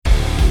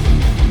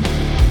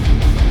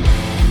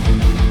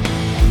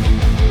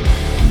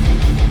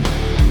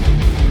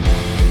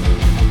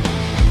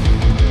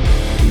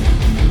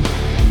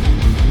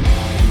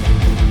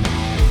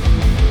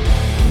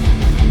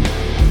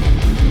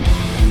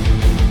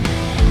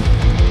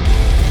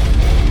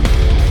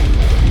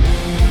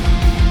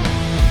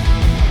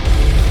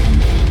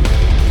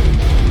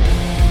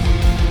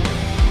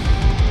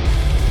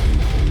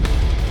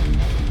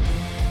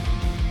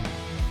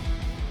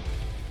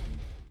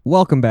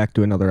Welcome back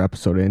to another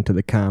episode of Into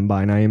the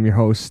Combine. I am your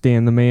host,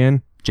 Stan the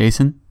Man.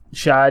 Jason.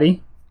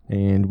 Shoddy.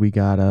 And we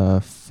got a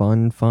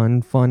fun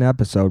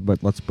episode,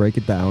 but let's break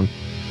it down.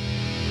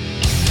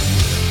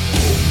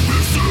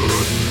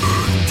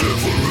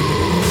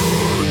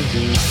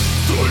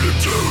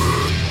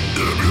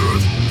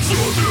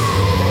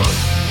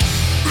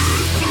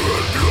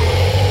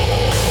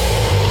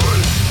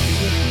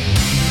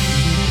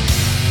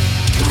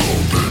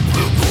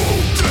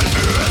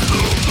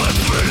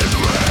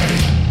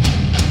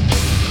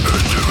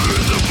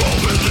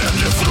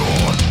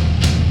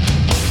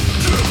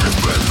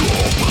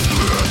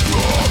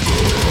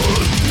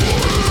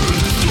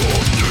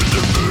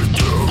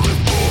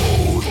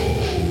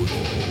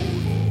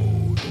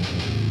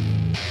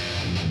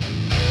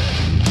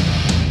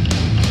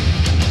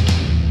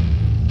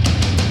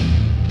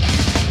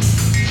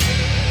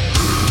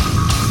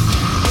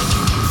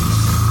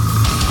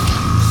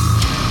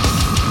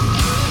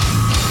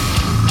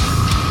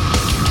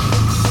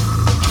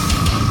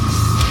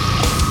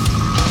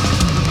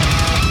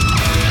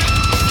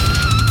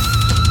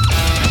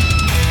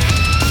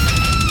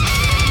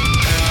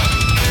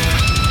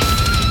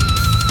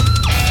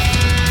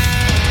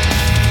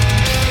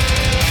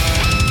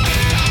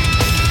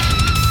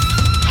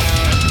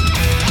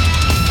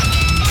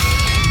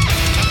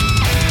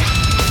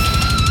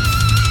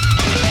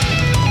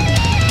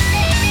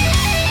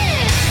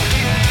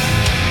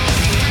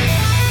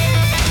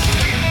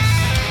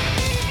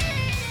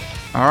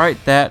 All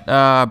right,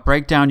 that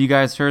breakdown you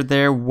guys heard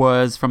there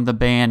was from the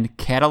band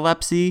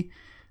Catalepsy.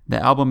 The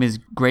album is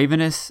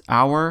Gravenous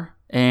Hour,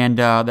 and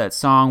that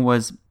song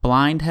was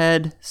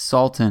Blindhead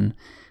Sultan.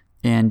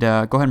 And go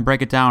ahead and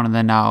break it down, and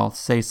then I'll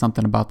say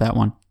something about that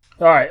one.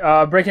 All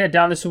right, breaking it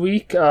down this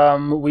week,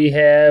 we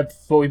have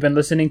what we've been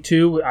listening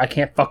to. I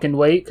can't fucking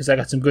wait because I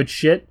got some good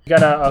shit. We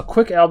got a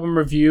quick album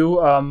review,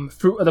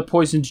 Fruit of the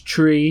Poisoned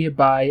Tree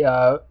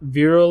by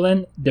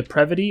Virulent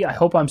Depravity. I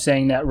hope I'm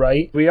saying that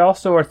right. We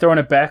also are throwing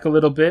it back a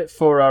little bit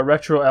for a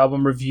retro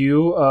album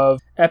review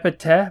of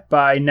Epitaph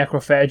by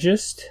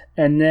Necrophagist.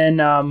 And then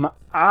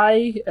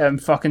I am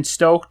fucking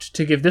stoked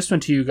to give this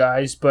one to you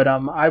guys, but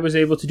I was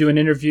able to do an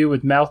interview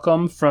with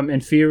Malcolm from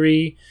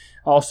Inferi,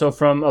 also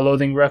from A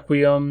Loathing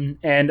Requiem,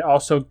 and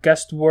also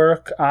guest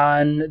work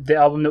on the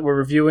album that we're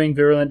reviewing,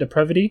 Virulent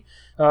Depravity.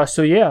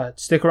 So yeah,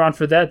 stick around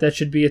for that. That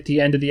should be at the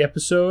end of the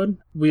episode.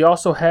 We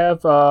also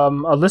have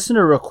a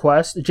listener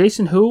request.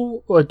 Jason,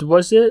 who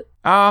was it?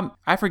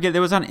 I forget.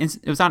 It was on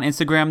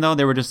Instagram though.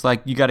 They were just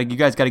like, you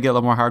guys got to get a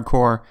little more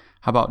hardcore.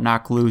 How about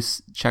Knock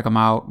Loose? Check them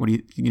out. What do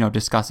you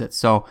discuss it?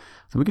 So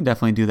we can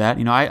definitely do that.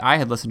 I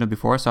had listened to it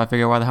before, so I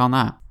figured why the hell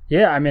not.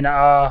 Yeah,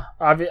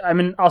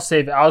 I'll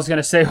save it. I was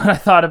gonna say what I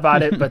thought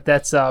about it, but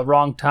that's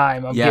wrong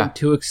time. I'm getting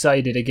too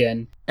excited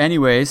again.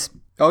 Anyways,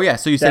 oh yeah,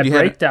 so you said you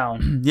had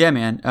breakdown. Yeah,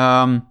 man.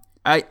 I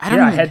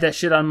had that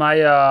shit on my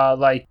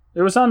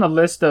it was on the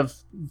list of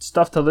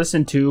stuff to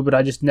listen to, but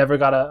I just never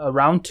got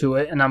around to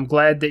it. And I'm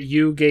glad that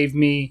you gave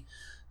me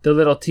the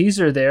little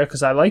teaser there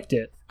because I liked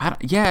it.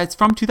 It's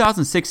from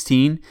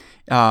 2016,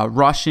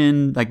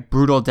 Russian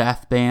brutal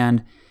death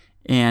band,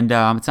 and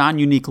it's on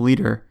Unique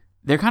Leader.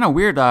 They're kind of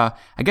weird. I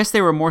guess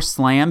they were more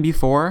slam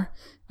before,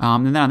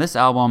 and then on this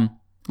album,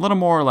 a little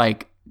more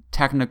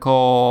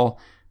technical,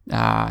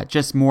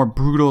 just more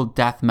brutal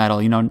death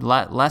metal.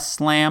 Less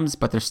slams,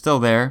 but they're still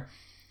there.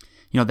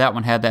 That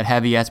one had that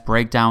heavy ass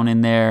breakdown in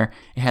there.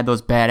 It had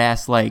those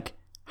badass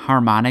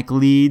harmonic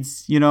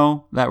leads,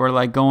 that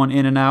were going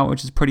in and out,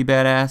 which is pretty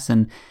badass.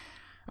 And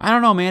I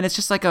don't know, man. It's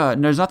just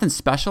there's nothing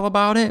special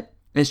about it.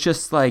 It's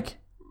just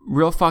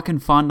real fucking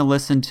fun to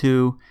listen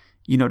to.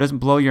 It doesn't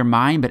blow your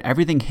mind, but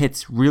everything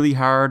hits really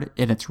hard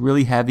and it's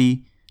really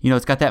heavy.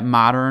 It's got that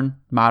modern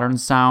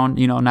sound,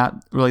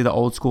 not really the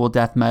old school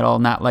death metal,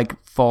 not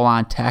full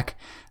on tech.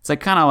 It's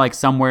kind of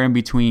somewhere in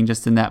between,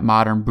 just in that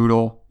modern,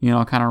 brutal,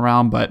 kind of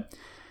realm. But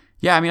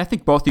yeah, I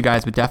think both you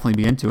guys would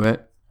definitely be into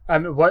it. I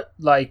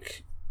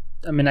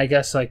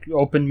guess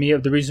opened me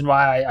up. The reason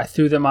why I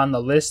threw them on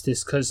the list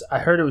is because I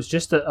heard it was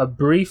just a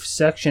brief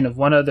section of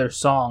one of their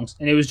songs,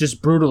 and it was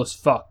just brutal as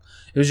fuck.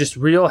 It was just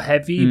real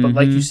heavy, but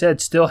like you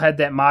said, still had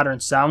that modern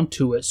sound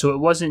to it. So it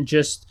wasn't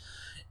just,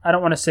 I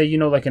don't want to say,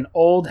 an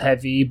old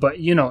heavy, but,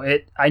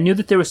 I knew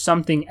that there was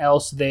something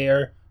else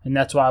there, and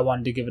that's why I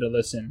wanted to give it a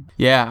listen.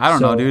 Yeah, I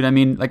don't know,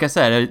 dude. Like I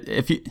said,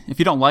 if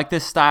you don't like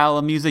this style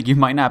of music, you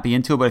might not be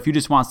into it, but if you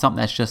just want something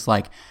that's just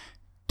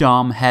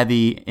dumb,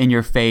 heavy, in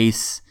your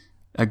face,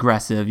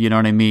 aggressive, you know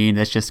what I mean?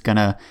 That's just going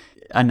to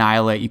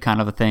annihilate you kind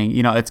of a thing.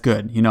 It's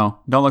good. Don't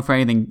look for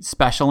anything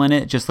special in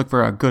it. Just look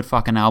for a good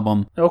fucking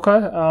album.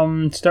 Okay.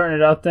 Starting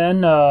it out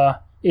then.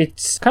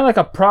 It's kind of like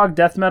a prog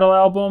death metal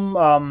album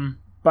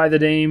by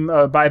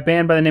a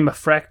band by the name of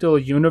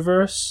Fractal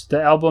Universe.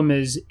 The album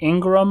is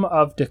Ingram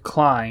of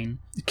Decline.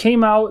 It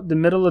came out the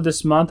middle of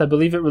this month. I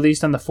believe it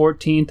released on the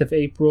 14th of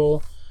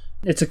April.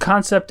 It's a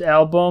concept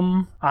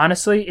album.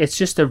 Honestly, it's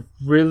just a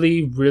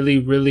really, really,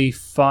 really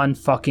fun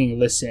fucking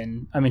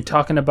listen.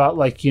 Talking about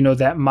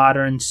that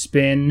modern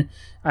spin.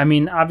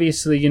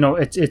 Obviously,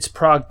 it's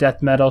prog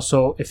death metal,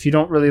 so if you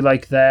don't really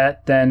like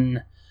that,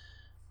 then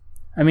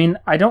I mean,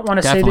 I don't want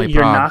to say Definitely that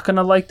you're prog. not going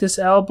to like this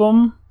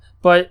album,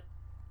 but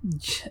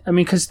I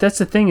mean, because that's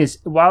the thing is,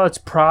 while it's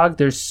prog,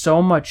 there's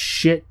so much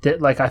shit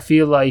that like I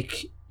feel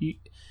like,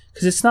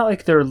 because it's not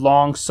like they're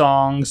long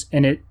songs,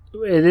 and it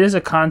is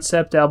a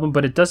concept album,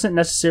 but it doesn't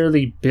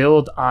necessarily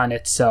build on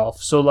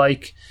itself. So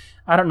like,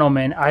 I don't know,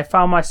 man. I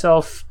found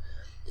myself,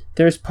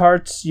 there's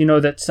parts, you know,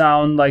 that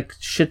sound like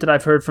shit that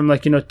I've heard from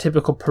like, you know,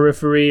 typical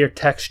Periphery or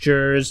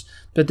Textures,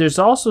 but there's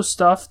also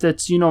stuff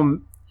that's, you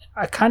know,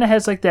 it kind of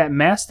has like that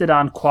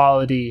Mastodon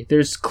quality.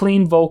 There's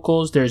clean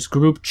vocals, there's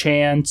group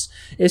chants.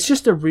 It's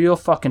just a real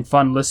fucking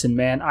fun listen,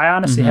 man. I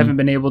honestly haven't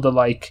been able to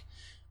like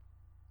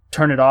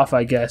turn it off,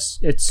 I guess.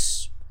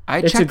 It's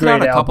a checked great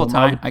it out a couple album.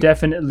 I times. would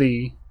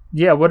definitely.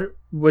 Yeah, what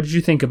did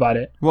you think about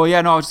it? Well,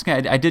 yeah, no,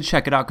 I did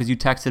check it out because you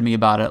texted me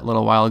about it a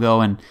little while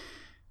ago, and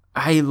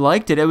I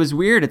liked it. It was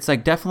weird. It's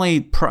like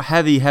definitely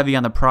heavy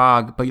on the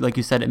prog, but like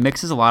you said, it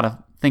mixes a lot of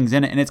things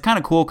in it, and it's kind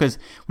of cool because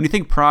when you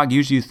think prog,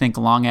 usually you think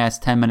long ass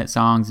 10-minute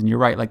songs, and you're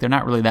right, like they're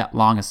not really that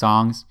long of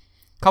songs.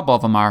 A couple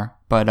of them are,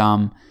 but I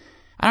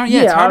don't.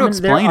 Yeah, it's hard to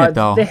explain it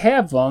though. They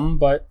have them,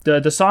 but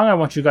the song I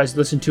want you guys to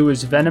listen to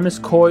is "Venomous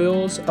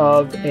Coils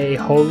of a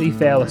Holy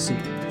Fallacy."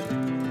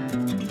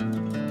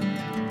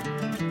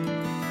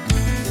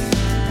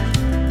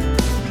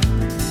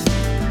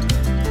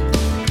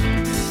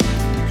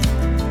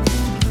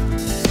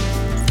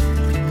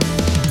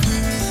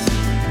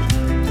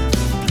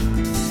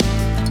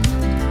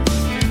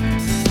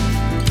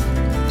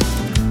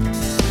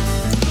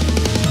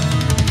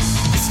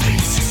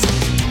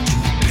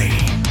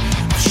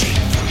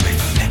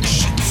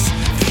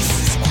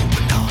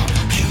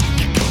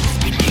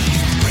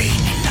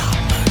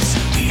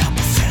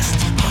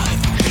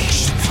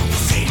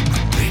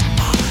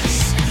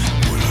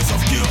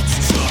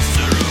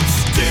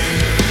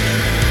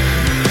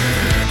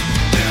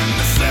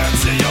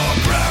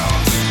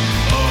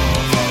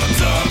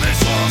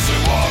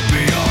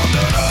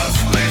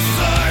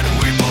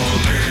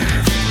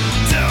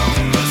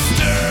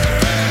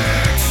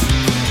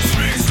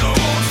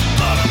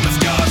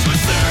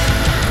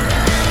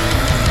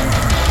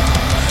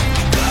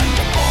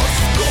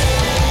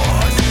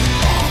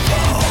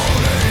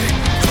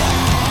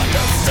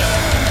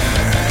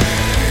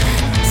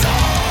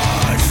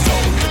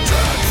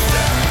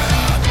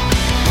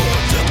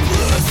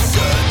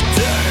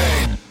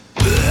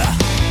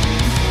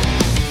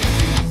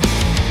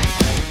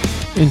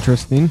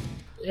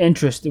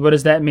 Interesting. What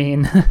does that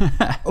mean?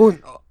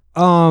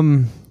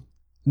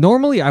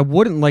 Normally I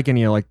wouldn't like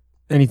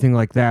anything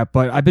like that,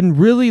 but I've been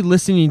really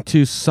listening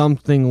to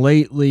something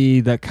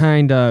lately that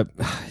kind of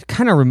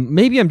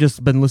maybe I'm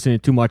just been listening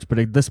to too much,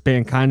 but this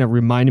band kind of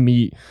reminded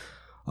me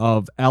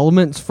of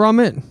elements from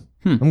it.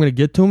 I'm going to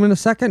get to them in a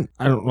second.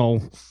 I don't know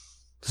if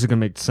this is going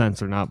to make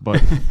sense or not,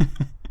 but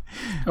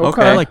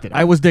Okay. I liked it.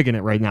 I was digging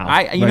it right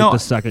now.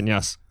 This second,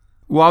 yes.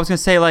 Well, I was going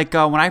to say, like,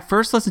 when I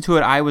first listened to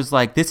it, I was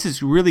like, this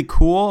is really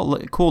cool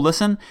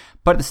listen.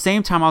 But at the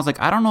same time, I was like,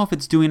 I don't know if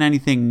it's doing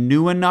anything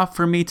new enough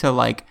for me to,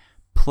 like,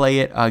 play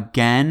it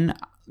again,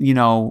 you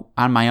know,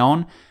 on my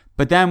own.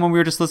 But then when we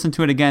were just listening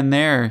to it again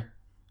there,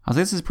 I was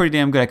like, this is pretty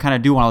damn good. I kind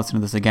of do want to listen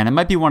to this again. It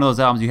might be one of those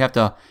albums you have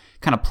to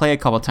kind of play a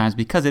couple of times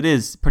because it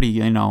is pretty,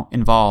 you know,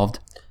 involved.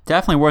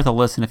 Definitely worth a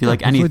listen if you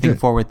like anything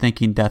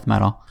forward-thinking death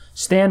metal.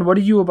 Stan, what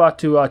are you about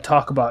to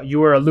talk about? You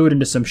were alluding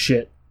to some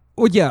shit.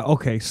 Well, yeah,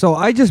 okay. So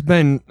I just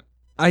been,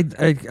 I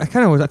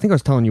kind of was, I think I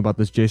was telling you about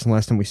this, Jason,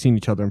 last time we seen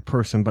each other in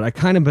person, but I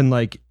kind of been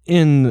like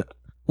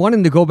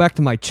wanting to go back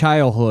to my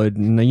childhood,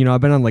 and you know,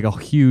 I've been on like a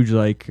huge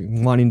like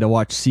wanting to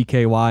watch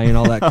CKY and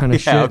all that kind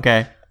of shit.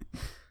 Okay.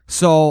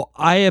 So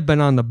I have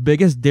been on the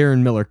biggest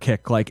Darren Miller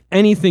kick, like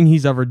anything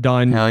he's ever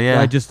done. Hell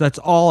yeah. That's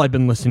all I've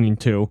been listening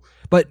to.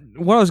 But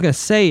what I was going to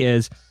say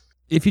is,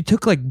 if you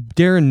took like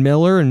Darren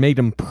Miller and made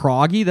him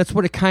proggy, that's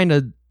what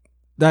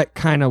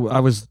I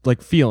was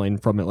like feeling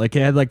from it. Like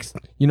it had like,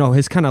 you know,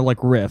 his kind of like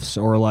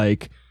riffs or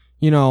like,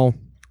 you know,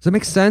 does that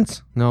make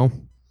sense? No.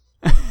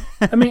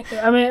 I mean,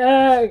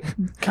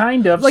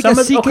 kind of. Like a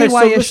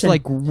CKY-ish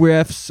like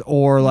riffs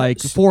or like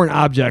foreign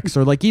objects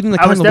or like even the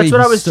kind of way That's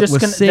what I was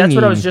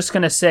just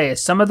gonna say.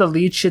 Some of the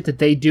lead shit that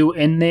they do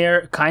in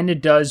there kind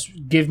of does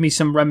give me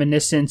some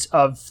reminiscence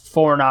of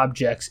foreign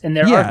objects, and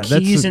there are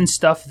keys and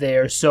stuff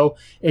there, so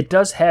it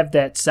does have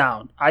that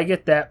sound. I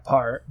get that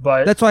part,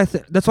 but that's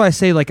why I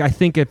say like I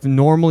think if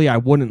normally I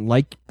wouldn't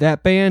like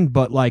that band,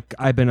 but like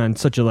I've been on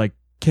such a like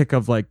kick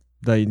of like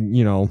the,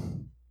 you know,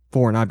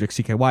 foreign object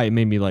CKY, it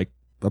made me like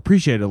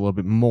appreciate it a little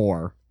bit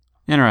more.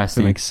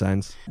 Interesting. That makes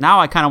sense. Now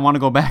I kind of want to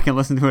go back and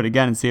listen to it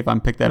again and see if I can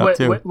pick that up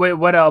too. Wait,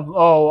 what album?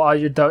 Oh,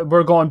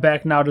 we're going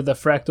back now to the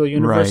Fractal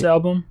Universe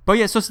album. But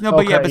yeah, so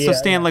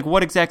Stan, like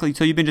what exactly?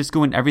 So you've been just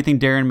doing everything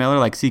Darren Miller,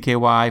 like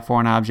CKY,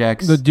 Foreign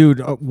Objects. The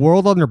dude,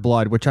 World Under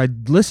Blood, which I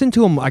listened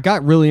to him. I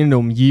got really into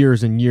him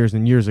years and years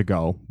and years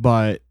ago,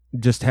 but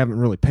just haven't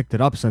really picked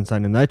it up since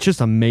then. And that's just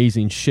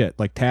amazing shit.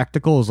 Like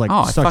Tactical is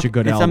like such a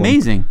good album. It's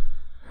amazing.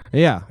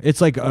 Yeah,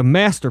 it's like a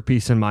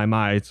masterpiece in my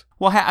mind.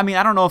 Well, I mean,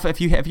 I don't know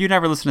if you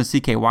never listened to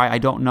CKY, I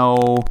don't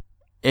know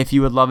if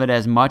you would love it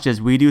as much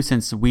as we do,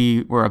 since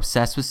we were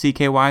obsessed with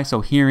CKY.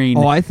 So hearing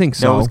I think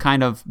so. those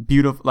kind of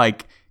beautiful,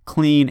 like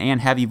clean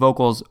and heavy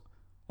vocals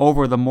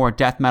over the more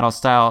death metal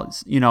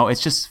styles,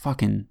 it's just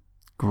fucking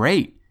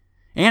great.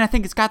 And I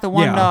think it's got the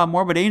one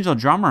Morbid Angel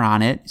drummer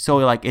on it, so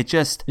like it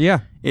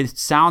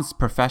sounds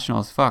professional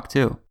as fuck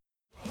too.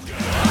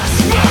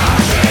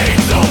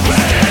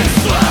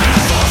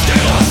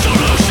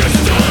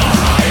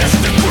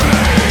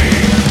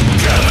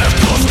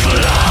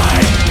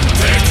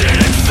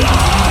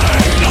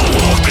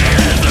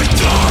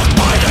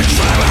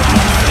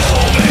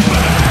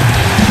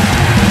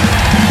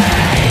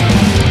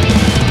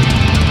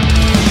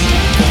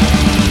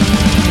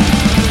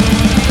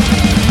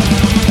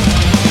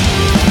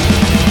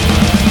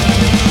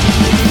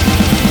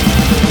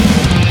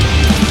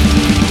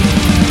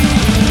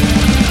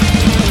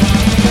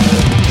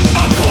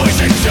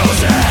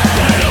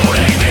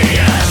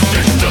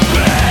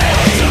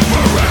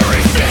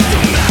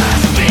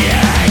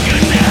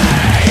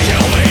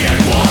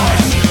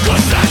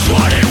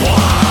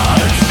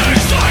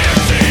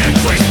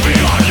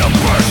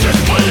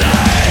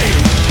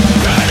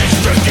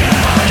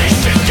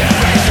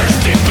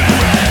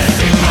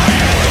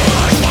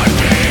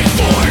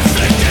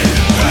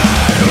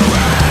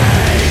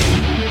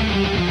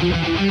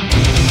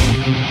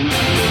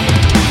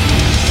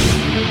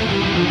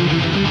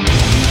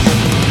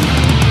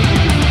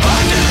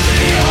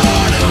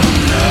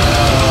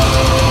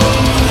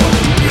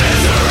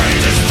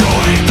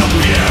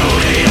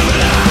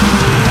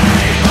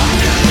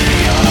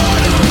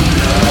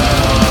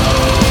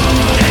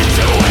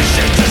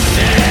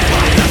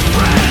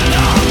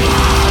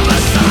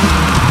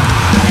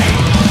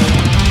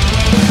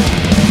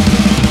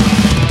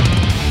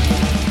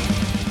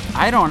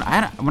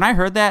 When I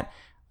heard that,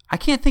 I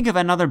can't think of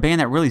another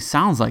band that really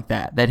sounds like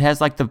that has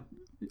like the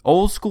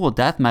old school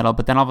death metal,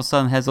 but then all of a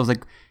sudden has those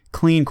like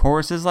clean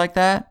choruses like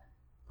that.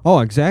 Oh,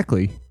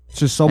 exactly. It's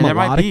just so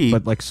melodic,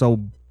 but like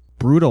so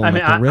brutal. I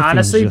mean,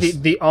 honestly,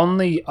 the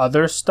only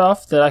other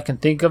stuff that I can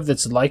think of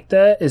that's like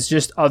that is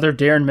just other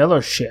Darren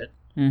Miller shit.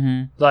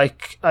 Mm-hmm.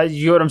 Like,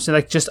 you know what I'm saying?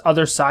 Like, just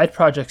other side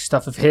project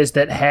stuff of his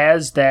that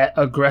has that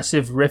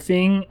aggressive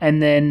riffing,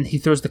 and then he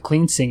throws the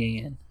clean singing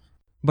in.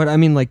 But I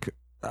mean, like,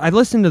 I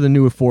listened to the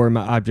new Forum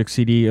Object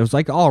CD. It was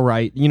like, all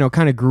right,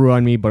 kind of grew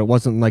on me, but it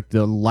wasn't like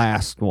the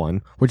last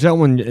one, which that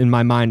one in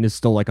my mind is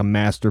still like a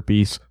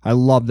masterpiece. I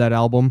love that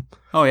album.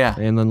 Oh, yeah.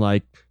 And then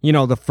like,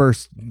 the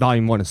first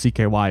volume 1 of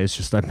CKY is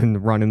just, I've been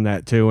running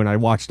that too. And I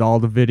watched all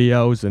the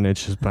videos, and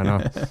it's just been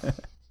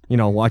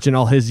watching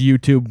all his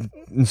YouTube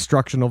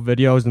instructional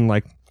videos. And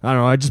like, I don't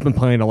know, I've just been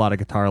playing a lot of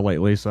guitar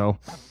lately. So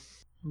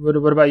what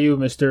about you,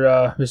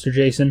 Mr.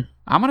 Jason?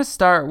 I'm going to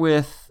start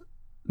with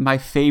my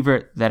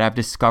favorite that I've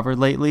discovered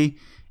lately,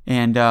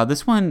 and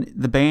this one,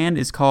 the band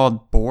is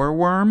called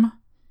Boreworm,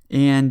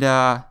 and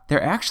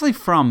they're actually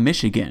from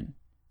Michigan,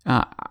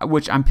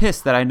 which I'm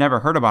pissed that I never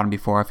heard about them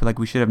before. I feel like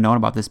we should have known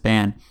about this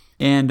band.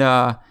 And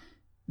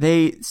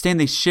they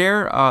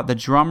share the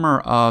drummer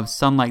of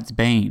Sunlight's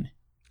Bane.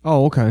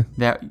 Oh, okay.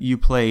 That you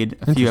played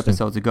a few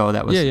episodes ago.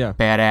 That was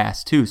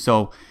badass too.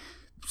 So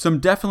some I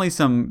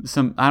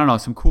don't know,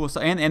 some cool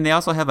stuff. And they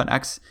also have an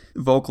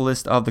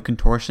ex-vocalist of The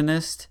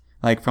Contortionist,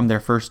 like from their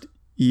first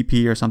EP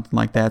or something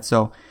like that.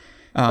 So,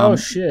 oh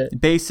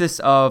shit! Bassist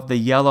of the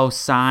Yellow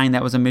Sign,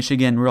 that was a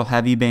Michigan real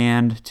heavy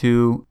band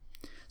too.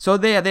 So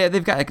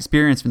they've got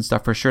experience and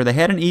stuff for sure. They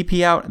had an EP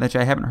out that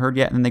I haven't heard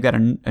yet, and then they got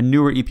a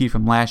newer EP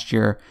from last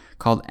year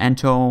called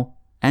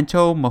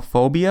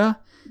Entomophobia.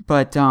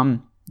 But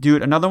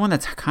dude, another one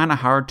that's kind of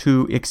hard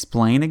to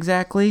explain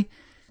exactly.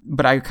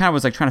 But I kind of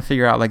was like trying to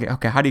figure out like,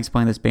 okay, how do you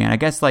explain this band? I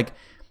guess like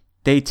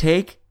they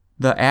take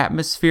the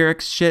atmospheric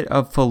shit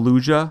of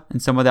Fallujah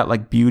and some of that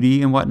like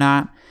beauty and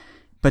whatnot,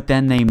 but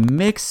then they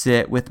mix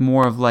it with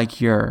more of like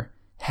your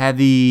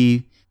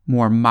heavy,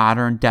 more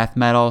modern death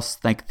metal.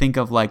 Like think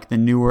of like the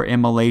newer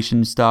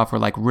Immolation stuff or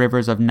like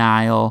Rivers of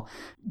Nile,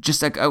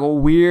 just like a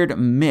weird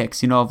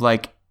mix, of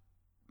like,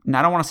 and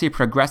I don't want to say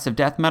progressive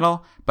death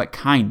metal, but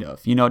kind of,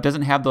 it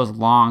doesn't have those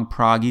long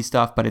proggy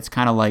stuff, but it's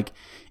kind of like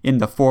in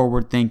the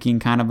forward thinking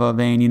kind of a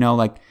vein,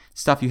 like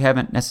stuff you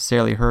haven't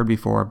necessarily heard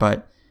before,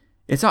 but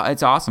it's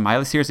awesome.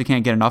 I seriously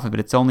can't get enough of it.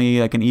 It's only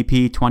like an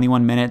EP,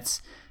 21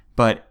 minutes,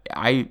 but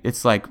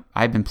it's like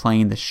I've been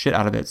playing the shit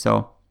out of it.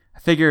 So I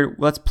figured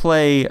let's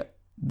play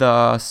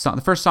the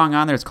first song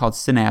on there. It's called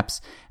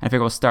Synapse, and I figure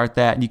we'll start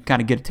that, and you can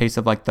kind of get a taste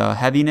of like the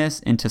heaviness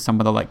into some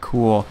of the like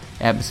cool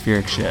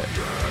atmospheric shit.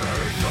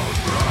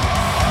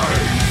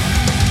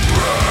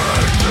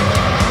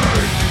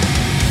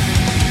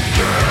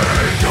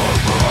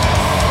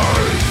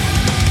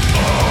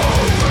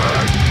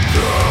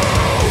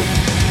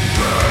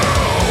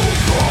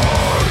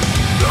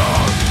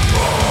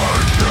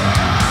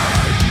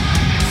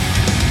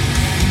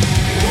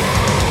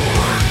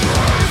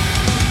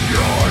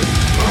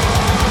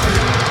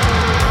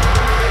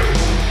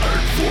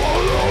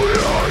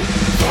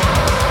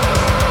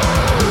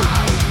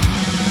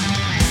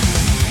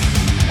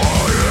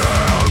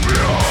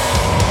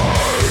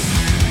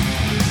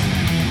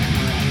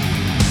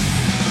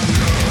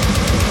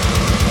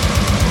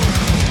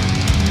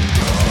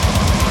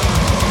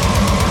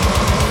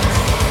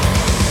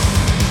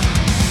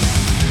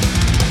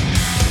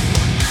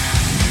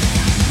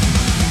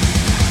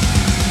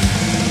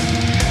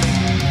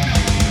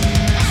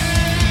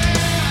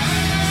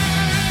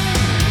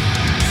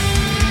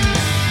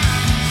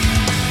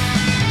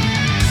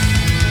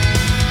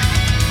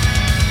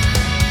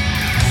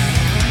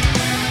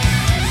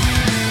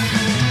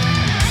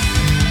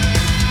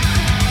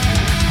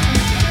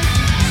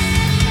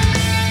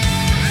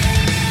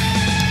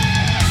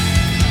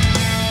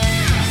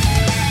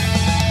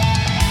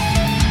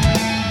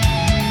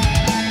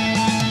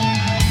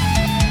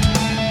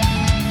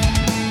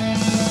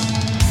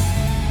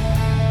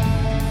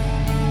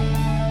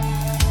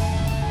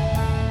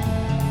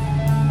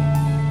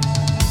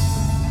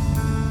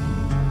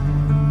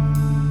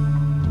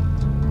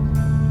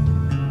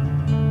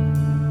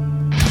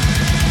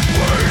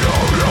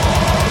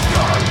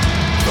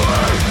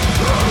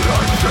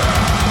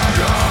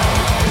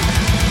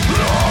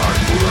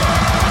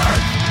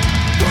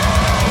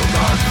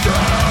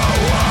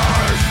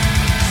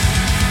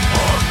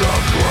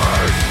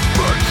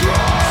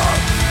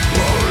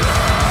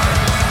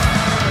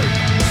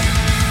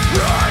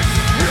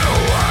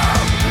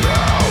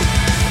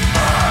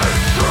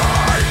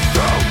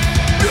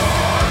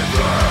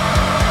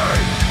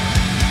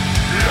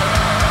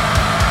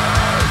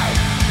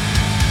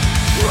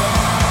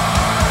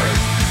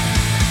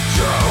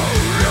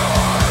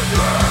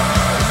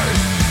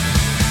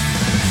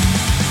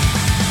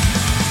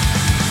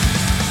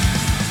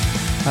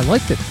 I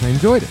liked it. I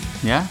enjoyed it.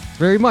 Yeah?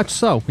 Very much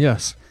so,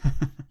 yes.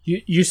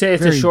 You say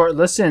it's a short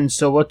listen,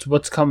 so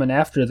what's coming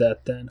after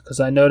that then? Because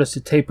I noticed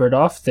it tapered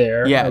off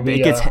there. Yeah,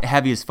 it gets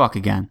heavy as fuck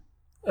again.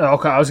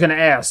 Okay, I was going to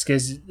ask. All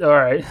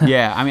right.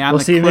 Yeah, I mean, on well,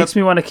 the see, clip, it makes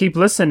me want to keep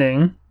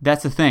listening.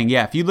 That's the thing.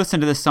 Yeah, if you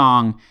listen to the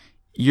song,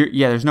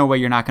 there's no way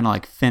you're not going to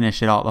like finish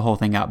the whole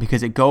thing out,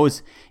 because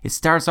it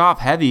starts off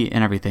heavy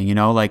and everything, you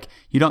know, like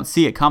you don't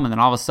see it coming, then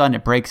all of a sudden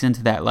it breaks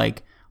into that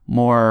like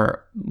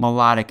more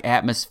melodic,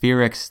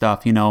 atmospheric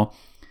stuff, you know,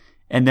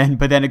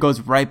 but then it goes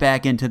right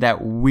back into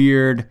that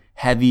weird,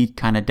 heavy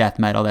kind of death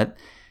metal.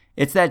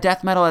 It's that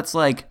death metal that's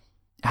like,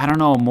 I don't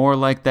know, more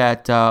like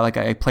that, like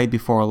I played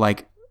before,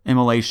 like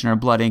Immolation or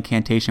Blood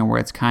Incantation, where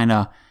it's kind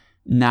of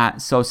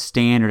not so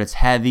standard. It's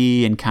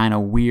heavy and kind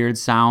of weird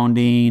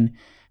sounding,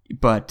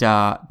 but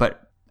I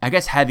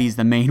guess heavy is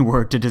the main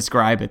word to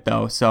describe it,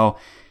 though. So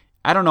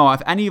I don't know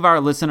if any of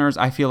our listeners,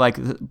 I feel like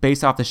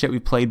based off the shit we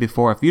played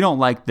before, if you don't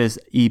like this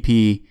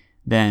EP,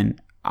 then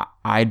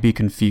I'd be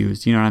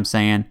confused. You know what I'm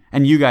saying?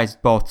 And you guys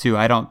both too.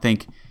 I don't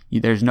think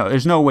there's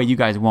no way you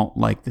guys won't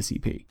like this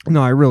EP.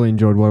 No, I really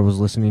enjoyed what I was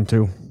listening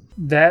to.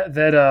 That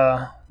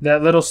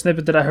little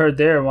snippet that I heard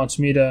there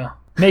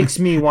makes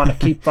me want to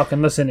keep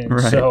fucking listening.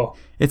 Right. So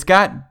it's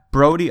got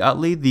Brody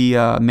Utley,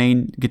 the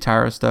main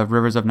guitarist of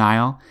Rivers of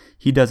Nihil.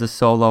 He does a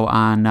solo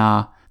on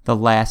the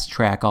last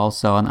track,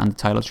 also on the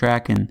title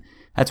track, and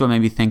that's what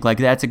made me think like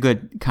that's a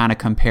good kind of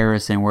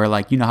comparison. Where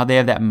like, you know how they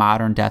have that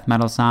modern death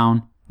metal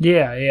sound.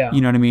 Yeah.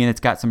 You know what I mean? It's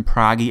got some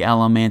proggy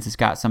elements. It's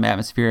got some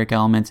atmospheric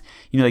elements.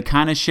 You know, they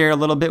kind of share a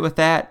little bit with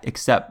that,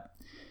 except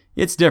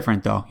it's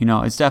different though. You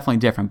know, it's definitely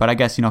different. But I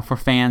guess, you know, for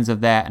fans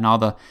of that and all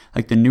the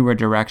like the newer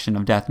direction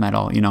of death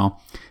metal, you know,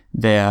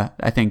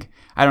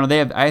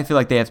 I feel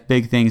like they have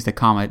big things to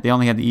come. They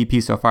only have the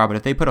EP so far, but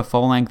if they put a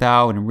full length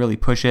out and really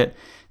push it,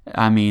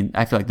 I mean,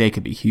 I feel like they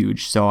could be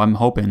huge. So I'm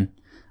hoping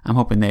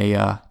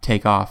they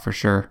take off for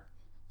sure.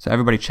 So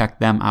everybody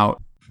check them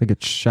out. I think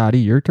it's Shoddy,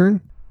 your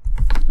turn.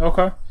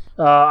 Okay.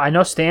 I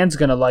know Stan's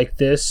gonna like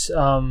this.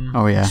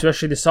 Oh yeah.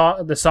 Especially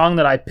the song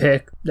that I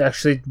picked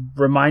actually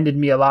reminded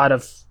me a lot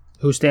of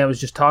who Stan was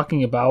just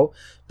talking about.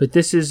 But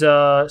this is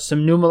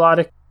some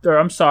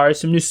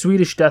new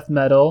Swedish death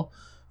metal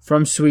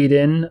from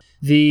Sweden.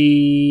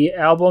 The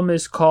album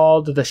is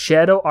called The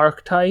Shadow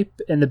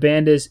Archetype, and the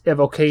band is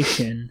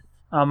Evocation.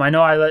 I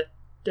know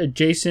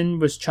Jason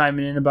was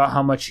chiming in about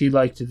how much he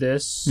liked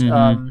this.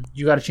 Mm-hmm.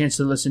 You got a chance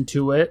to listen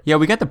to it. Yeah,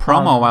 we got the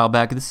promo a while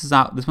back. This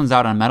one's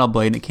out on Metal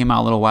Blade, and it came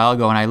out a little while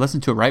ago, and I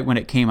listened to it right when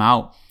it came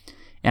out,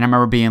 and I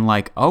remember being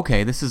like,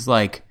 okay, this is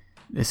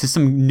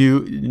some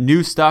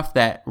new stuff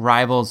that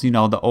rivals, you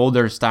know, the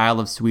older style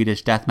of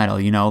Swedish death metal,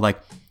 you know,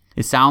 like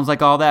it sounds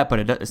like all that,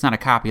 but it's not a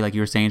copy like you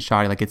were saying,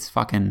 Shoddy. Like it's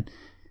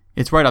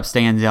right up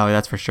Stan's alley,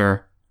 that's for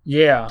sure.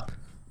 Yeah.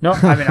 No,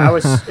 I mean,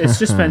 it's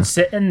just been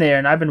sitting there,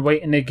 and I've been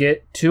waiting to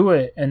get to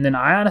it, and then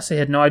I honestly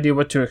had no idea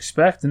what to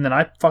expect, and then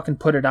I fucking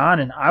put it on,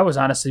 and I was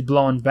honestly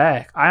blown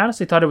back. I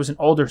honestly thought it was an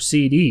older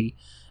CD.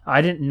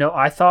 I didn't know.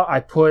 I thought I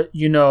put,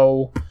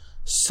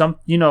 some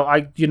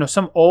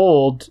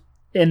old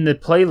in the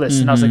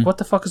playlist, and I was like, what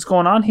the fuck is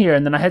going on here?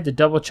 And then I had to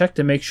double check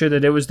to make sure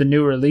that it was the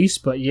new release,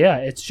 but yeah,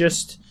 it's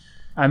just,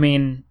 I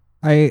mean...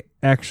 I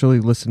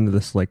actually listened to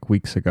this like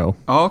weeks ago.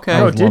 Oh, okay.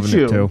 I was did loving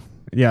you? it too.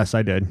 Yes,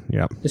 I did.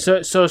 Yeah.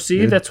 So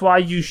see, that's why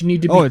you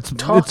need to be. Oh, it's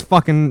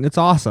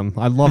awesome.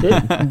 I love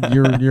it.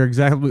 You're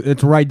exactly.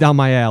 It's right down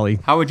my alley.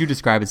 How would you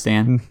describe it,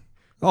 Stan?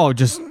 Oh,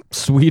 just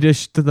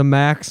Swedish to the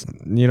max.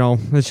 You know,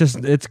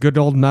 it's good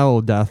old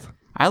metal death.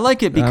 I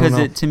like it because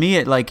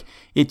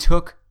it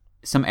took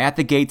some at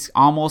the gates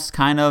almost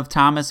kind of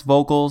Thomas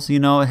vocals. You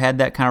know, it had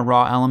that kind of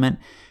raw element,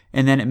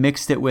 and then it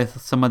mixed it with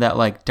some of that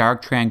like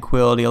Dark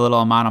Tranquility, a little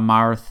Amon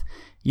Amarth.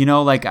 You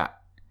know, like.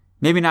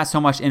 Maybe not so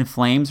much In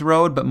Flames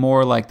Road, but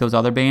more like those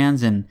other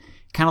bands, and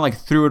kind of like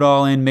threw it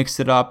all in, mixed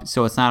it up,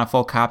 so it's not a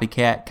full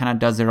copycat, kind of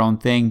does their own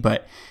thing,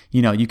 but,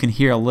 you know, you can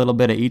hear a little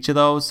bit of each of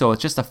those, so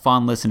it's just a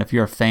fun listen if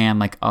you're a fan,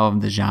 like, of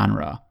the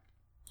genre.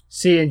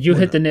 See, and you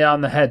hit the nail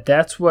on the head.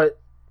 That's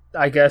what,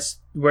 I guess,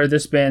 where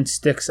this band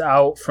sticks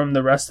out from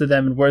the rest of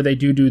them, and where they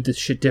do this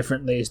shit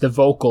differently, is the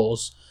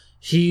vocals.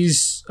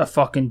 He's a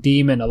fucking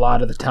demon a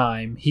lot of the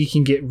time. He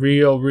can get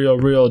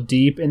real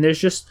deep, and there's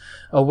just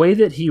a way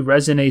that he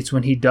resonates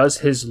when he does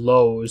his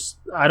lows.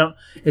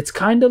 It's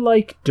kind of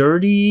like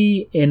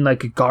dirty and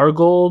like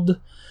gargled,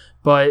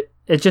 but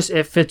it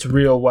fits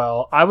real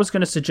well. I was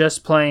going to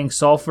suggest playing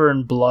Sulfur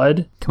and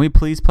Blood. Can we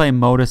please play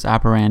Modus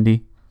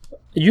Operandi?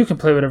 You can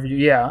play whatever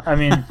I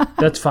mean,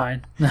 that's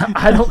fine.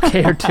 I don't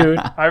care, dude.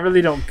 I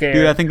really don't care.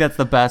 Dude, I think that's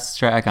the best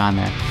track on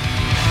there.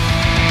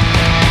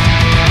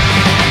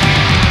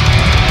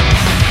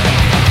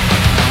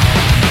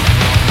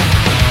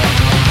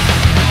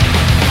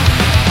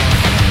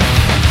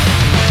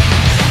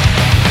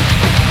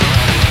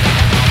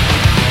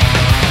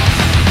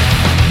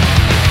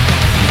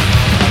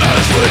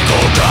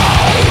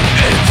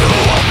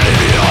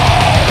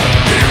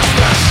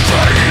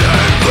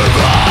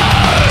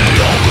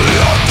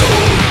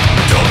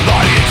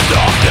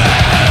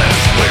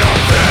 Darkness, we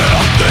don't fear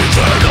the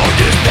eternal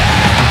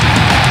despair.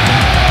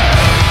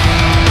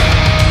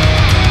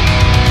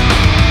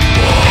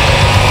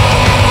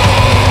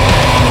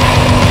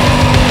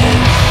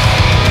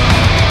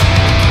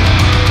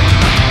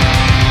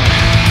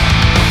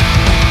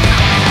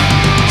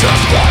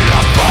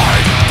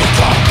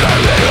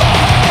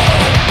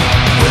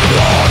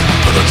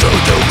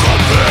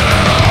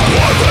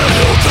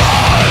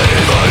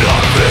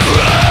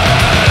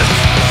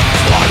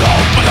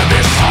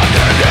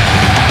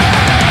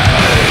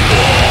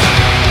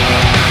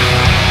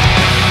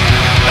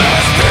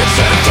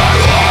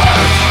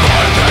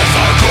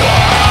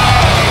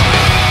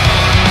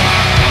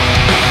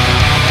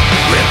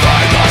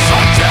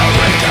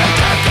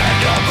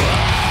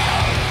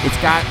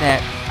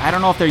 that. I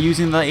don't know if they're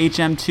using the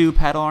HM2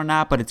 pedal or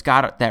not, but it's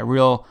got that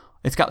real.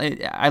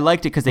 I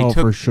liked it because they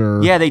took. For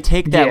sure. Yeah, they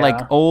take that Yeah.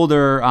 like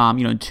older,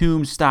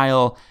 Tomb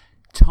style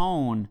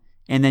tone,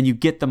 and then you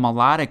get the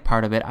melodic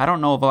part of it. I don't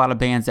know of a lot of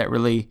bands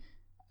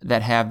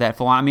that have that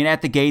full on. I mean,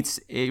 At the Gates,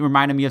 it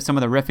reminded me of some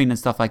of the riffing and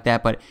stuff like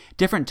that, but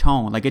different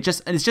tone. Like it's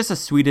just a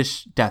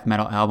Swedish death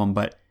metal album,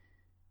 but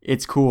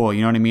it's cool.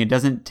 You know what I mean? It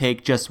doesn't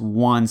take just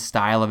one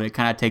style of it. It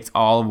kind of takes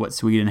all of what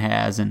Sweden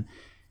has and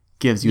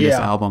gives you this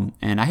album.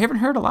 And I haven't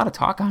heard a lot of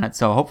talk on it,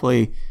 so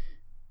hopefully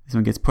this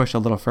one gets pushed a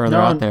little further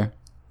out there.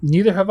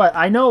 Neither have I.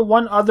 I know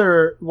one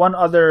other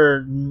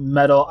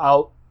Metal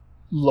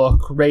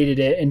Outlook rated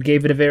it and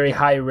gave it a very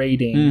high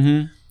rating.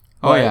 Mm-hmm.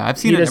 Oh But yeah, I've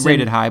seen it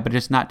rated high, but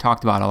just not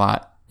talked about a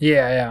lot.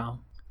 Yeah.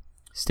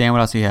 Stan, what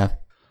else do you have?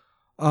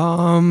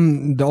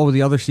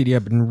 The other CD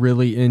I've been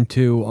really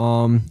into.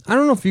 I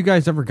don't know if you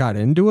guys ever got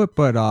into it,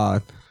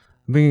 but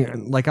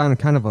being like on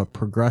kind of a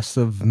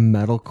progressive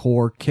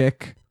metalcore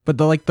kick. But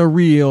the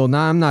real,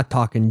 I'm not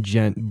talking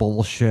gent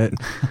bullshit.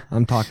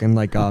 I'm talking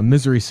like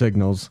Misery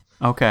Signals.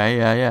 Okay,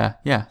 yeah.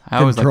 I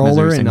always like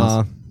Controller Misery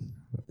Signals.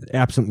 and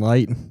Absent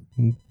Light.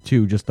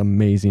 Two just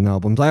amazing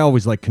albums. I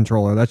always like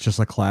Controller. That's just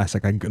a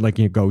classic. I like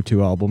your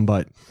go-to album,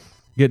 but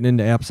getting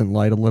into Absent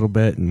Light a little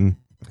bit, and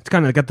it's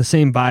kind of got the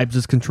same vibes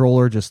as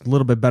Controller, just a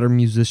little bit better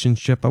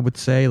musicianship, I would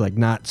say. Like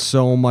not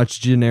so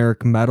much generic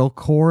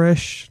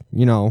metalcore-ish,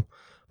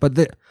 but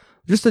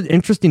just an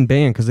interesting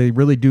band because they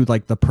really do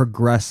like the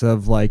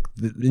progressive,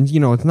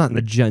 it's not in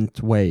a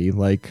gent way.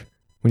 Like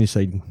when you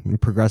say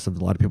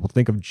progressive, a lot of people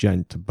think of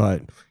gent,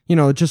 but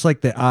just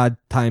like the odd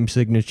time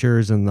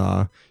signatures and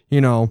the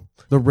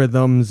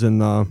rhythms and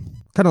the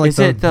kind of like. Is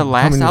it the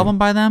last album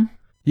by them?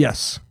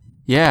 Yes.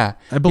 Yeah,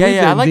 I believe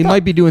they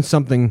might be doing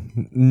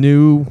something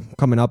new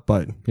coming up,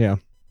 but yeah.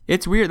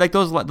 It's weird. Like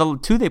the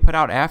two they put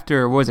out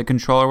after, what was it,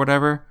 Control or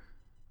whatever?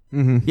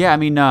 Mm-hmm. Yeah, I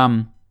mean,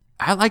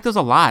 I like those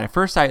a lot. At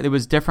first, it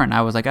was different.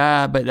 I was like,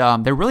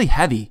 but they're really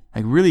heavy,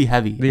 like really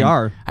heavy. They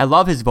are. I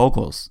love his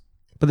vocals.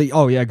 But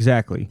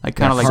exactly. Like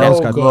kind of like Carl's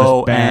that got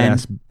go this and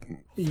badass.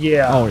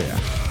 Yeah. Oh yeah.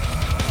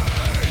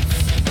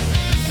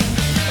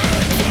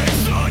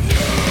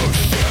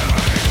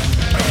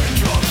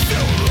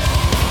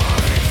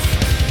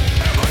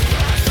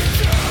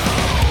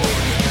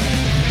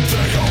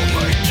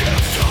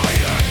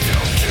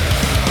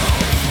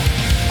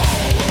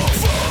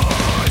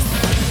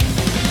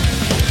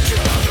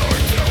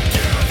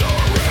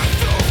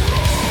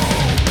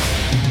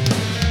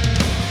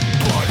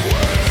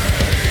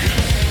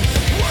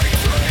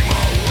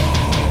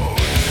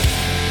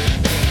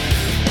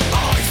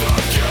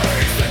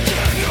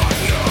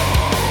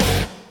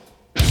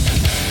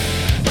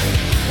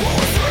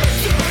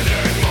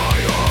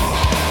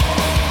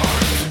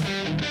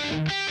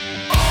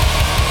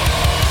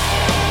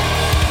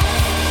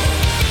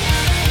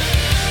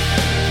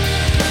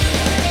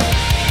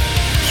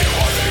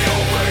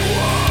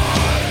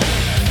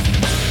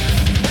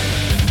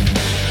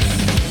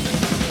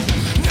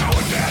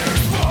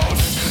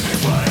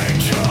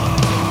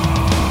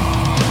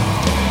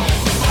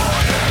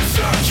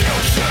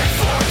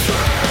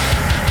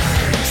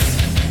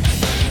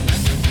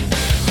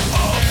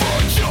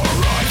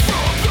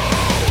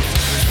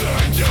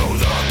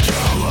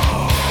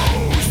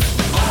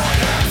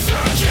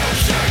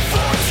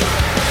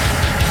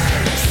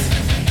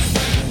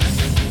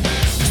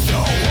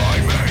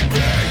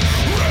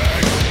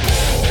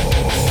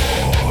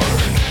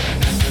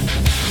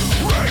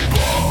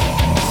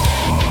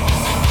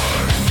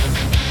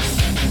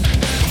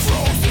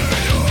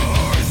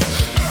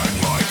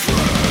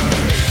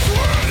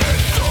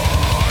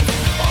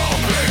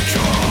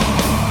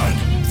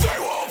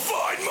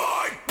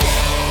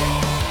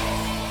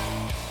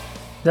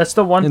 That's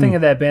the one thing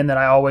of that band that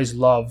I always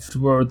loved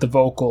were the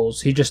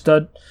vocals. He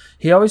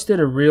always did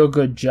a real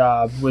good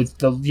job with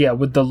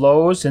the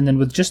lows and then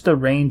with just the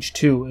range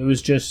too. It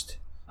was just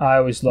I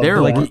always loved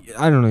it.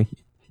 I don't know.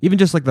 Even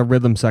just like the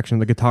rhythm section,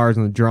 the guitars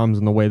and the drums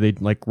and the way they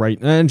like write,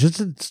 and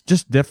it's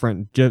just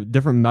different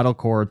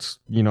metalcore. It's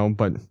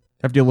but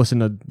after you listen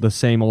to the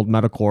same old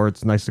metalcore,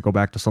 it's nice to go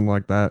back to something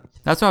like that.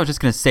 That's what I was just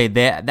gonna say.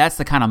 That's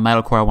the kind of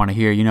metalcore I want to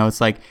hear. It's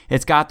like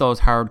it's got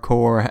those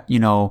hardcore,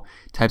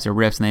 types of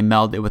riffs, and they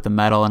meld it with the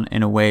metal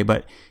in a way.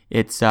 But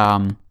it's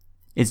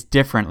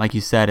different, like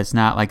you said. It's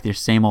not like their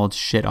same old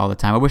shit all the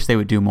time. I wish they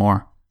would do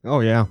more.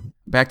 Oh yeah.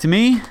 Back to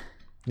me.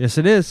 Yes,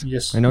 it is.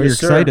 Yes, I know yes, you're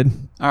sir. excited.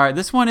 All right,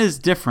 this one is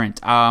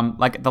different.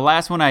 Like the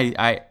last one,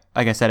 I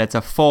like I said, it's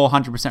a full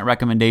 100%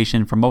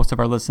 recommendation for most of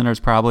our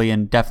listeners, probably,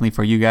 and definitely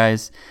for you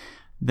guys.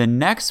 The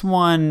next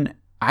one,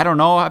 I don't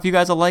know if you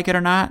guys will like it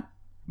or not,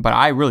 but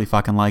I really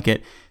fucking like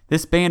it.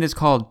 This band is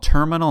called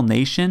Terminal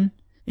Nation,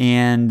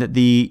 and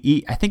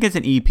I think it's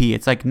an EP.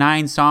 It's like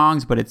 9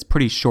 songs, but it's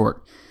pretty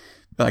short,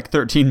 like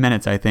 13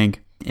 minutes, I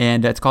think.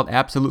 And it's called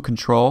Absolute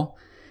Control.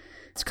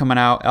 It's coming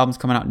out. Album's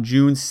coming out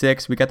June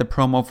 6th. We got the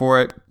promo for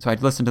it, so I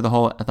listened to the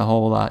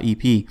whole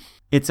EP.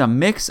 It's a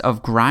mix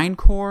of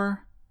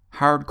grindcore,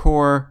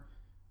 hardcore,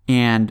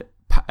 and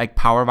like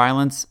power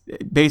violence.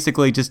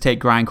 Basically, just take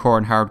grindcore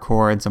and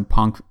hardcore and some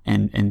punk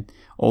and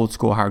old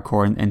school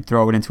hardcore and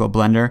throw it into a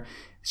blender.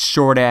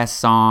 Short ass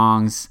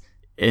songs,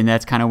 and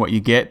that's kind of what you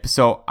get.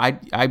 So I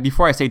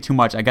before I say too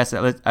much, I guess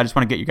I just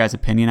want to get your guys'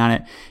 opinion on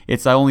it.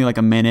 It's only like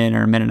a minute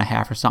or a minute and a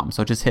half or something.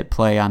 So just hit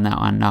play on that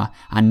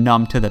on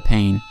Numb to the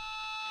Pain.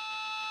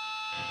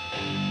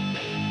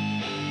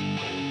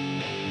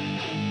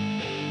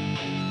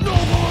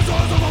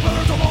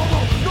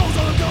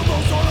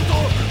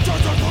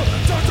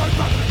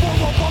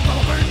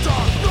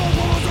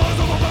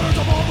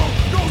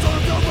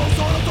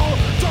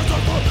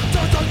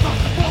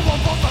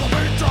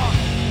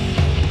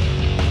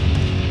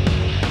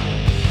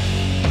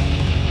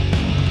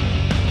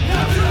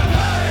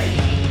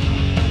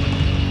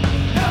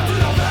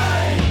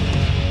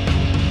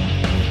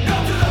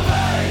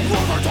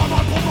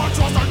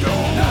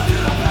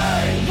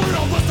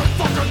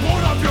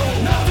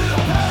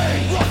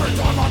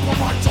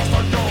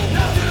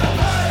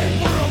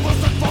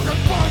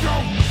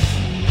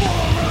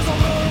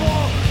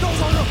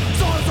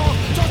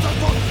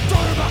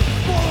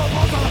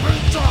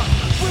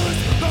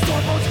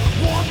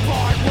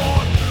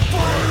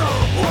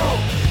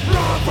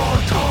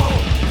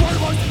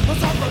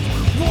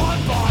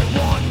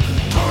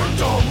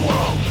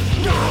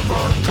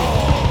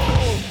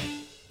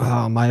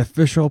 My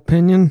official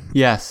opinion?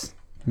 Yes.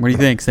 What do you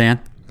think, Stan?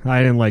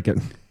 I didn't like it.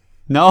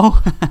 No?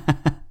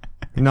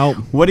 Nope.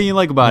 What do you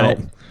like about it?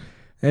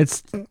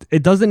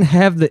 It doesn't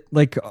have the,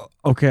 like,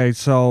 okay,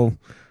 so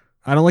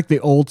I don't like the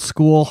old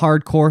school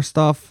hardcore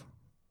stuff.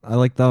 I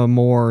like the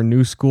more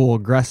new school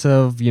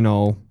aggressive, you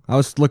know. I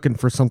was looking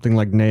for something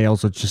like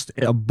Nails, with just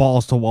a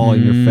balls to wall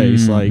in your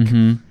face, like.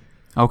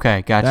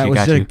 Okay, got that you, was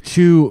got like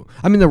too.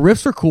 I mean, the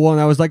riffs are cool, and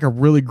that was like a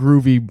really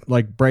groovy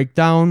like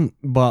breakdown,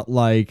 but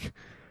like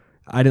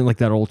I didn't like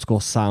that old school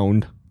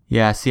sound.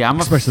 Yeah, see,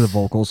 especially the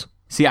vocals.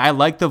 See, I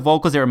like the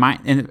vocals. It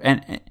remind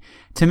and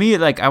to me,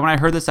 like when I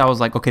heard this, I was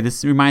like, okay,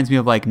 this reminds me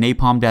of like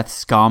Napalm Death,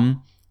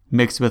 Scum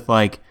mixed with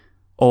like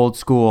old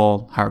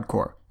school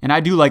hardcore, and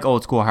I do like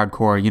old school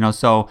hardcore, you know.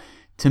 So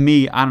to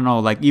me, I don't know,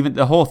 like even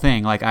the whole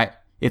thing, like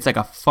it's like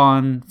a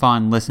fun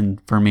listen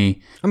for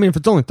me. I mean, if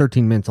it's only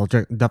 13 minutes, I'll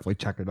definitely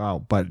check it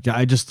out. But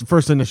I just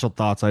first initial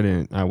thoughts,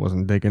 I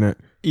wasn't digging it.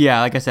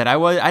 Yeah, like I said,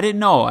 I didn't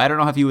know. I don't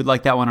know if you would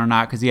like that one or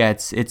not, because yeah,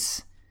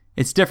 it's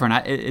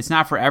different. It's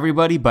not for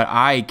everybody, but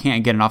I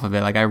can't get enough of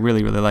it. Like I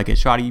really like it.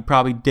 Shawty, you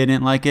probably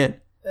didn't like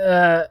it.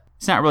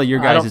 It's not really your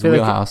guys'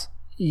 wheelhouse.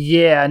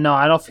 Yeah, no,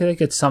 I don't feel like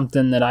it's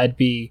something that I'd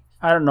be.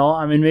 I don't know.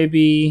 I mean,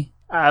 maybe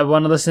I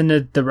want to listen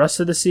to the rest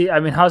of the season.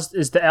 I mean,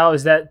 is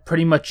that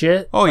pretty much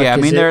it? Oh yeah, like,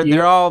 I mean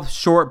they're all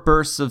short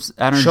bursts of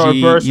energy. Short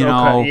bursts, you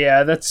know. Okay.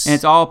 Yeah, that's. And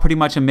it's all pretty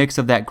much a mix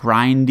of that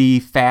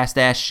grindy, fast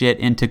ass shit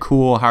into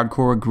cool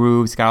hardcore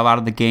grooves. Got a lot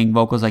of the gang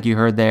vocals like you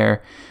heard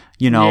there.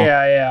 You know.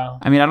 Yeah.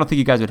 I mean, I don't think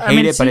you guys would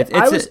hate it,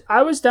 but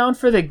I was down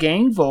for the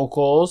gang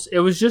vocals. It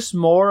was just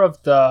more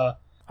of the.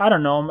 I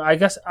don't know. I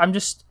guess I'm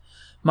just.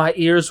 My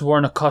ears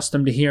weren't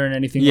accustomed to hearing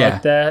anything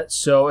like that,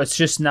 so it's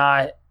just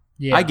not.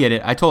 Yeah. I get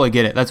it. I totally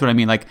get it. That's what I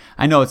mean. Like,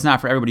 I know it's not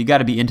for everybody. You got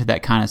to be into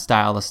that kind of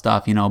style of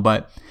stuff, you know.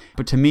 But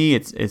to me,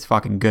 it's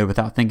fucking good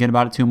without thinking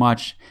about it too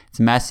much. It's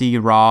messy,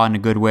 raw in a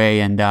good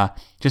way, and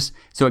just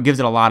so it gives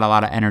it a lot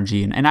of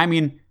energy. And I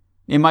mean,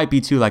 it might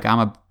be too. Like,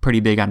 I'm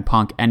pretty big on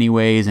punk,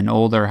 anyways, and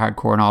older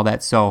hardcore and all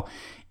that. So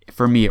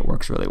for me, it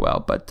works really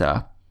well. But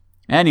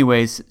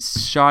anyways,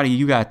 Shawty,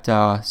 you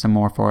got some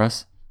more for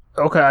us.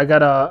 Okay, I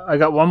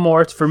got one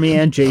more. It's for me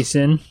and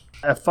Jason.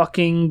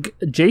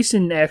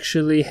 Jason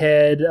actually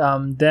had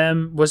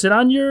them. Was it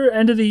on your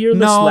end of the year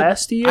list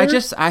last year?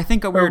 I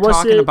think we were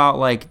talking about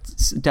like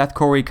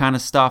deathcore kind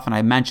of stuff, and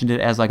I mentioned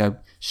it as like a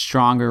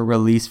stronger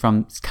release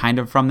from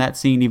that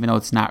scene, even though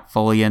it's not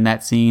fully in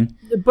that scene.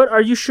 But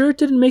are you sure it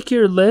didn't make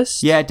your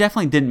list? Yeah, it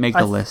definitely didn't make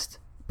the list.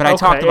 But I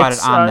talked about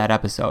it on that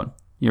episode.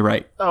 You're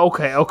right.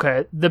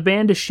 Okay. The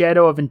band is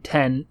Shadow of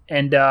Intent,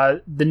 and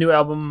the new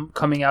album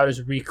coming out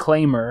is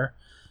Reclaimer.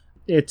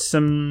 It's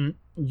some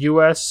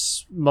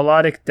U.S.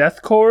 melodic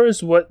deathcore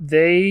is what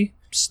they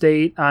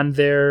state on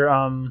their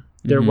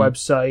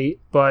website,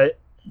 but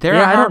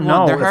I don't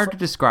know. They're hard to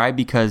describe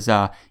because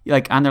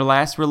like on their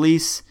last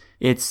release,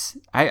 it's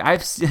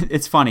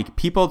funny.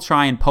 People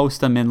try and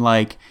post them in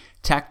like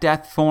tech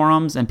death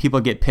forums, and people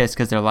get pissed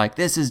because they're like,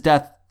 "This is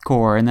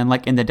deathcore," and then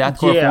like in the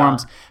deathcore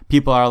forums,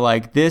 people are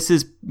like, "This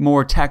is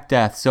more tech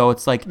death." So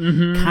it's like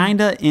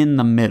kind of in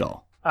the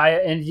middle.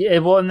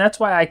 And that's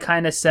why I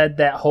kind of said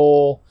that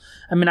whole.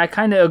 I mean, I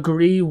kind of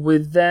agree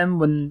with them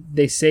when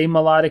they say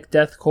melodic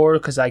deathcore,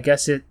 because I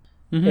guess it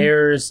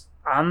airs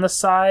on the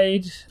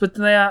side. But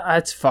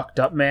it's fucked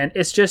up, man.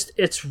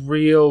 It's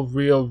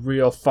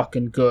real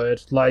fucking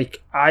good.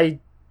 Like, I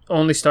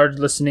only started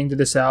listening to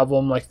this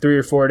album like 3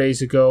 or 4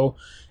 days ago,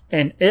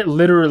 and it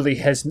literally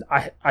has.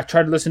 I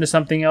try to listen to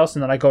something else,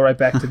 and then I go right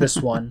back to this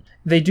one.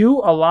 They do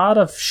a lot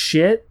of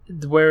shit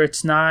where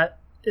it's not.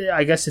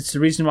 I guess it's the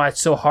reason why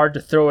it's so hard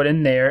to throw it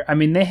in there. I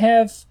mean, they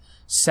have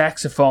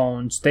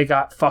saxophones, they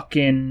got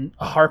fucking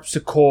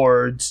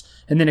harpsichords,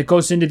 and then it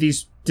goes into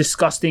these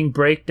disgusting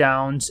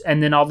breakdowns,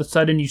 and then all of a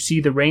sudden you see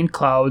the rain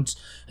clouds,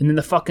 and then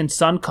the fucking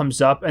sun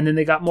comes up, and then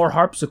they got more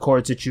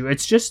harpsichords at you.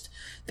 It's just,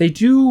 they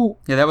do...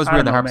 Yeah, that was I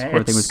weird. don't The know, man.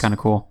 harpsichord thing was kind of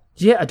cool.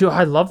 Yeah, dude,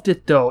 I loved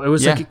it, though. It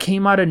was Yeah. like it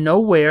came out of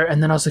nowhere,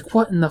 and then I was like,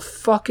 what in the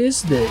fuck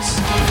is this?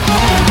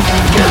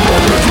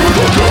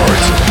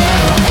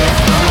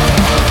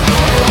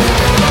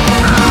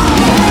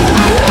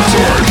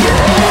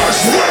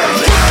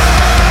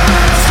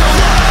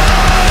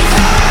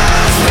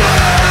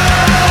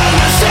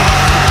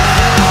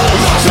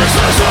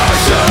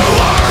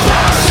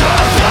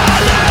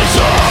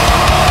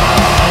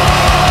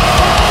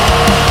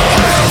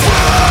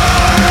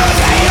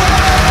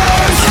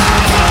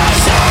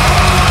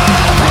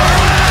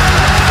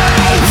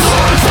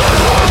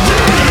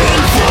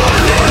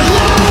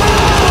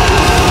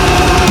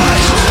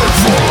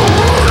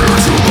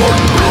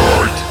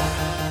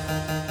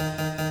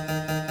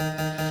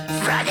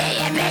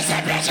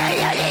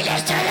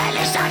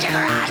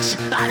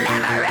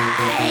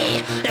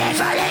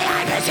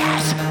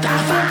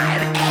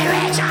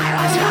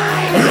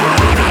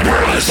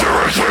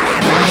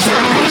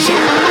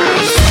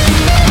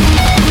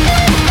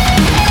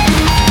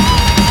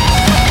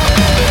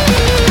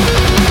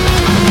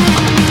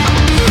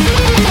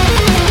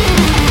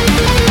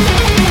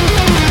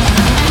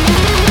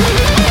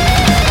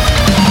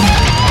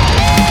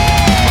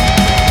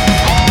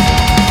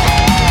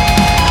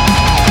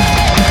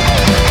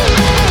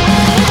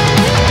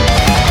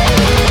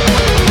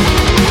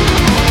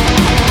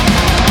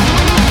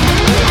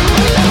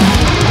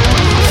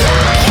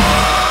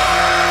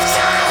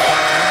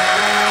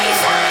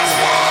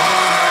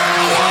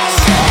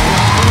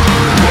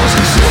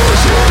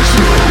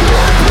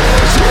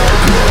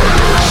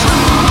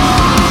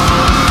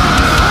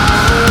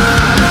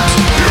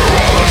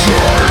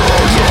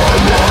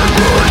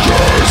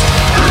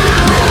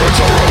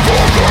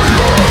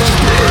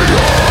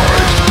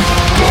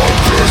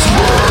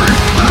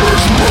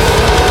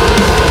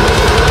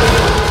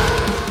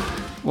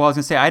 Well, I was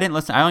gonna say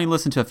I only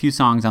listened to a few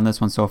songs on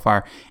this one so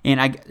far,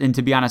 and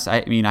to be honest,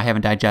 I mean I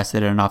haven't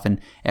digested it enough, and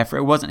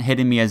it wasn't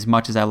hitting me as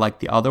much as I liked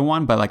the other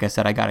one. But like I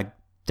said, I gotta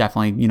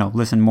definitely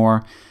listen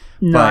more.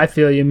 No, I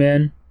feel you,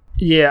 man.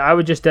 Yeah, I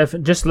would just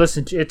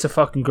listen to. It's a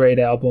fucking great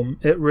album.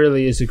 It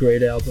really is a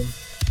great album.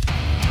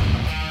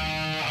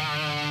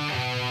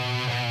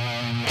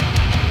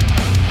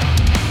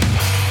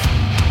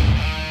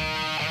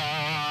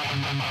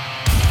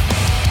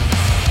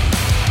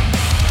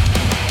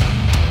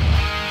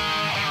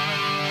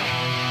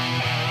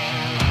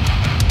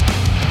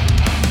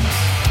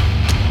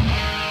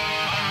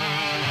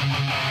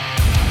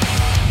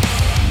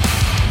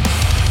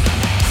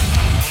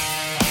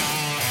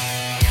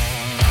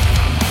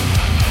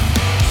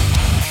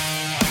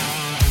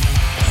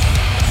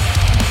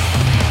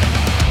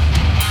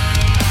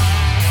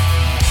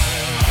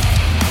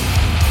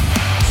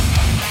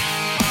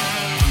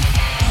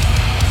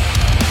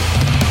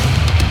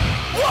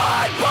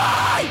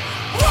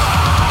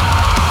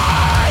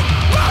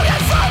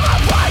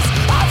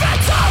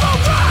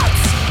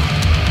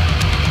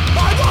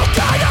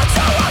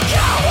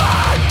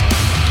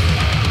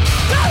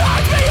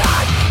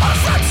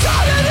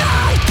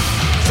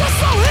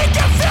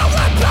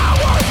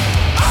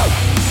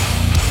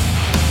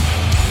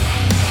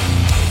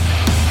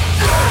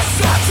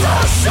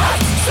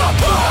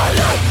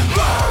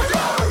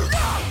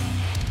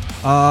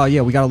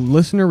 Yeah, we got a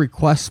listener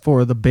request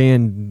for the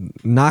band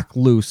Knock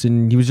Loose,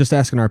 and he was just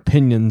asking our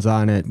opinions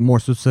on it, more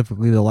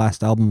specifically the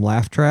last album,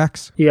 Laugh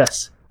Tracks.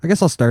 Yes. I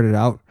guess I'll start it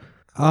out.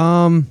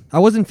 I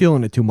wasn't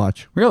feeling it too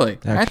much. Really?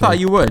 I Actually. thought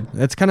you would.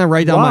 It's kind of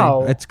right down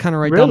Wow. down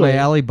my Really?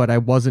 alley, but I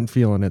wasn't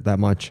feeling it that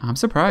much. I'm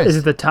surprised. Is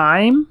it the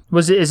time?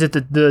 Is it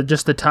the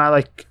just the time,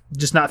 like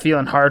just not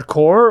feeling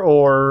hardcore,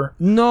 or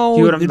No,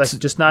 you would, it's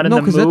like, just not in the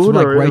 'cause mood, it's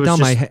like or it right was down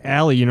just- my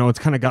alley. It's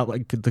kind of got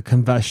like the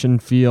Confession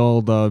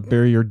feel, the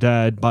Bury Your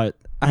Dead, but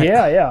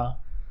yeah.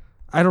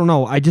 I don't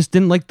know. I just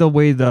didn't like the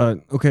way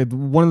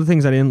one of the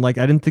things I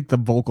didn't think the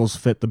vocals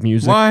fit the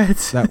music What?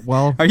 that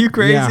well. Are you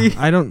crazy?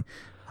 Yeah,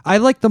 I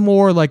like the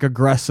more like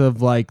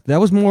aggressive, like that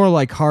was more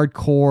like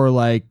hardcore,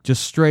 like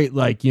just straight,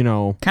 like Kind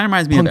of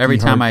reminds me of punky Every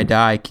Time I hardcore.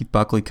 Die, Keith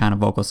Buckley kind of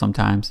vocal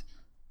sometimes.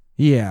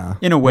 Yeah.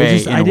 In a way,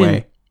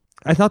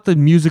 I thought the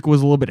music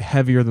was a little bit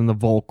heavier than the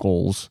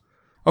vocals.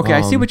 Okay,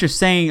 I see what you're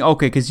saying.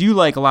 Okay, because you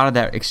like a lot of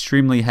that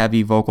extremely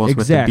heavy vocals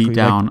Exactly. with the beat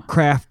down. Like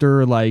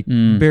Crafter, like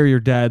Bury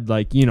Your Dead,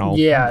 like,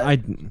 Yeah.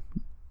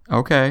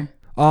 Okay.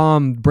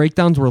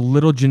 Breakdowns were a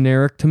little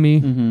generic to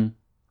me. Mm-hmm.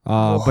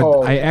 But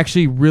Whoa. I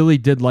actually really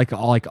did like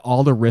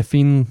all the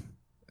riffing.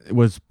 It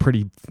was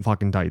pretty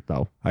fucking tight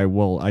though.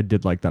 I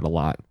did like that a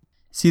lot.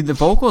 See, the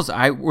vocals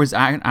was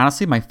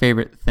honestly my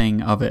favorite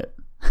thing of it.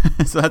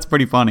 So that's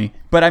pretty funny.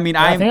 But I mean,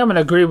 I think I'm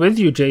gonna agree with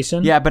you,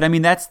 Jason. yeah, but I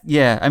mean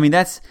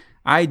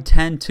I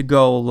tend to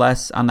go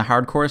less on the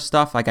hardcore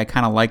stuff. Like I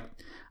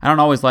don't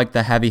always like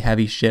the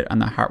heavy shit on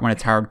the when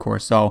it's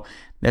hardcore. So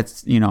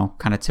that's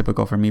kind of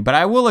typical for me. But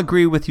I will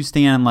agree with you,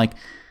 Stan. Like,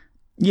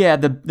 yeah,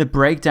 the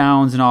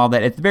breakdowns and all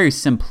that. It's very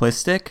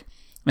simplistic.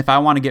 If I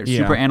want to get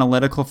super Yeah.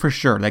 analytical, for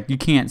sure. Like, you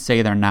can't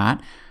say they're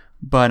not.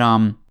 But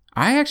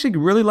I actually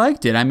really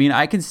liked it. I mean,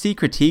 I can see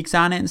critiques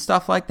on it and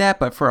stuff like that,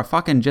 but for a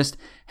fucking just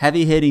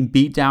heavy-hitting,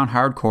 beat-down,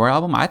 hardcore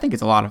album, I think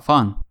it's a lot of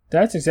fun.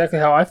 That's exactly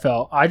how I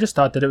felt. I just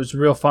thought that it was a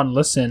real fun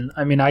listen.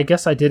 I mean, I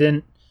guess I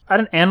didn't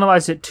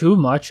analyze it too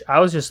much. I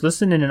was just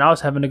listening, and I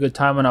was having a good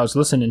time when I was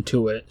listening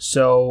to it.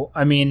 So,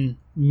 I mean,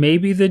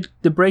 maybe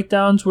the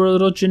breakdowns were a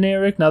little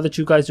generic now that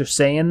you guys are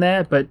saying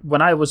that, but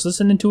when I was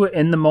listening to it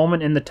in the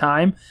moment, in the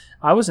time,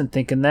 I wasn't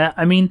thinking that.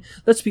 I mean,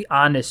 let's be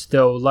honest,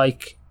 though.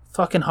 Like,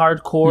 fucking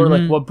hardcore,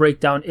 like, what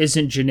breakdown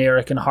isn't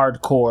generic and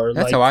hardcore?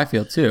 That's like, how I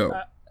feel, too.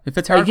 If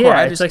it's hardcore, yeah,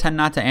 I it's just like- tend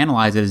not to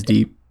analyze it as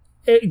deep.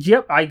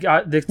 Yep, I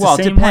got the Well,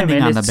 same depending way,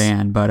 man. on the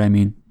band, but I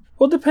mean...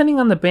 Well, depending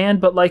on the band,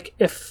 but like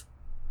if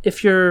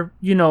you're,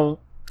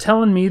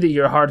 telling me that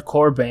you're a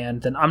hardcore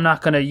band, then I'm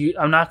not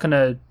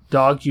gonna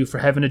dog you for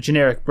having a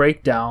generic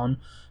breakdown.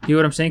 You know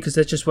what I'm saying? Because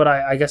that's just what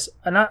I guess.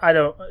 And I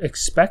don't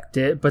expect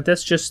it, but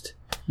that's just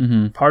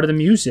part of the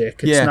music.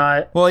 It's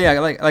not. Well, yeah,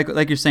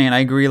 like you're saying, I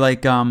agree.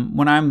 Like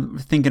when I'm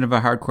thinking of a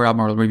hardcore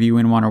album or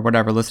reviewing one or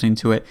whatever, listening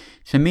to it,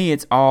 to me,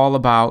 it's all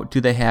about, do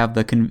they have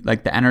the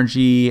the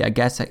energy? I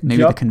guess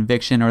maybe the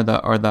conviction or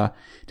the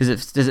does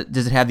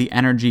it have the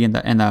energy and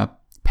the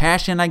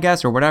passion, I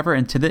guess, or whatever.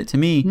 And to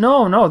me,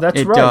 No,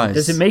 that's it right. does.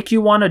 Does it make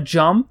you want to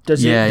jump?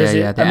 Does Yeah, it?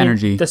 yeah, the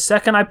energy. The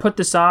second I put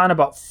this on,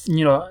 about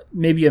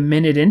maybe a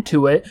minute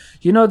into it,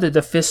 that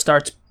the fist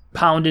starts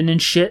pounding and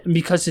shit,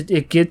 because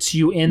it gets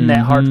you in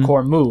that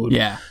hardcore mood.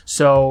 yeah.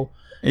 So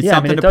It's yeah,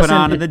 something it to put doesn't-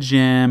 on in the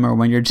gym or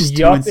when you're just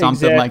Yup, doing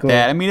something like exactly.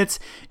 that. I mean,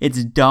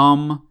 it's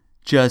dumb,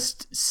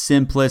 just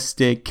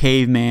simplistic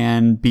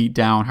caveman beat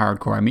down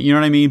hardcore. I mean, you know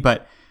what I mean?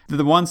 But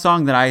the one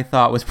song that I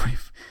thought was pretty...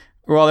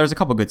 Well, there's a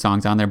couple good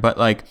songs on there, but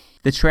like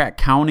the track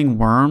Counting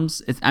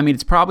Worms,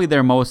 it's probably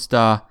their most...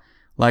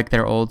 like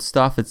their old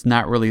stuff. It's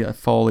not really a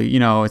fully,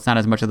 it's not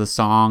as much of the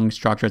song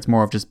structure. It's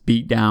more of just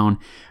beat down.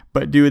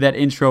 But dude, that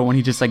intro when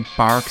he just like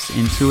barks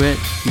into it.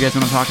 You guys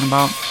know what I'm talking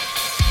about?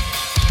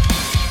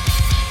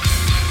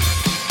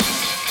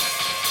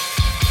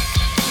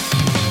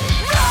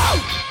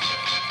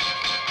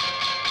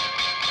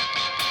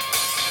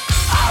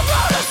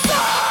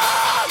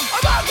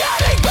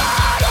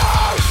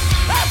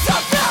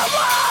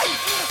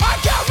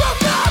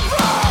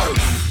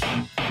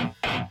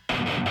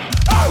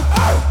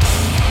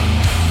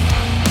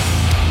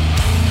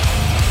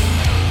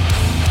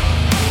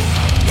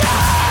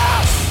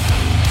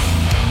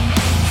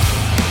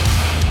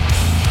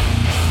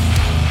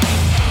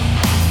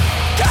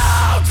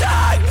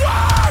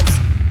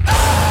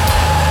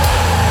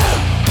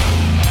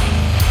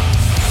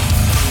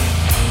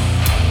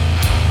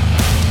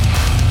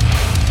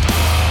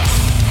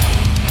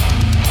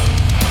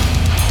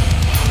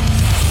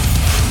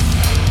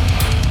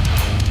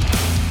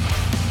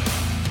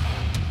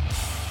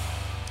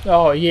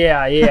 Oh,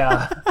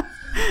 yeah.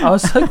 I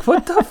was like,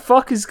 what the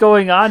fuck is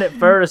going on at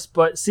first?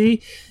 But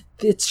see,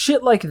 it's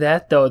shit like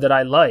that, though, that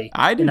I like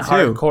I do in a too.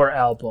 hardcore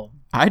album.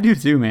 I do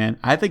too, man.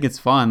 I think it's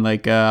fun.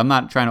 Like, I'm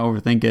not trying to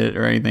overthink it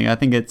or anything. I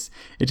think that's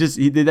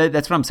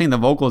what I'm saying. The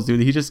vocals, dude,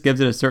 he just gives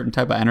it a certain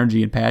type of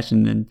energy and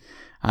passion. And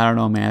I don't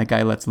know, man, that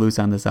guy lets loose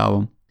on this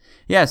album.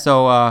 Yeah.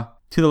 So,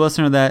 to the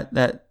listener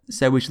that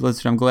said we should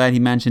listen to it, I'm glad he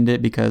mentioned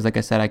it because, like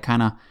I said, I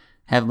kind of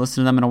haven't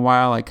listened to them in a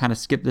while. I kind of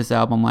skipped this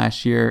album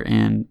last year,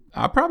 and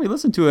I'll probably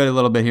listen to it a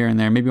little bit here and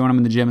there, maybe when I'm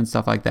in the gym and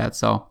stuff like that.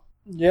 So,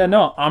 Yeah,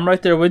 no, I'm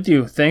right there with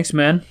you. Thanks,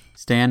 man.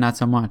 Stan, not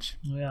so much.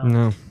 Yeah.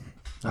 No.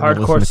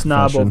 Hardcore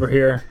snob over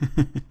here.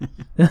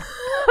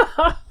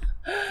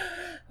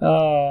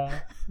 All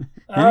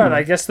right,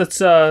 I guess let's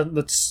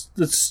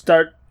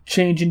start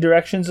changing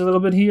directions a little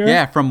bit here.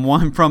 Yeah, from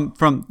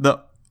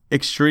the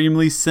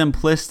extremely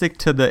simplistic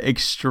to the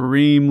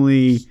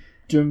extremely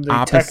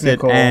opposite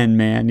technical end,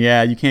 man.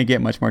 Yeah, you can't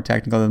get much more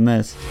technical than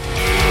this.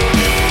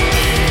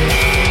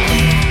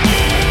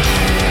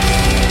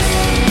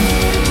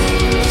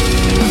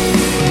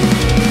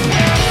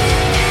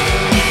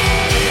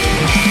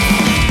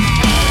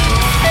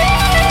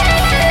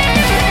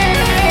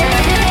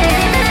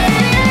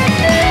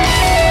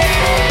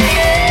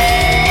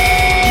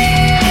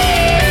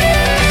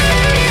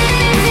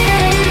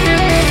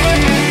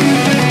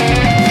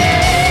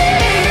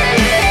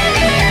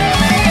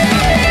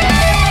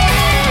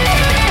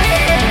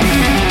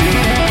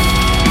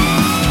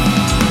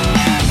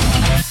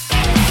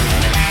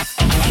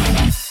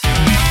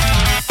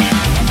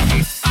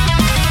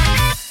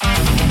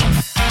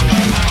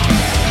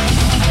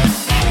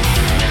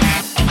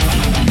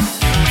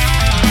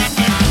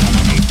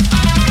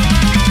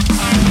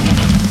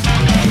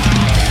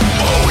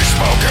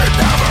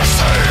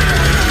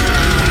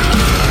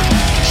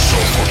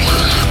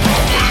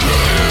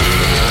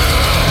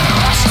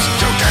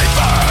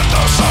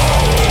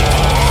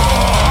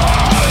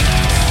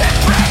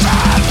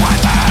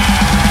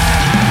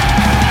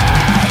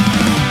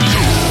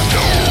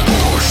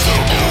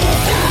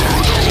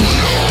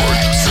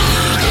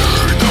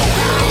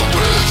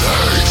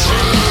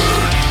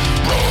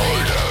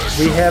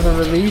 We have a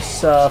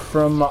release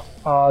from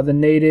the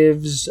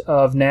natives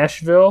of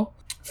Nashville.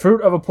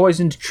 Fruit of a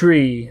Poisoned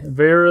Tree,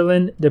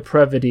 Virulent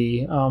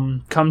Depravity,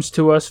 comes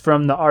to us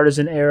from the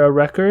Artisan Era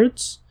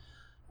Records.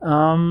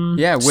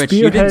 Which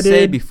you didn't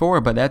say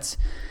before, but that's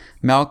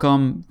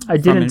Malcolm. I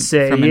didn't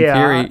say, from In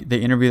Theory,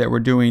 the interview that we're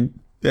doing.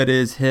 That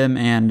is him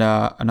and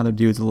another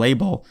dude's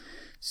label.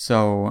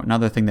 So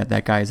another thing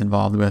that guy is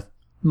involved with.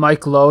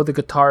 Mike Lowe, the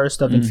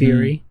guitarist of In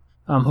Theory,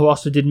 who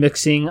also did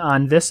mixing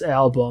on this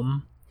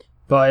album.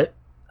 But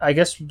I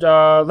guess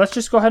let's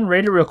just go ahead and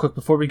rate it real quick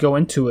before we go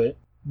into it.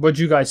 What'd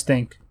you guys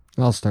think?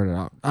 I'll start it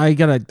out. I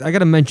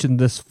gotta mention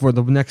this for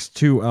the next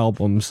two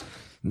albums.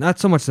 Not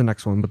so much the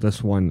next one, but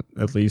this one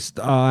at least.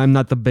 I'm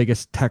not the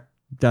biggest tech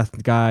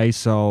death guy,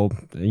 so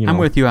I'm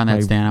with you on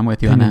that, Stan. I'm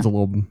with you on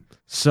that.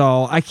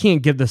 So I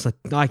can't give this a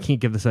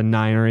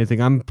 9 or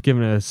anything. I'm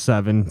giving it a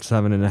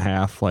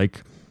 7.5.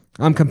 Like,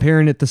 I'm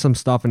comparing it to some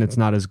stuff and it's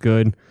not as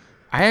good.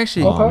 I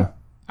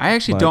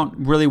actually don't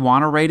really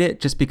want to rate it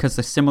just because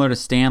they're similar to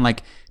Stan.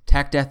 Like,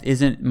 tech death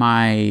isn't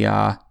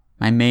my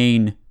my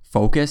main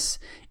focus,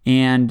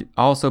 and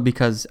also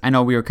because I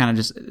know we were kind of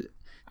just.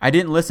 I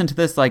didn't listen to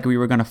this like we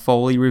were going to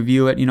fully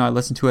review it. I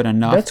listened to it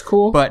enough. That's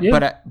cool. But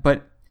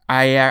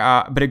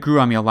it grew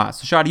on me a lot.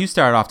 So, Shadi, you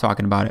started off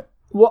talking about it.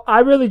 Well, I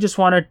really just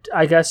wanted,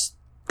 I guess,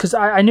 because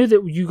I knew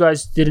that you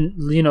guys didn't,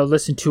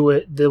 listen to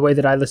it the way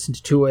that I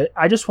listened to it.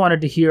 I just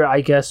wanted to hear, I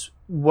guess,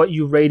 what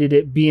you rated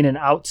it being an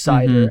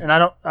outsider. And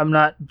I'm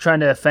not trying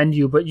to offend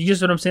you, but you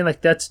just know what I'm saying?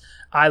 Like,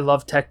 I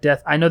love tech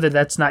death. I know that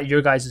that's not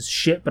your guys'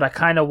 shit, but I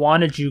kind of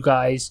wanted you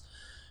guys,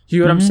 you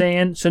know what I'm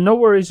saying? So no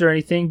worries or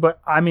anything,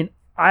 but I mean,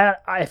 I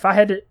if I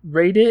had to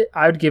rate it,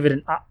 I would give it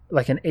an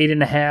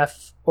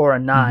 8.5 or a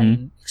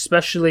 9,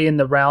 especially in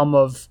the realm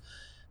of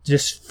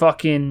just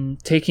fucking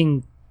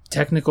taking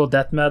technical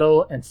death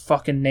metal and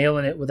fucking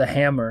nailing it with a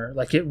hammer.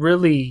 Like, it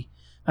really,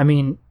 I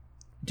mean,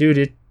 dude,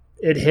 it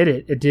hit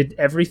it. It did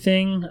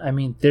everything. I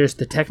mean, there's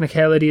the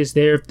technicality is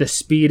there, the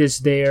speed is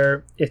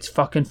there, it's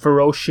fucking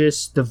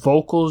ferocious, the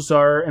vocals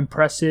are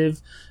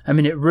impressive. I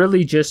mean, it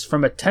really just,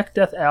 from a tech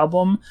death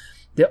album,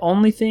 the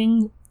only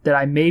thing that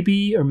I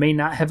maybe or may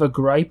not have a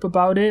gripe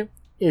about it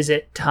is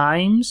at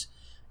times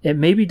it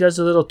maybe does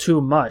a little too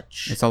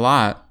much. It's a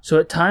lot. So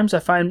at times I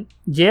find,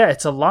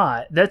 it's a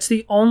lot. That's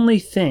the only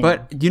thing.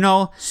 But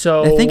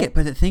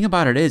the thing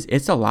about it is,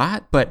 it's a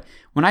lot. But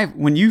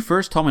when you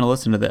first told me to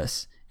listen to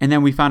this, and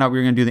then we found out we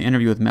were going to do the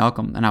interview with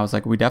Malcolm, and I was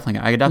like, I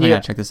definitely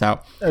got to check this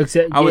out. I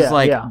was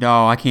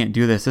no, I can't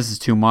do this. This is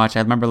too much.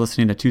 I remember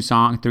listening to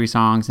 3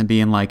 songs, and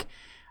being like,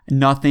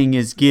 nothing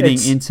is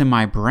getting into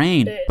my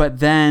brain. But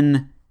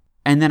then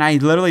I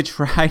literally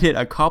tried it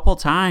a couple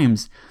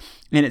times,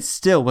 and it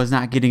still was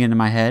not getting into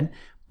my head.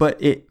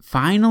 But it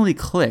finally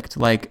clicked.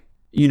 Like,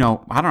 I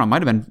don't know, it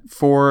might have been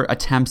 4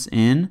 attempts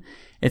in.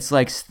 It's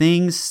like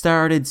things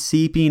started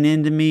seeping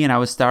into me, and I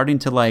was starting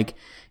to like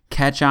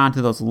catch on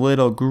to those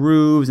little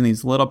grooves and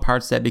these little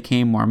parts that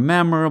became more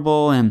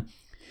memorable. And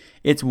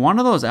it's one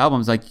of those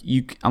albums, like,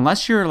 you,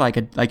 unless you're like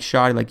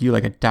Shadi, like you,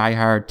 like a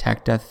diehard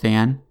tech death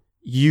fan,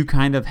 you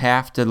kind of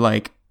have to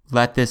like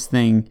let this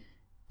thing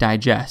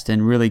digest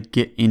and really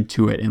get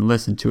into it and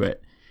listen to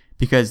it,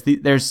 because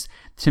there's,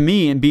 to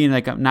me, and being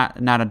like, I'm not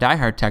a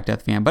diehard tech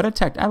death fan, but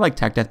I like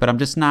tech death, but I'm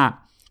just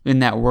not in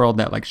that world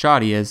that like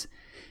Shadi is.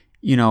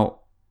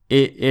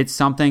 It's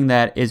something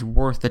that is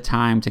worth the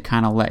time to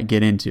kind of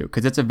get into,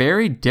 because it's a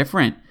very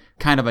different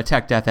kind of a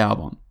tech death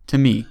album to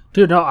me.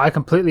 Dude, no, I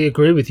completely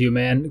agree with you,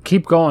 man.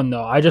 Keep going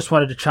though. I just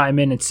wanted to chime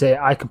in and say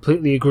I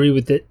completely agree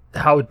with it,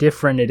 how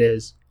different it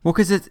is. Well,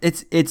 because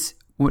it's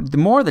the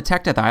more the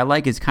tech death I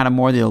like is kind of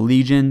more the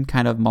Allegiant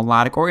kind of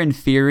melodic, or In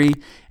Theory,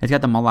 it's got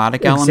the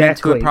melodic element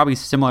to it, probably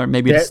similar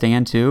maybe to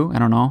Stan too. I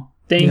don't know.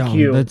 Thank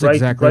you. That's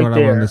exactly what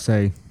I wanted to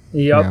say.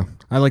 Yep. Yeah,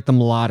 I like the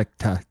melodic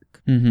tech.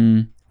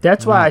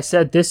 That's why I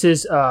said this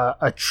is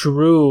a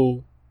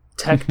true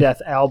tech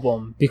death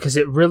album, because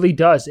it really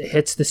does. It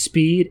hits the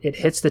speed, it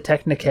hits the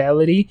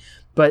technicality,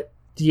 but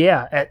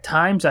yeah, at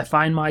times I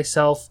find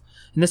myself,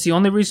 and that's the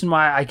only reason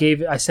why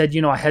I said,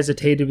 I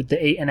hesitated with the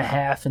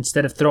 8.5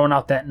 instead of throwing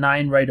out that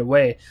 9 right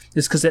away,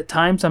 is because at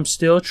times I'm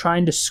still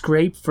trying to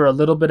scrape for a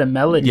little bit of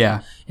melody,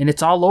 and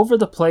it's all over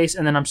the place,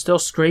 and then I'm still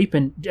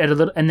scraping at a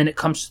little, and then it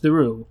comes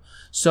through.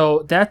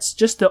 So that's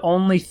just the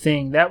only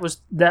thing.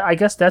 I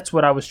guess that's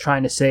what I was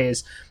trying to say,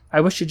 is I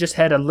wish it just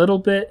had a little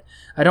bit,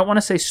 I don't want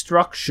to say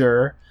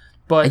structure,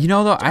 but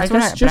though,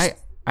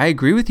 I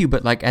agree with you,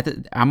 but like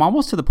I'm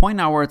almost to the point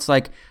now where it's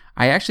like,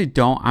 I actually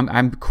don't,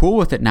 I'm cool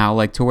with it now,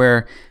 like to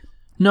where.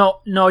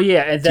 No,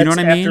 yeah, and that's, you know what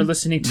I mean? After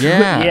listening to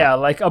it,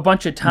 like a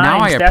bunch of times, now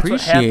I that's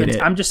appreciate what happens.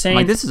 it. I'm just saying,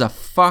 like, this is a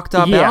fucked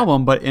up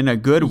album, but in a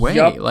good way.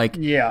 Like,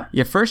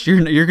 first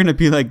you're gonna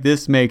be like,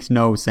 this makes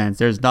no sense.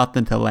 There's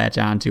nothing to latch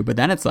onto, but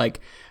then it's like,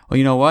 well,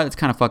 you know what? It's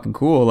kind of fucking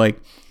cool. Like,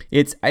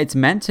 it's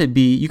meant to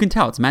be. You can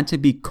tell it's meant to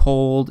be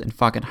cold and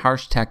fucking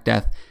harsh tech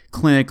death,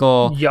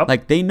 clinical. Yep.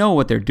 Like, they know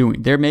what they're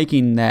doing. They're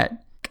making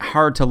that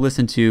hard to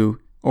listen to,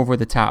 over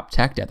the top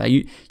tech death.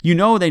 They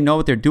know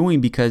what they're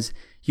doing, because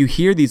you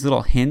hear these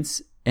little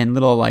hints and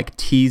little like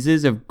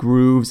teases of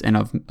grooves and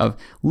of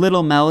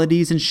little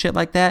melodies and shit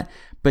like that,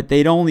 but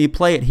they'd only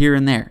play it here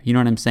and there. You know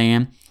what I'm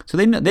saying? So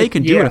they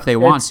can do it if they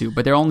want to,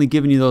 but they're only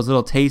giving you those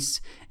little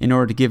tastes in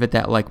order to give it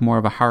that like more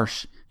of a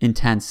harsh,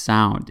 intense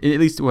sound. At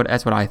least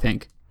that's what I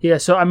think. Yeah,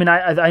 so I mean,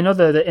 I know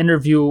the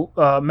interview,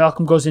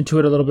 Malcolm goes into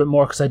it a little bit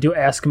more because I do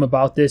ask him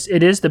about this.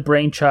 It is the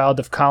brainchild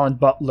of Colin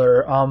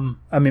Butler.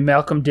 I mean,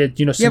 Malcolm did,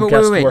 some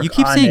guest work. You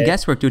keep saying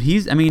guest work, dude.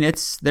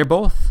 They're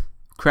both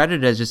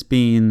credited as just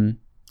being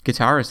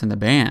guitarists in the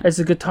band. As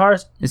a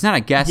guitarist. It's not a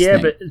guest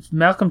thing. Yeah,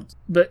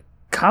 but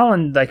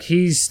Colin, like,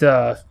 he's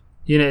the,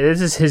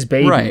 this is his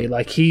baby. Right.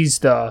 Like, he's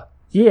the...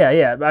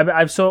 Yeah.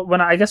 When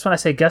I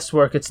say guest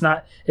work,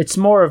 it's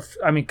more of,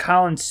 I mean,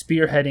 Colin's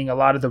spearheading a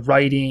lot of the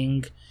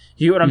writing.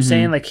 You know what I'm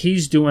saying? Like,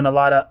 he's doing a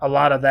lot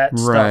of that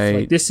stuff.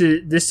 Like, this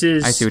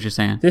is. I see what you're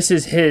saying. This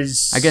is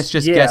his. I guess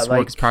just guest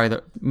work is probably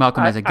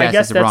Malcolm as a guest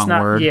is the wrong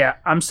word. Yeah,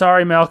 I'm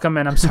sorry, Malcolm,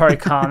 and I'm sorry,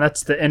 Colin.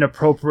 That's the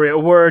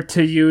inappropriate word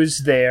to use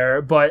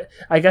there. But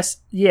I guess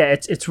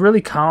it's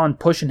really Colin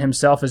pushing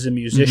himself as a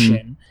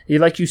musician.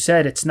 Like you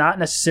said, it's not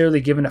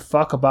necessarily giving a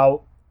fuck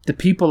about the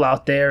people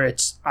out there.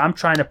 I'm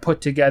trying to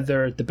put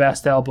together the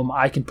best album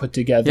I can put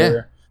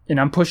together, and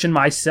I'm pushing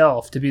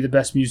myself to be the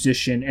best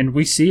musician, and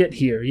we see it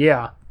here.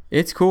 Yeah.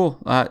 It's cool.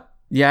 I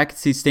could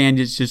see Stan.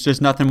 It's just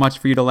nothing much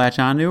for you to latch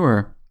onto,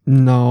 or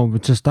no,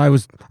 but just I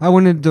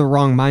went into the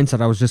wrong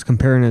mindset. I was just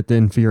comparing it to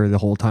Inferior the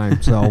whole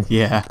time. So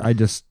yeah, I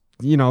just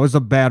it was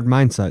a bad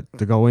mindset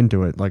to go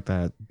into it like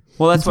that.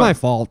 Well, that's my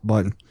fault,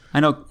 but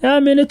I know. Yeah, I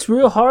mean, it's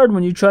real hard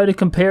when you try to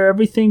compare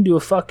everything to a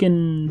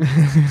fucking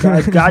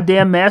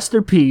goddamn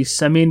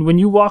masterpiece. I mean, when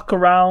you walk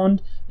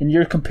around and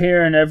you're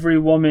comparing every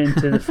woman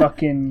to the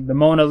fucking the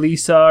Mona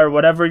Lisa or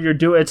whatever you're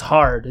doing, it's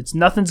hard.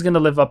 Nothing's gonna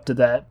live up to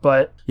that.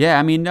 But yeah,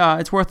 I mean,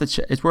 it's worth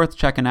it's worth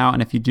checking out.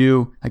 And if you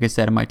do, like I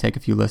said, it might take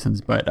a few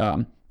listens, but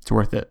it's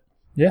worth it.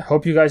 Yeah,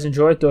 hope you guys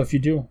enjoy it though. If you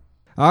do.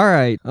 All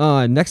right.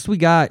 Next we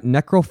got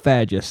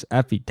Necrophagus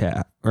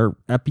Epitaph. Or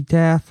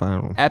Epitaph? I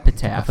don't know.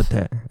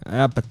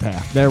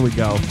 Epitaph. There we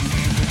go.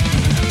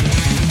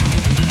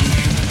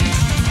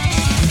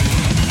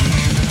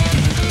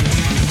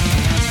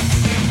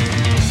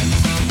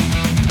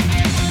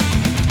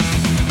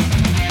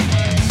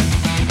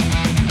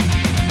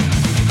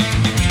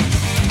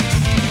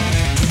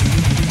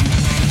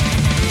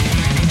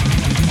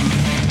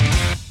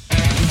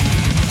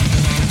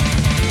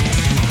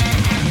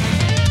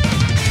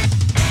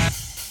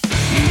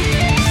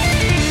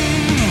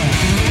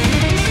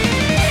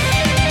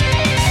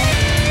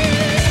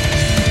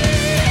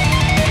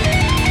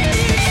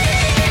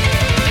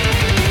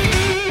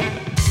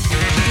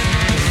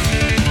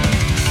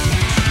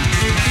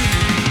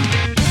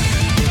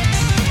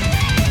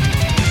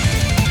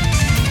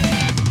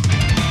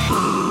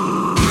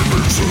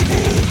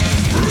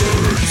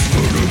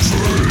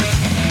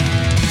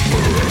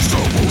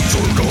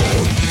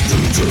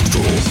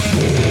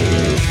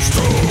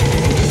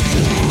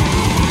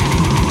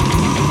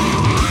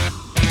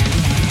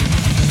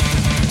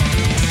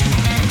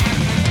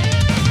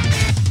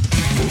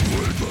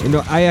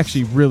 I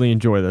actually really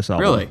enjoy this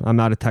album. Really? I'm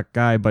not a tech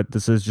guy, but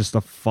this is just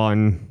a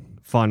fun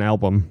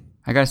album.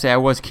 I gotta say, I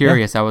was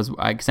curious. Yeah.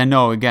 Because I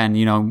know, again,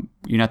 you're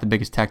not the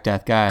biggest tech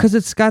death guy. Because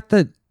it's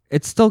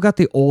still got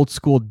the old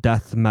school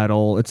death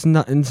metal. It's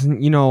not, it's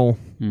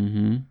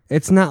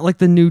not like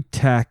the new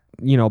tech,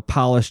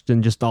 polished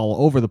and just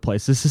all over the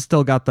place. This has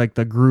still got like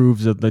the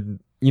grooves of the,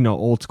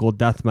 old school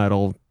death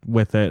metal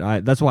with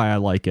it. That's why I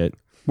like it.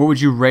 What would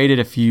you rate it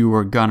if you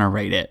were gonna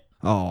rate it?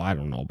 Oh, I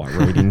don't know about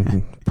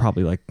rating.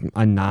 Probably like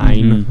a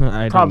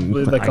 9.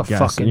 Probably like a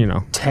fucking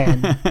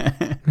 10.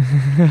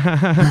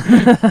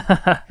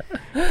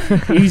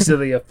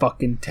 Easily a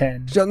fucking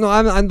 10. So, no,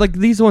 I'm like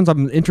these ones.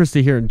 I'm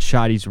interested here in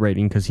Shoddy's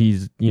rating because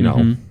he's,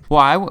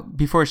 Well,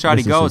 before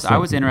Shoddy goes, I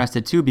was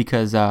interested too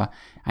because I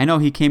know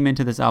he came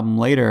into this album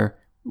later,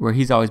 where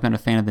he's always been a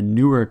fan of the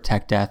newer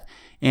tech death,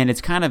 and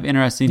it's kind of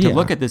interesting to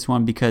look at this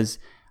one because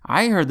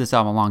I heard this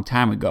album a long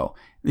time ago.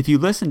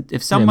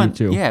 If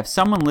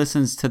someone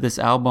listens to this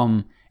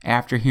album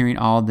after hearing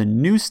all the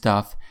new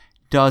stuff,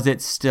 does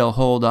it still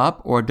hold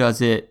up, or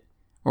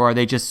are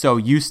they just so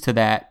used to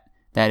that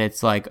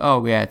it's like,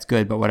 oh yeah, it's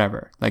good, but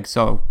whatever. Like,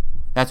 so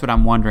that's what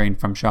I'm wondering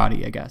from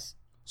Shoddy, I guess.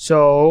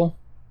 So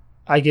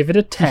I give it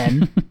a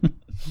 10.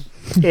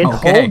 It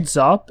holds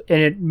up,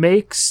 and it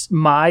makes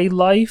my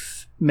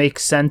life make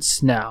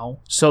sense now.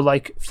 So,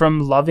 like,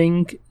 from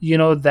loving,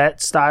 that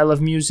style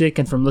of music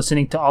and from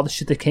listening to all the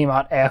shit that came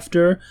out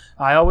after,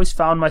 I always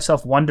found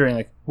myself wondering,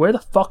 like, where the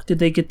fuck did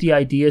they get the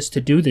ideas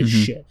to do this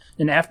shit?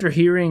 And after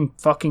hearing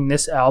fucking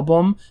this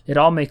album, it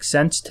all makes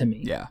sense to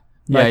me. Yeah.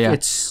 Like, yeah.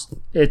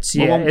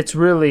 It's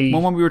really...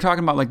 Well, when we were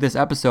talking about, like, this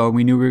episode,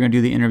 we knew we were going to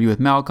do the interview with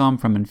Malcolm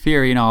from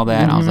Inferior and all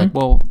that, and I was like,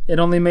 well... It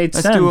only made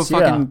sense, let's do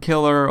a fucking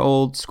killer,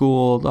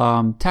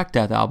 old-school tech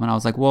death album. And I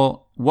was like,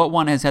 well, what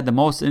one has had the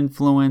most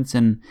influence?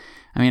 And,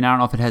 I mean, I don't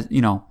know if it has,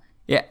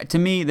 Yeah, to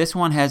me, this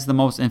one has the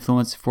most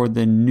influence for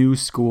the new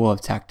school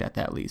of tech death,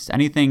 at least.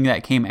 Anything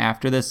that came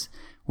after this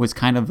was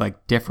kind of,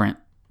 like, different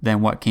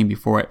than what came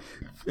before it.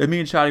 And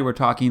me and Shoddy were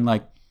talking,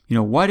 like,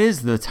 what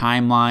is the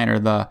timeline or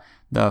the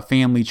the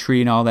family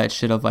tree and all that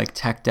shit of like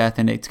tech death,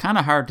 and it's kind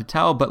of hard to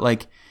tell, but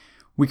like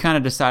we kind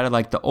of decided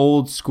like the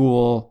old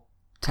school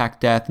tech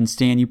death, and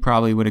Stan, you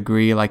probably would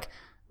agree, like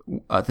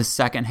the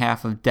second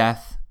half of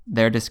Death,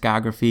 their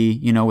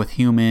discography, you know, with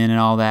Human and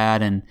all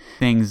that, and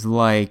things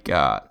like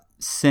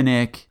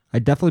Cynic. I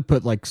definitely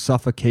put like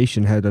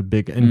Suffocation had a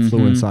big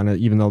influence on it,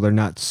 even though they're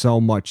not so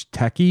much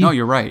techie. No,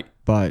 you're right.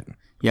 But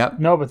yep.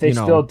 No, but they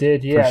still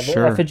did. Yeah,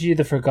 sure. The Effigy of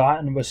the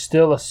Forgotten was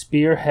still a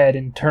spearhead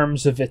in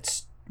terms of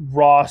its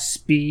raw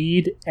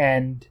speed,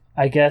 and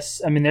I guess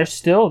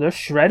they're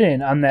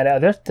shredding on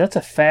that. That's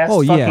a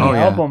fast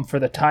album for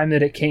the time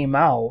that it came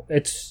out.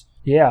 It's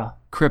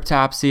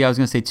Cryptopsy, I was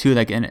gonna say too,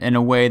 like in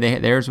a way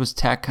theirs was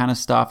tech kind of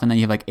stuff, and then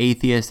you have like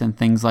Atheist and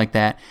things like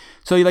that.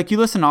 So you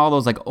listen to all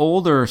those like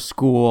older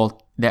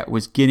school that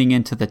was getting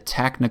into the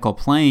technical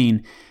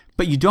plane,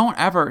 but you don't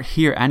ever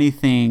hear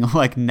anything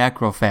like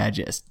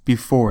Necrophagist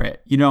before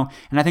it, you know?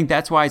 And I think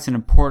that's why it's an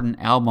important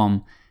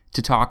album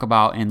to talk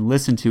about and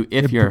listen to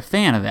if you're a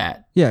fan of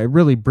that. Yeah, it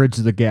really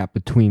bridges the gap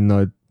between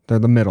the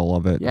middle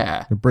of it.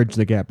 Yeah. It bridged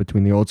the gap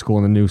between the old school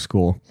and the new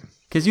school.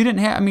 Because you didn't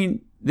have,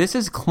 this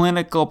is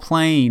clinical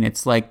playing.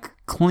 It's like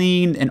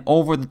clean and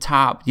over the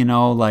top, you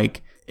know,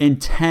 like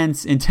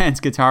intense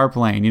guitar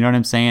playing. You know what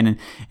I'm saying?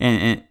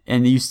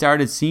 And you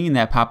started seeing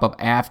that pop up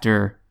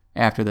after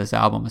this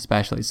album,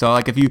 especially. So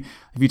like if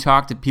you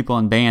talk to people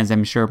in bands,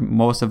 I'm sure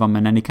most of them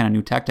in any kind of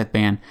new tech death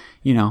band,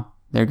 you know,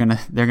 they're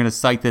gonna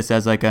cite this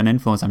as like an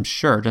influence. I'm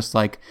sure, just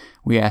like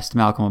we asked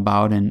Malcolm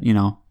about, and you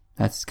know,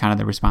 that's kind of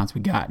the response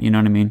we got. You know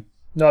what I mean?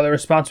 No, the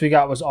response we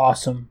got was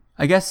awesome.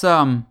 I guess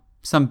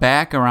some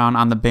background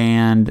on the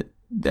band.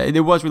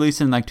 It was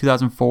released in like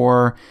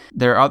 2004.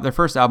 Their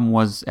first album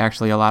was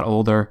actually a lot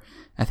older.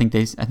 I think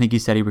he said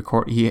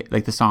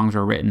the songs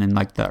were written in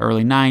like the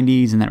early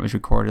 90s, and then it was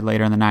recorded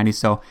later in the 90s.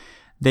 So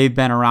they've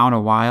been around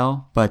a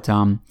while. But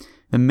the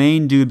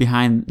main dude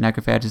behind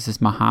Necrophagist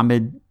is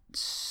Mohammed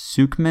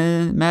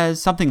Sukmez,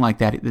 something like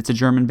that. It's a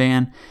German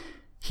band.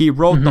 He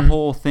wrote the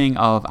whole thing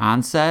of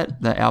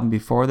Onset, the album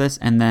before this,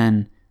 and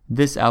then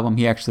this album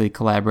he actually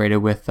collaborated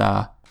with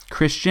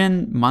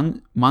Christian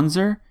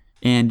Munzer,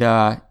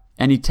 and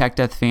any tech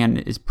death fan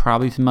is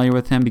probably familiar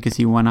with him because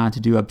he went on to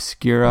do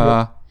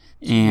Obscura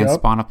and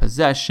Spawn of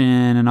Possession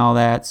and all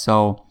that.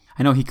 So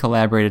I know he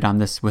collaborated on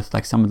this with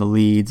like some of the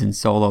leads and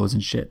solos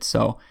and shit.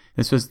 So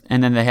this was,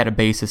 and then they had a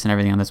bassist and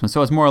everything on this one.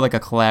 So it's more like a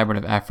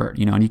collaborative effort,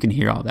 you know, and you can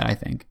hear all that, I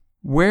think.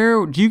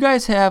 Where do you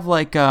guys have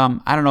like, I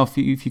don't know if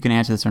you can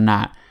answer this or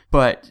not,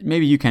 but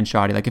maybe you can,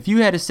 Shawty. Like if you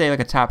had to say like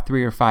a top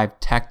 3 or 5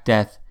 tech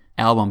death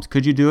albums,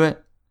 could you do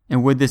it?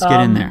 And would this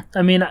get in there?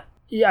 After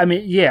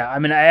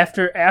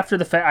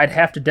the fact, I'd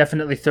have to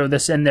definitely throw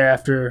this in there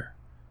after,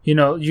 you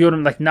know,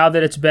 like now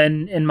that it's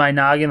been in my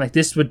noggin, like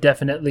this would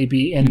definitely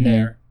be in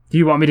there. Do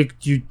you want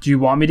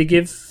me to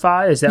give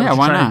 5? Is that what you're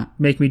trying to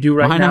make me do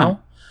right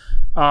now?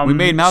 We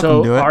made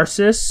Malcolm do it.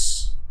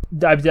 Arsis,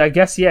 I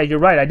guess, yeah, you're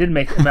right. I did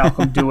make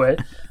Malcolm do it.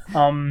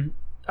 I'm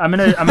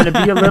gonna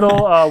be a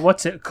little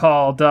what's it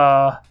called?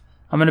 I'm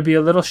gonna be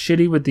a little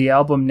shitty with the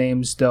album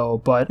names though,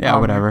 but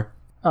whatever.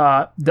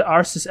 The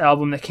Arsis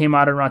album that came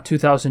out around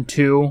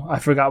 2002, I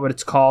forgot what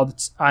it's called.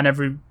 It's on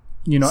every,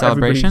 you know,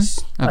 Celebration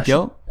of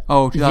Guilt.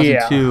 Oh,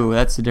 2002. Yeah.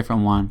 That's a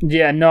different one.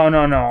 Yeah,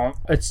 no.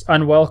 It's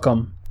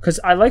Unwelcome. Because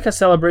I like A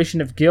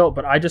Celebration of Guilt,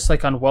 but I just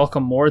like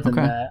Unwelcome more than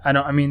that.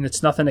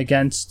 It's nothing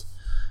against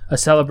A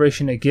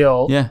Celebration of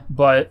Guilt. Yeah.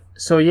 But,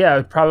 so yeah,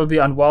 it'd probably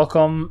be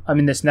Unwelcome.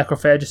 This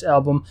Necrophagist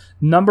album.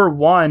 Number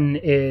 1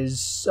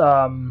 is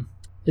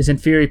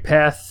Inferi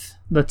Path.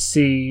 Let's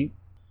see.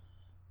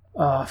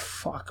 Oh,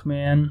 fuck,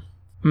 man.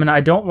 I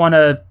don't want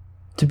to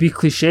be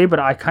cliche, but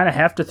I kind of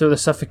have to throw the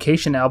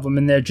Suffocation album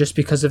in there just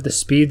because of the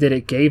speed that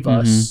it gave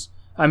us.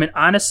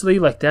 Honestly,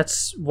 like,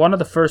 that's one of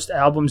the first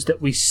albums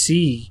that we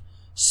see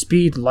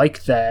speed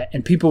like that,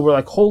 and people were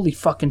like, holy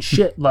fucking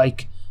shit,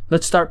 like,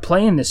 let's start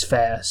playing this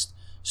fast.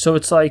 So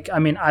it's like, I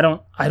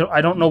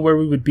don't know where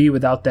we would be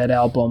without that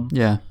album.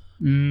 Yeah.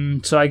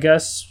 So I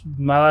guess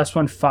my last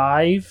one,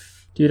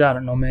 5. Dude, I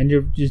don't know, man.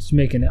 You're just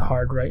making it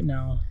hard right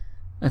now.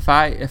 If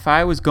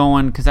I was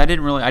going, because I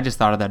just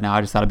thought of that now.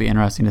 I just thought it'd be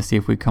interesting to see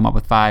if we come up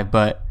with 5,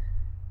 but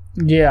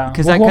yeah.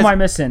 Who am I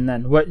missing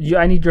then?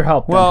 I need your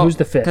help. Well, who's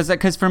the 5th?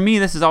 Because for me,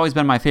 this has always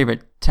been my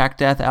favorite tech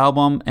death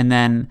album, and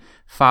then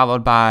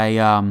followed by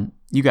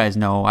you guys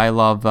know I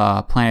love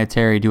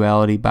Planetary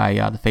Duality by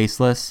The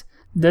Faceless.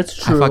 That's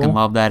true. I fucking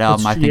love that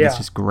album. I think it's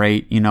just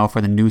great, you know, for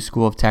the new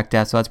school of tech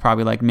death. So that's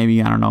probably like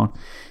maybe I don't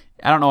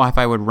know if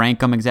I would rank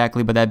them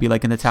exactly, but that'd be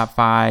like in the top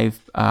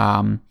 5.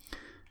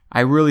 I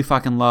really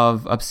fucking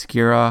love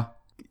Obscura,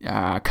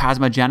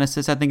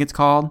 Cosmogenesis, I think it's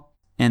called.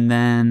 And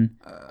then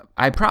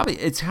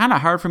it's kind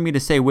of hard for me to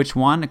say which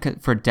one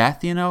for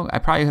death, you know. I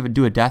probably have to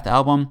do a death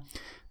album.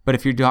 But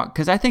if you're doing,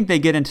 because I think they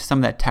get into some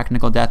of that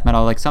technical death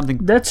metal, like something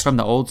that's from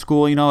the old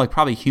school, you know, like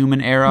probably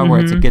Human era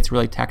where it gets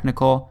really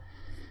technical.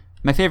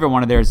 My favorite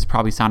one of theirs is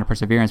probably Sound of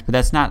Perseverance, but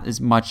that's not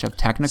as much of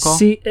technical.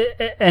 See,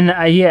 and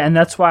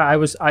that's why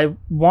I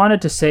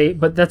wanted to say,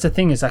 but that's the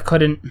thing is I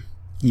couldn't.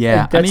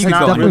 Yeah, that's not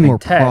definitely really more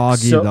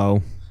proggy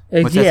though.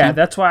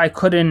 That's why I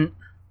couldn't.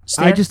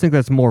 I just think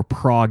that's more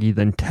proggy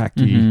than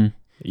techy.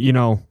 You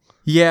know.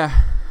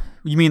 Yeah.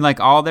 You mean like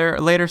all their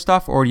later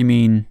stuff, or you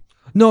mean?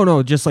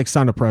 No, just like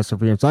Sound of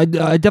Perseverance. I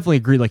definitely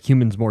agree. Like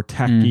Human's more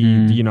techy,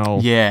 you know.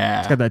 Yeah,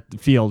 it's got that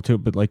feel to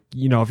it. But like,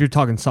 you know, if you're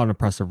talking Sound of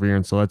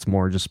Perseverance, so that's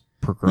more just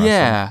progressive.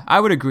 Yeah,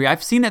 I would agree.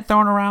 I've seen it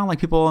thrown around like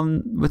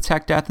people with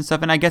tech death and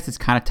stuff, and I guess it's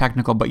kind of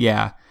technical. But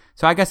yeah,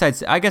 so I guess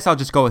I'll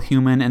just go with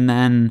Human, and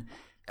then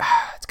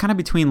it's kind of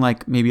between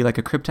like maybe like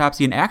a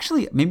Cryptopsy and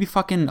actually maybe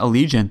fucking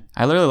Allegiant.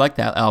 I literally like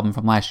that album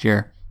from last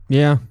year.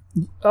 Yeah.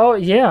 Oh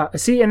yeah.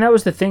 See, and that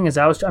was the thing is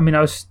I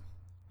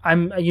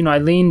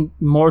lean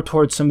more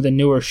towards some of the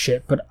newer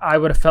shit, but I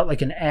would have felt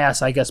like an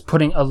ass, I guess,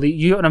 putting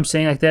you know what I'm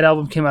saying? Like that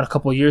album came out a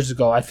couple of years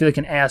ago. I feel like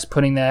an ass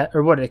putting that,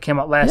 or what? It came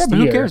out last year. Yeah, but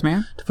who cares,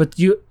 man? But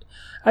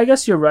I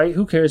guess you're right.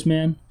 Who cares,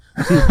 man?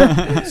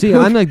 See,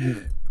 I'm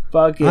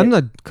I'm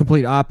the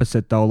complete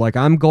opposite though. Like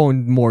I'm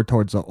going more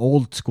towards the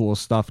old school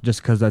stuff,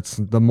 just because that's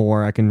the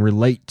more I can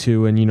relate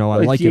to, and you know I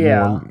like it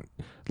more.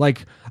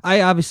 Like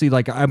I obviously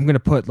like I'm gonna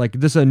put like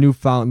this is a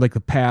newfound like The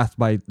Path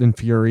by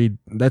Infuri.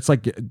 That's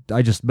like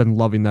I just been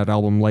loving that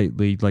album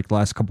lately, like the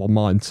last couple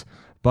months.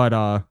 But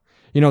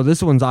you know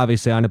this one's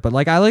obviously on it. But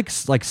like I like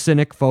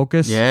Cynic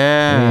Focus,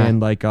 and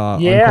like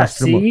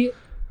see,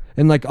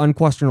 and like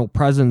Unquestionable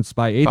Presence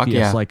by Atheist.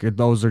 Yeah. Like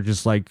those are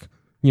just like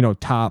you know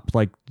top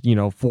like you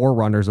know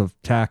forerunners of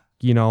tech.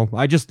 You know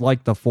I just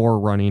like the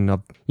forerunning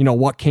of you know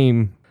what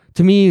came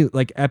to me.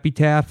 Like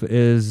Epitaph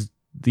is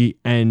the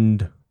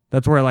end.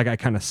 That's where like I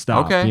kind of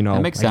stop. Okay, you know,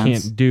 that makes sense. I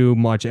can't do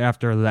much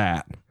after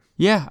that.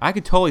 Yeah, I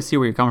could totally see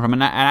where you're coming from,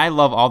 and I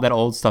love all that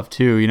old stuff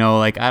too. You know,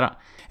 like I don't.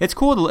 It's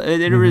cool.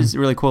 It is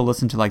really cool to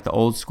listen to like the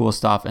old school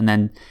stuff, and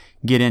then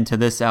get into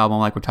this album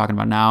like we're talking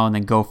about now, and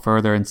then go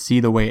further and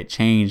see the way it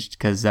changed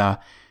because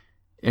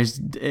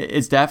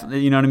it's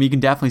definitely you know what I mean. You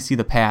can definitely see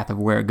the path of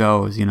where it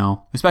goes. You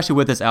know, especially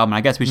with this album. I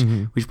guess we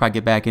should probably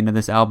get back into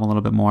this album a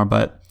little bit more,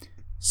 but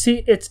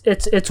see,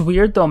 it's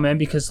weird though, man,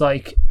 because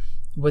like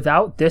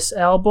without this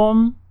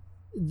album,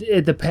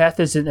 the path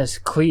isn't as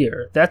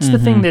clear. That's the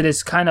thing that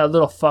is kind of a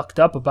little fucked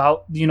up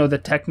about, you know, the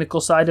technical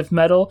side of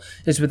metal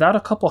is without a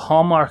couple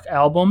Hallmark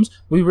albums,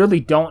 we really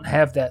don't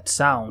have that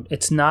sound.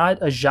 It's not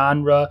a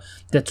genre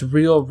that's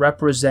real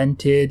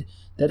represented,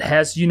 that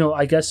has, you know,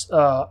 I guess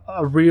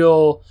a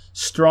real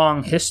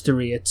strong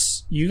history.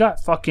 It's, you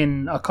got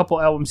fucking a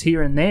couple albums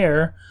here and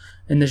there,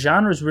 and the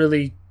genre's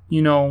really,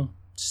 you know,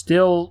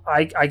 still,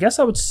 I guess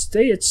I would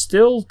say it's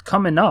still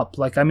coming up.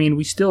 Like, I mean,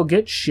 we still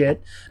get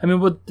shit. I mean,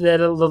 with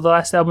the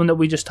last album that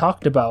we just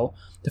talked about,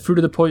 The Fruit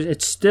of the Poison,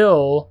 it's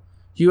still,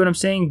 you know what I'm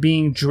saying,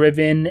 being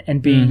driven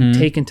and being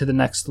taken to the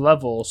next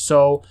level.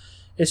 So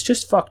it's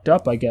just fucked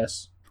up, I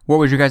guess. What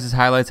was your guys'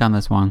 highlights on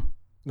this one?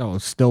 No,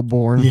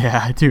 Stillborn.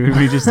 Yeah, dude,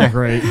 we just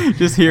great.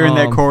 Just hearing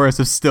that chorus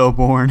of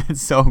Stillborn,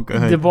 it's so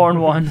good. The Born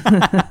one.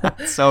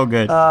 It's so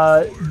good.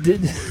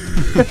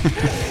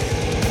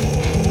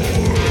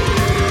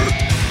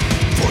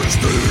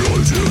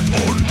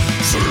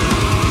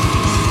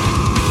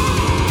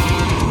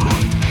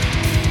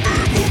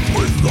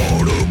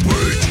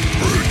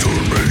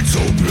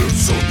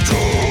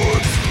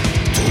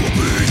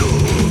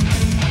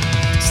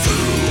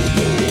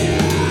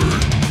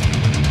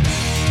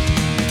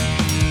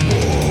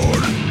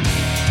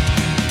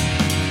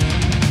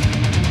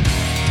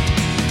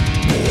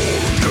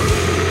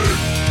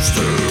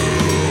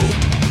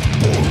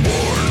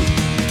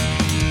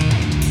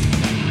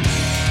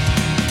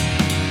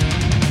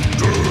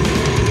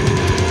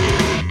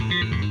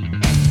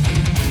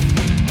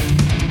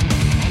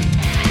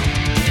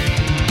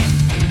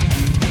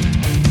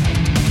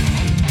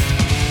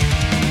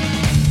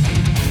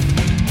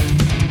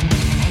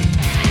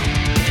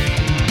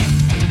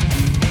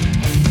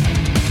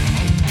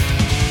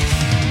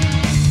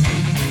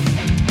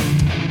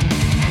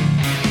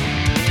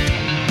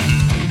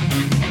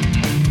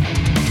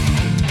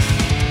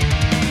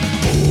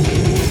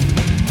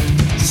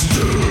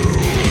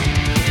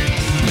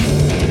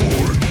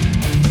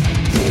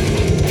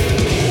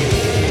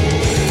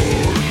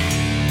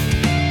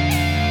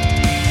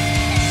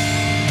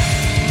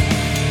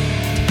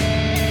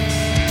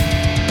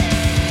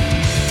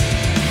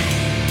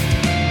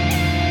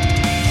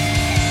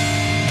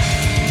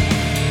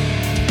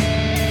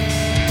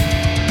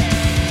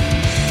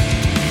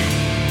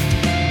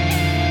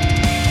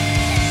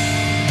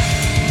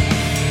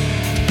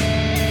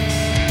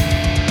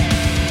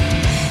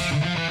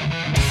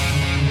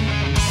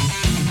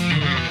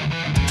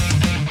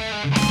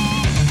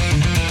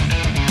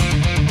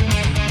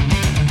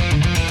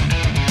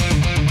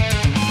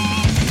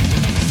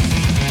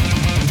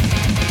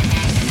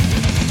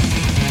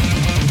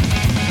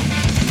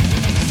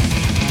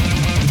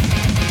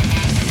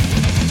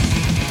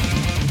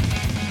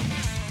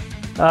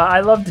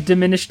 I loved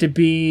Diminish to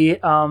Be,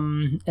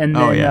 and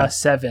then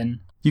 7.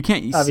 You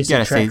can't. Obviously, you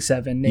gotta track say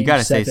 7. You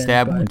gotta say Seven,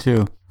 Stab but- one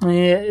too.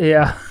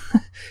 Yeah.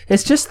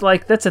 It's just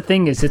like, that's the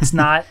thing, is it's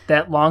not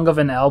that long of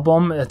an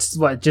album. It's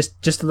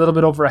just a little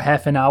bit over a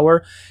half an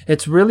hour.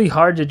 It's really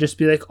hard to just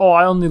be like, oh,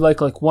 I only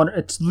like one.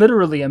 It's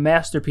literally a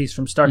masterpiece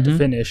from start to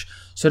finish.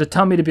 So to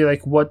tell me to be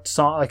like, what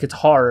song, like, it's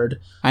hard.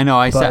 I know.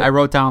 I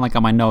wrote down like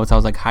on my notes, I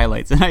was like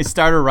highlights, and I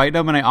started writing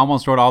them, and I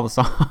almost wrote all the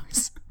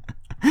songs.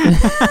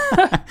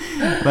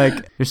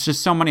 Like, there's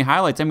just so many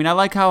highlights. I mean, I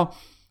like how,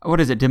 what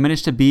is it,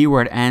 Diminished to Be,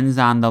 where it ends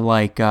on the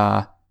like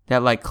that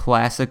like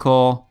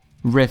classical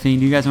riffing.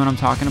 Do you guys know what I'm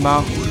talking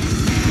about?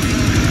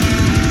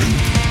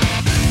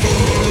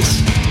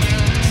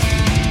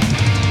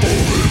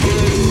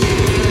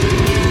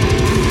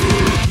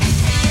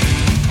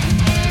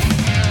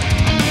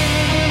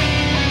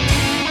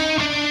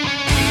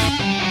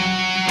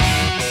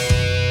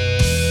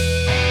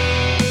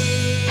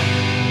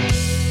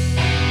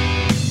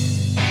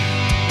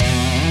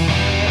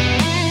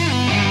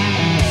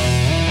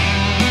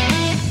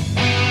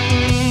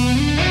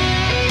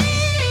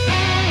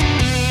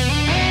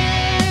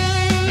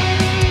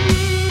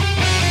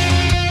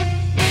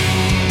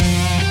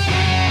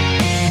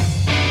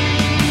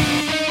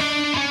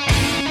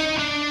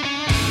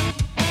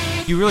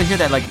 You really hear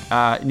that like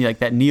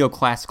that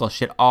neoclassical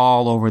shit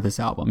all over this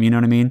album. You know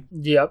what I mean?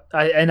 Yep.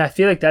 I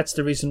feel like that's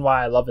the reason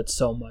why I love it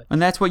so much. And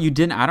that's what you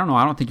didn't. I don't know.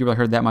 I don't think you really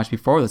heard that much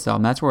before this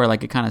album. That's where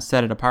like it kind of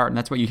set it apart, and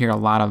that's what you hear a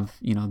lot of,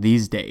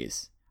 these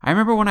days. I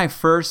remember when I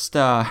first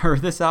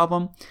heard this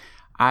album,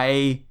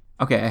 I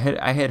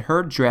had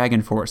heard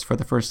Dragon Force for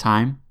the first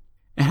time,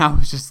 and I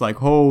was just like,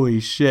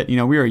 holy shit!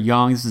 We were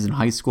young. This was in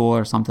high school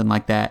or something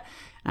like that.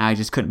 And I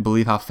just couldn't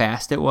believe how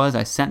fast it was.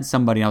 I sent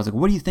somebody, and I was like,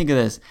 what do you think of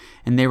this?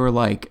 And they were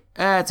like,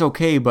 it's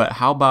okay, but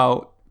how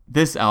about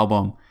this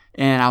album?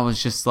 And I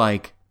was just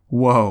like,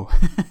 whoa.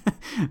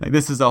 Like,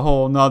 this is a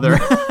whole nother...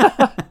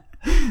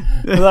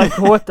 Like,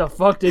 what the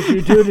fuck did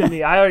you do to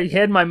me? I already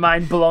had my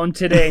mind blown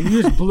today, and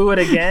you just blew it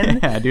again?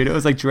 Yeah, dude, it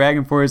was like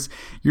Dragon Force.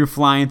 You're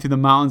flying through the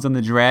mountains on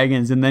the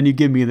dragons, and then you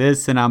give me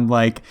this, and I'm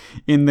like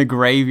in the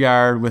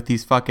graveyard with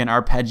these fucking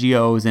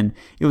arpeggios, and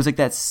it was like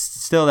that,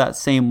 still that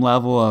same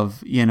level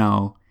of,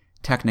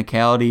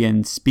 technicality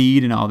and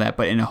speed and all that,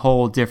 but in a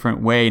whole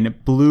different way, and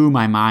it blew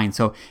my mind.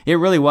 So it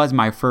really was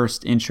my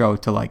first intro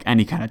to like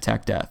any kind of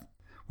tech death.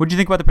 What do you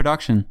think about the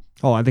production?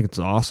 Oh, I think it's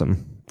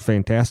awesome.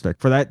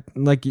 Fantastic. For that,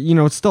 like,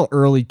 it's still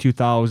early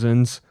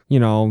 2000s,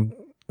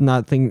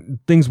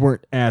 things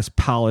weren't as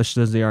polished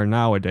as they are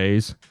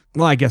nowadays.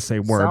 Well, I guess they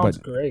were, Sounds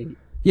but great.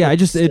 Yeah, it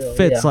fits,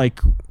 yeah. like,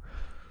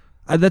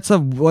 that's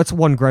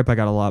one gripe I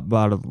got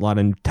about a lot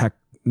in tech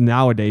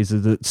nowadays,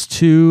 is it's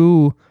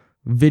too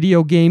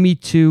video gamey,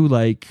 too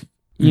like,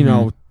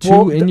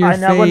 too in your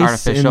face,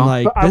 artificial. and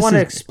like, but I want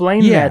to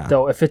explain that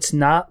though. If it's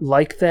not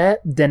like that,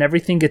 then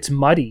everything gets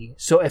muddy.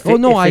 So if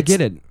I get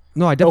it.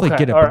 No, I definitely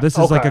get it, but this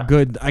is like a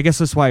good, I guess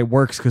that's why it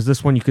works, because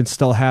this one you can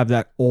still have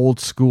that old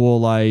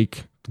school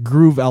like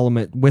groove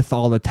element with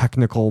all the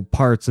technical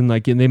parts, and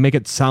like, and they make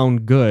it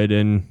sound good,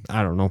 and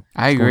I don't know.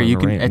 I agree.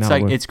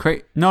 It's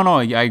crazy. No,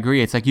 I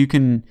agree. It's like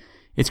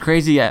it's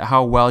crazy at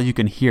how well you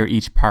can hear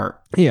each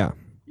part. Yeah.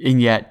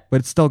 And yet.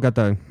 But it's still got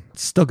the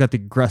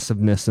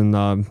aggressiveness and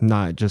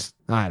not just,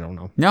 I don't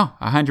know. No,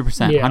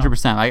 100%,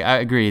 100%. I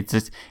agree. It's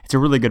a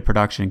really good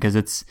production,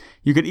 because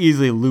you could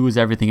easily lose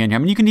everything in here. I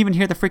mean, you can even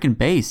hear the freaking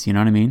bass. You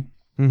know what I mean?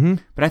 Mm-hmm.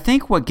 But I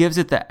think what gives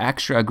it the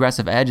extra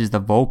aggressive edge is the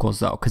vocals,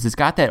 though, because it's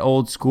got that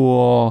old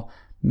school,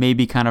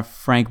 maybe kind of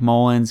Frank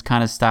Mullins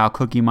kind of style,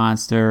 Cookie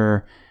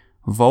Monster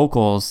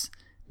vocals.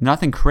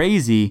 Nothing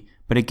crazy,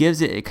 but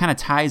it kind of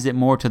ties it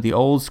more to the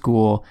old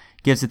school.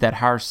 Gives it that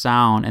harsh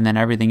sound, and then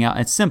everything else,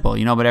 it's simple,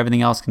 but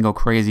everything else can go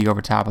crazy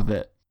over top of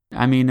it.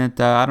 I mean,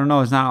 I don't know,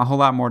 there's not a whole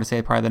lot more to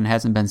say probably than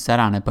hasn't been said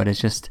on it, but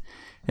it's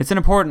an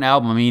important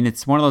album. I mean,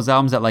 it's one of those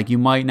albums that like you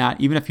might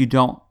not, even if you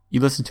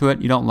listen to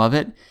it, you don't love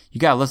it, you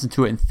gotta listen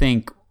to it and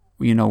think,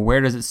 where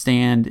does it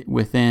stand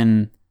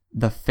within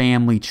the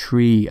family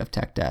tree of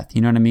tech death?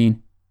 You know what I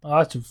mean?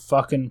 Oh,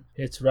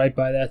 it's right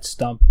by that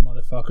stump,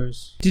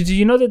 motherfuckers. Did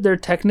you know that they're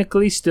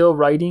technically still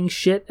writing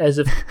shit as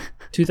of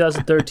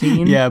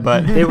 2013? Yeah,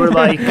 but they were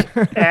like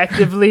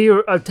actively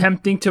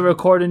attempting to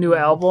record a new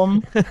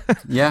album.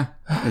 Yeah,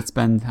 it's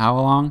been how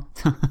long?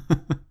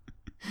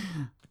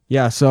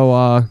 Yeah, so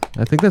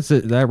I think that's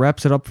it. That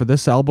wraps it up for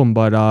this album,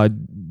 but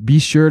be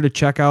sure to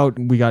check out,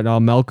 we got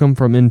Malcolm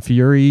from In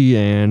Fury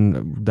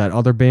and that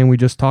other band we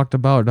just talked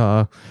about.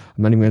 I'm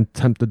not even going to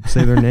attempt to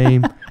say their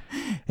name.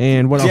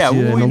 And what else?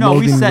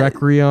 Logan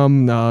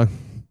Requiem,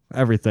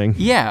 everything.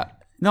 Yeah.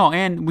 No,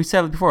 and we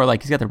said it before,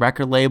 like, he's got the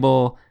record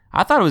label.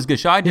 I thought it was a good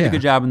show. I did a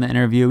good job in the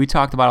interview. We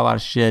talked about a lot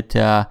of shit.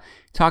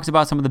 Talks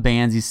about some of the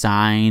bands he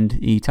signed.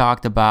 He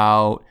talked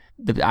about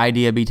the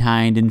idea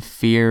behind In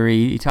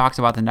Fury. He talks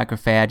about the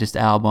Necrophagist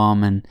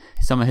album and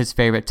some of his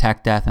favorite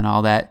tech death and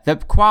all that. The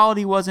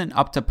quality wasn't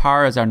up to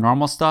par as our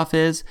normal stuff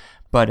is,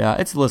 but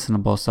it's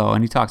listenable.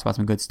 And he talks about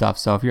some good stuff.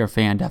 So if you're a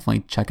fan,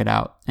 definitely check it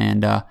out.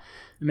 And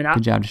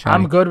good job to Shadi.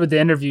 I'm good with the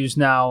interviews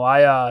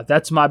now.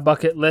 That's my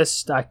bucket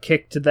list. I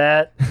kicked to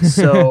that.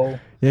 So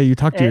yeah, you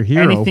talked to your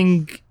hero.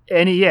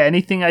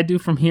 anything I do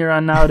from here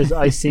on out is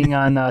icing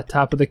on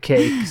top of the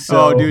cake. So.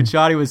 Oh, dude,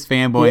 Shoddy was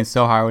fanboying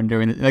so hard when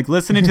doing it. Like,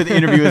 listening to the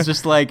interview is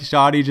just like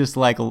Shoddy just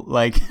like.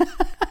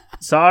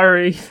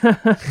 Sorry.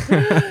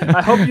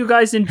 I hope you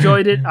guys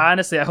enjoyed it.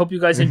 Honestly, I hope you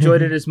guys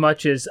enjoyed it as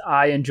much as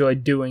I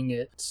enjoyed doing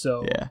it.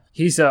 So yeah.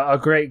 He's a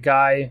great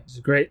guy. It's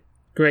a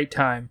great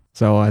time.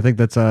 So I think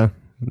that's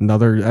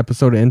another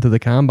episode of Into the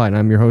Combine.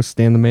 I'm your host,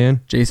 Stan the Man.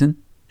 Jason.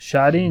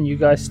 Shoddy, and you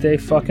guys stay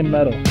fucking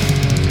metal.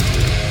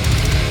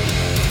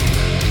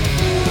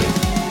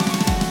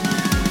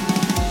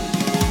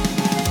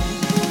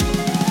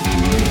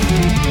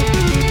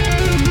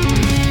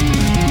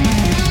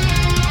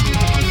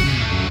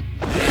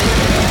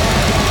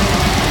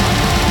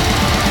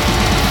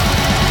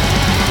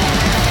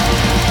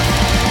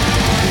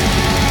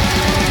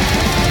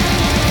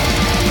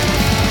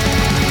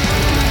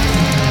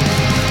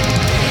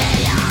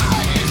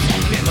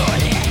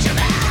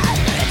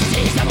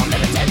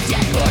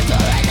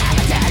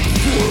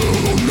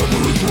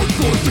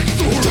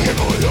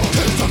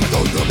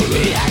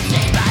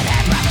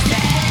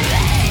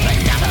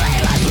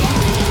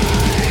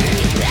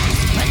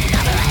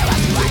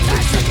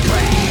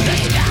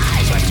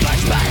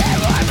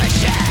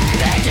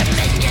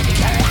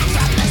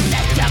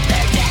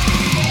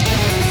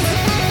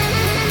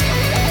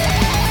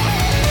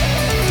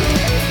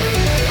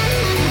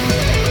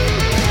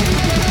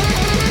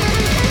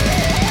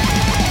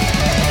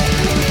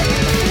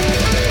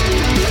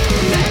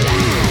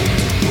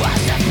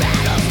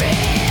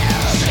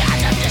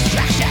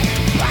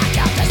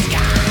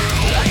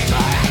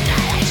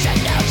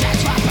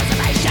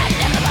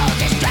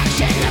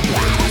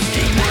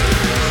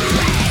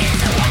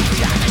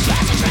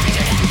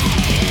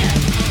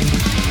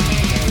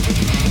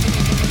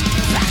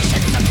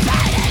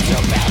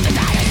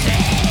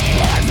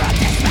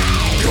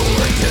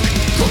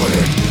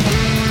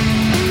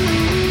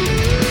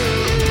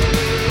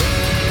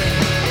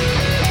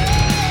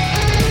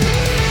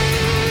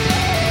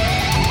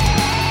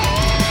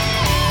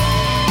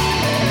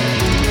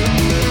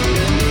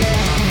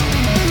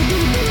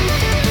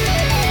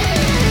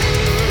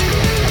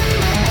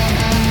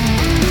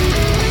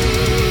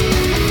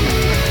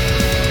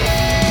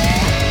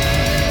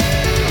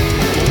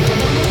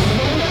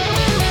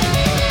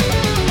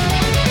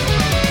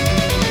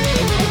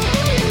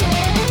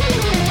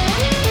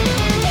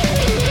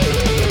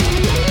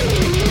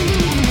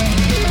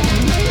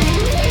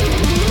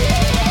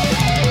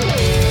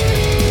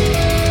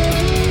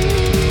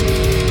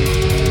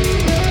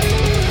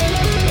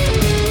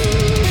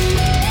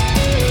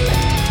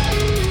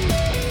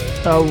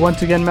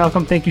 Once again,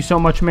 Malcolm, thank you so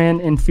much, man.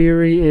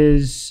 Inferi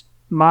is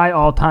my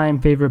all-time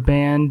favorite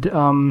band.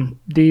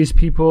 These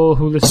people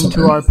who listen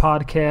to our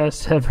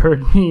podcast have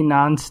heard me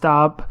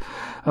nonstop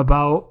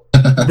about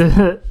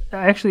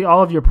actually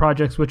all of your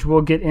projects, which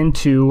we'll get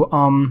into.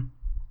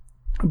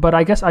 But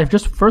I guess I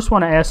just first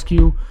want to ask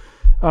you,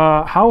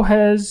 how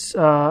has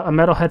a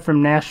metalhead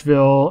from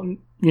Nashville,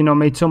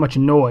 made so much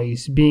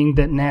noise, being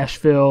that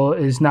Nashville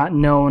is not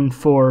known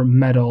for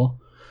metal?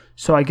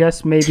 So I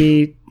guess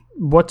maybe,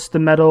 what's the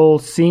metal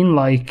scene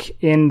like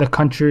in the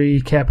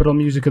country capital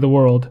music of the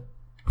world?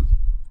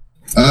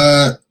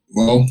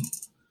 Well,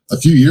 a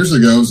few years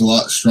ago, it was a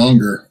lot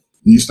stronger.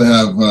 We used to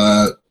have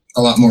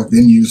a lot more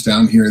venues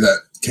down here that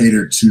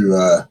catered to,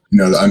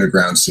 the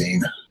underground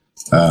scene.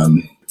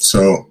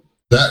 So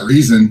that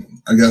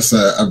reason, I guess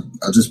I've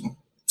just,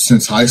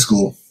 since high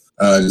school,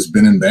 just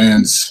been in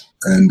bands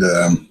and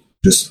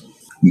just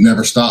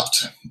never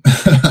stopped.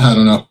 I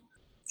don't know.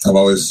 I've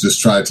always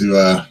just tried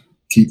to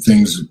keep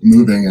things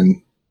moving and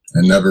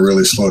never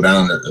really slow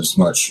down as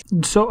much.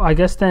 So I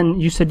guess then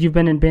you said you've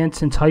been in bands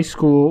since high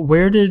school.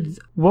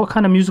 What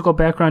kind of musical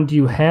background do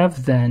you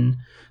have then?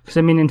 Because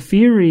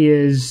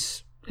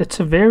Inferi it's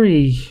a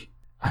very,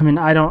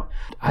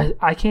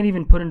 I can't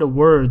even put into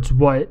words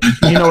what,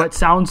 it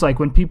sounds like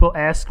when people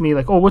ask me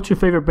like, oh, what's your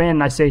favorite band?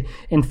 And I say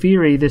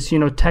Inferi, this,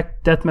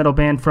 tech death metal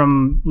band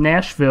from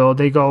Nashville.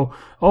 They go,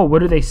 oh, what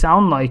do they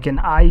sound like?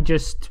 And I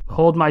just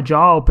hold my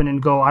jaw open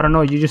and go, I don't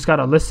know. You just got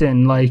to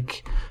listen.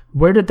 Like,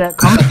 where did that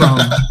come from?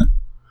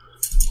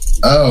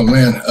 Oh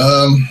man.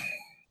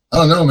 I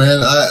don't know,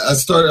 man. I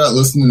started out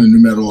listening to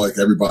new metal like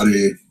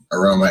everybody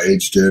around my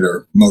age did,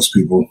 or most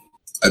people.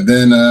 And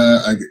then,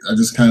 I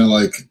just kind of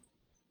like,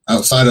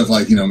 outside of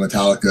like,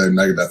 Metallica and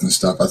Megadeth and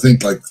stuff, I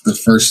think like the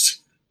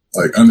first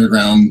like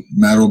underground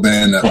metal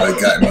band that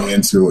like got me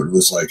into it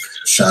was like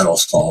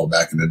Shadowfall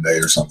back in the day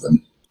or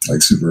something,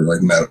 like super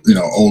like metal,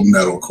 old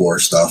metalcore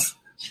stuff.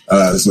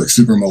 It's like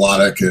super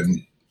melodic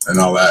and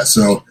all that.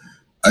 So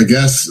I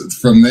guess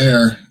from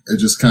there, it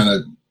just kind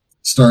of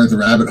started the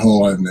rabbit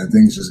hole and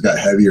things just got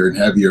heavier and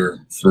heavier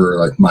for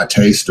like my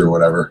taste or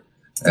whatever.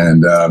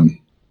 And,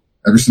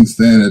 ever since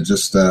then, it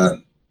just,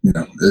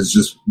 it's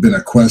just been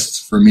a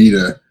quest for me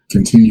to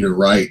continue to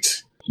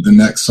write the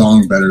next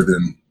song better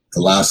than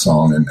the last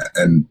song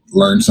and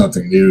learn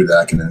something new that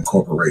I can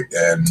incorporate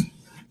in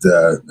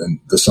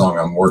the song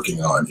I'm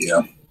working on,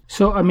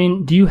 So, I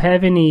mean, do you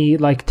have any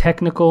like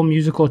technical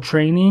musical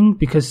training?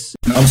 Because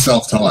I'm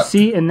self-taught.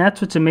 see, and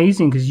that's what's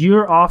amazing because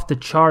you're off the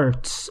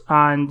charts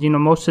on,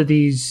 most of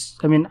these.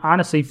 I mean,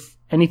 honestly,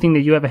 anything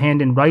that you have a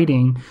hand in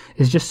writing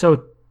is just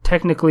so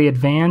technically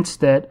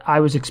advanced that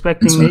I was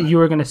expecting that you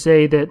were going to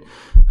say that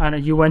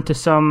you went to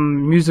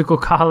some musical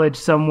college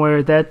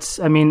somewhere.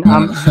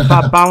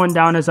 I'm bowing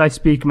down as I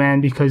speak,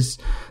 man, because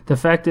the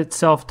fact it's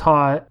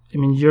self-taught, I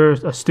mean, you're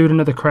a student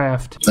of the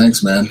craft.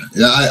 Thanks, man.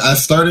 Yeah, I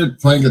started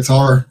playing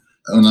guitar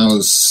when I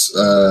was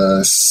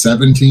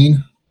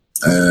 17,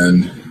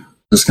 and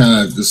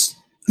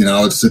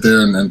I would sit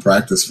there and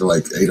practice for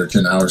like 8 or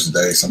 10 hours a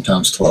day,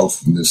 sometimes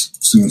 12. And just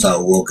as soon as I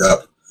woke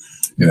up,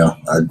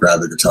 I'd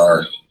grab the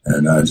guitar,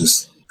 and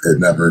it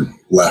never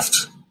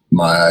left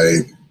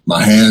my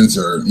hands,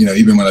 or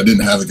even when I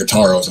didn't have the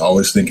guitar, I was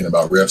always thinking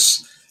about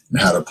riffs and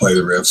how to play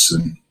the riffs,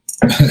 and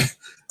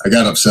I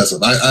got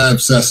obsessive. I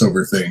obsess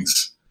over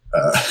things.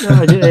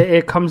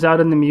 It comes out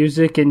in the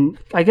music, and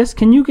I guess,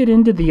 can you get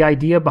into the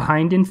idea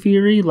behind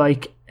Inferi?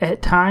 Like,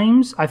 at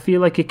times I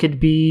feel like it could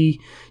be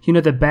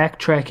the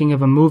backtracking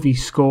of a movie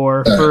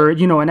score for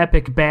an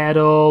epic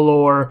battle,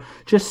 or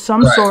just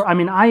some sort. I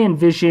mean, I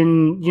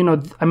envision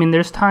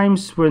there's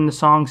times when the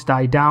songs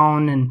die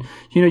down, and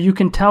you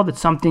can tell that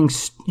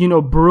something's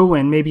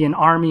brewing, maybe an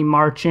army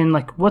marching.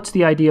 Like, what's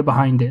the idea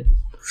behind it?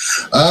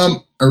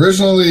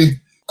 Originally,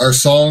 our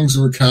songs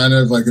were kind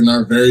of like in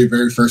our very,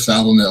 very first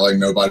album that like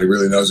nobody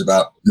really knows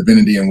about,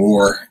 Divinity and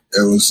War.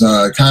 It was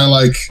kind of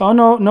like... Oh,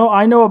 no,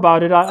 I know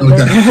about it.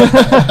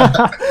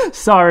 Okay.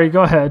 Sorry,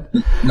 go ahead.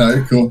 No,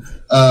 you're cool.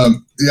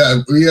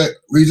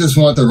 We just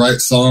want to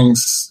write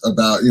songs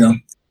about,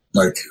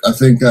 like, I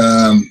think,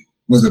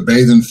 was it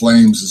Bathe in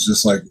Flames is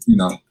just like,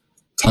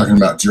 talking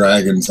about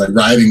dragons, like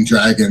riding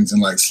dragons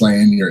and like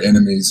slaying your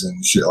enemies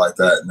and shit like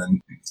that. And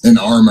then In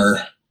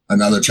Armor,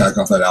 another track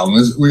off that album,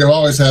 we have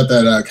always had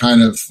that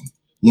kind of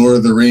Lord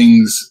of the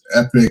Rings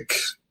epic,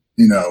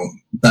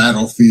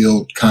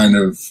 battlefield kind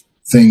of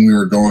thing we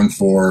were going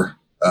for,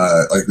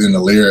 like in the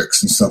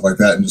lyrics and stuff like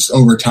that. And just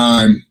over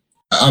time,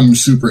 I'm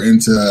super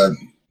into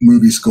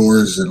movie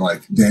scores and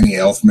like Danny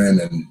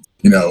Elfman and,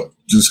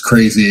 just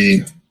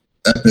crazy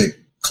epic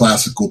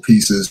classical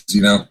pieces,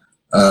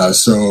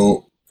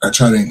 so I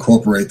try to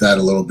incorporate that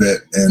a little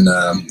bit in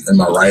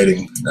my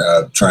writing,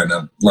 trying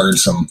to learn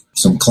some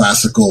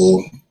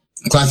classically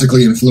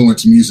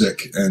influenced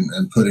music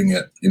and putting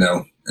it,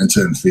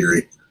 into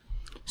Inferi.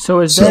 So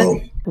is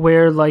that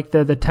where like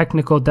the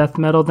technical death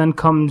metal then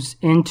comes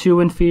into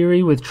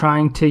Inferi, with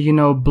trying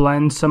to,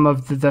 blend some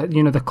of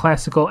the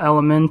classical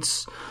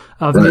elements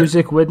of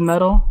music with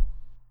metal?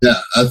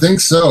 Yeah, I think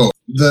so.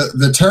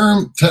 The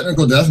term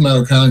technical death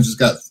metal kind of just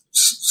got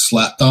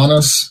slapped on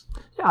us.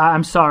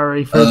 I'm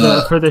sorry for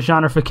the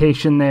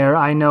genreification there.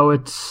 I know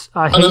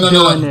I hate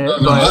doing it.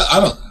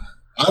 I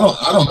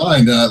don't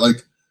mind.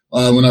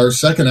 When our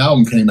second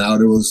album came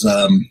out, it was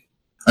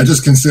I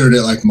just considered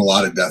it like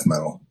melodic death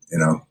metal,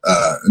 and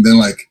then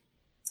like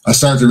I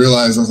started to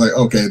realize, I was like,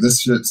 okay,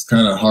 this shit's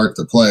kind of hard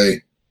to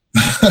play,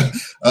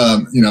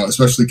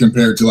 especially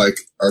compared to like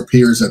our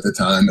peers at the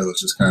time. It was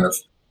just kind of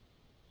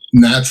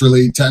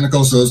naturally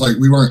technical. So it was like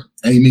we weren't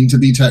aiming to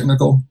be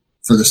technical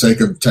for the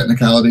sake of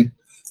technicality.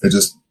 It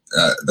just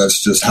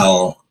that's just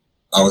how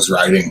I was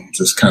writing,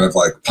 just kind of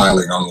like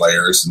piling on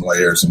layers and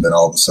layers, and then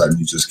all of a sudden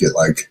you just get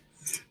like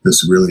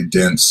this really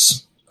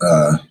dense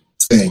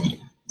thing,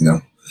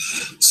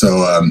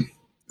 So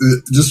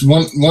just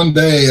one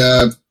day,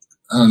 I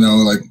don't know,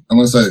 like I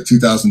want to say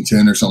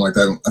 2010 or something like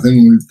that. I think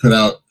we put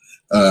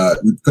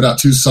out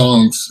 2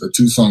 songs, a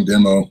 2-song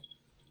demo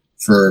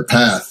for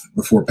Path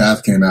before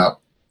Path came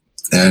out,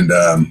 and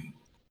I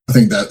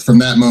think that from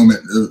that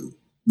moment,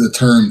 the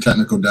term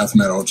technical death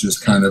metal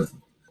just kind of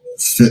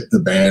fit the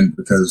band,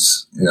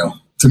 because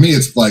to me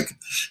it's like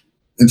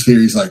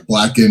Inferi's like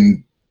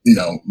blackened,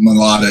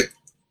 melodic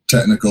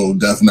technical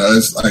death metal.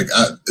 It's like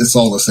it's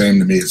all the same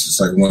to me. It's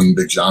just like one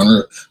big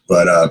genre.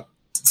 But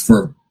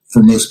for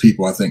most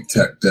people, I think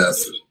tech death,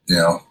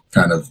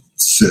 kind of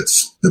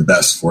sits the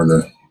best for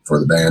the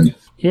band.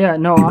 Yeah,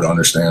 no, people to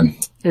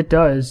understand. It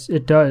does.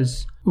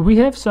 We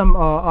have some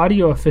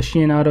audio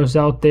aficionados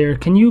out there.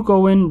 Can you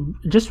go in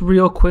just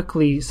real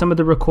quickly some of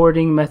the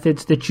recording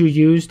methods that you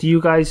use? Do you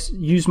guys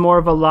use more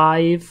of a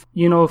live,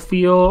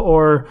 feel,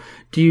 or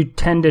do you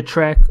tend to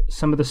track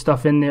some of the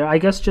stuff in there? I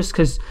guess just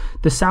because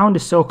the sound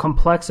is so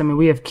complex. I mean,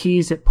 we have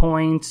keys at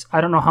points. I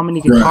don't know how many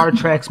guitar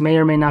tracks may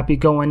or may not be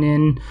going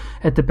in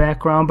at the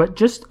background, but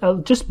just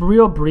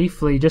real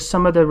briefly, just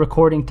some of the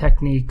recording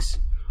techniques.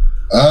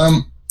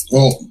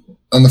 Well,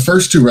 on the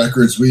first 2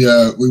 records, we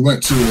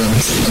went to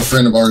a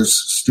friend of ours'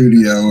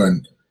 studio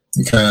and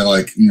kind of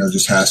like,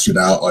 just hashed it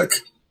out. Like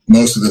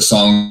most of the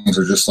songs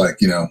are just like,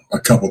 a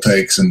couple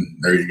takes and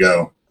there you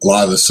go. A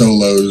lot of the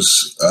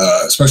solos,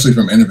 especially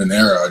from End of an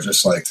Era, are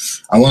just like,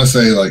 I want to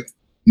say like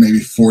maybe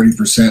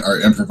 40% are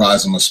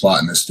improvised on the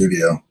spot in the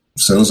studio.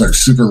 So it was like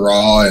super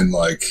raw and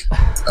like,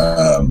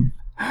 I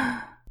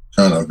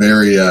don't know,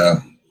 very,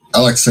 I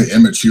like to say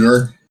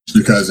immature,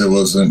 because it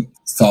wasn't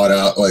thought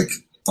out. Like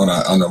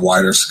on a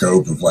wider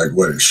scope of like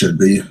what it should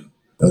be.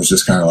 It was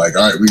just kind of like,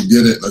 all right, we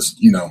did it. Let's,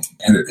 hit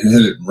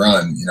it and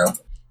run,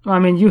 I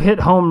mean, you hit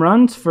home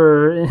runs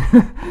for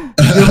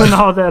doing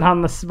all that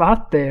on the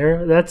spot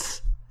there.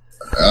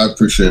 I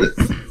appreciate it.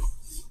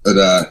 But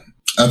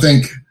I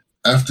think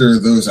after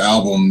those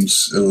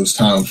albums, it was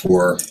time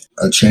for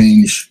a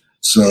change.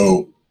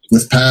 So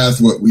with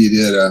Path, what we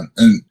did,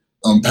 and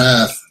on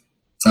Path,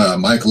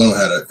 Mike Lowe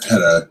had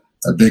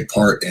a big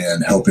part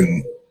in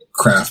helping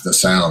craft the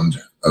sound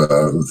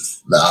of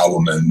the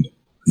album, and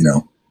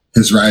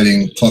his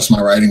writing plus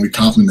my writing, we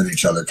complement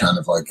each other, kind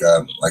of like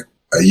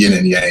a yin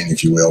and yang,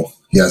 if you will.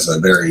 He has a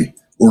very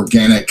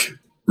organic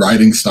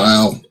writing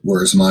style,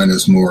 whereas mine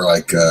is more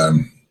like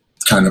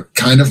kind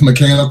of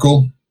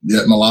mechanical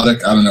yet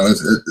melodic. I don't know.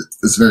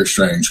 It's very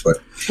strange, but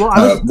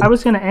I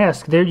was going to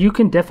ask. There, you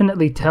can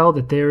definitely tell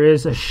that there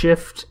is a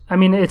shift. I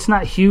mean, it's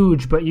not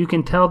huge, but you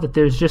can tell that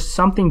there's just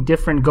something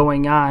different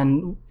going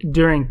on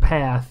during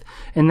Path,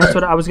 and that's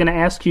what I was going to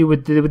ask you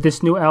with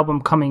this new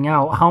album coming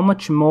out. How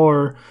much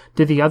more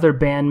do the other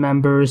band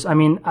members? I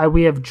mean,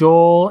 we have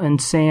Joel and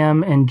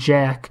Sam and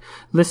Jack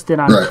listed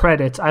on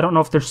credits. I don't know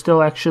if they're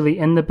still actually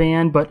in the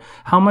band, but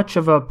how much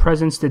of a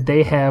presence did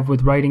they have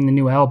with writing the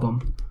new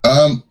album?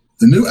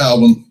 The new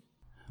album.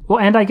 Well,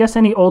 and I guess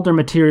any older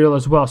material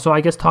as well. So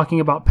I guess talking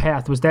about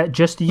Path, was that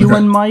just you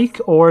and Mike,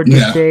 or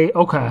did they?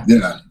 Okay.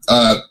 Yeah.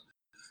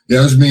 It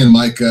was me and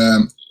Mike.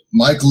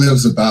 Mike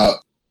lives about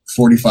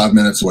 45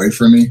 minutes away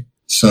from me.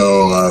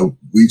 So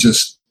we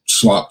just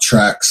swapped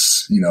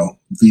tracks,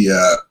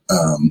 via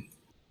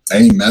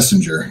AIM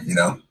Messenger,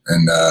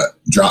 and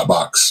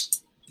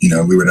Dropbox.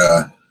 We would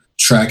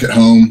track at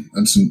home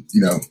and some,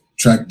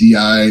 track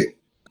DI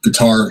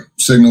guitar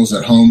signals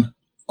at home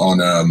on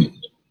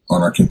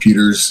our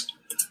computers,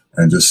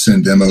 and just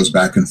send demos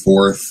back and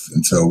forth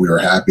until we were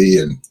happy,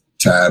 and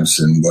tabs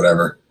and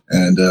whatever,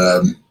 and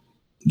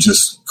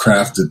just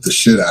crafted the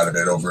shit out of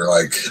it over,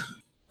 like,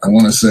 I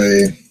want to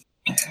say,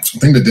 I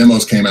think the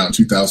demos came out in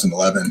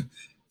 2011,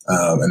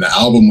 and the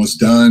album was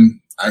done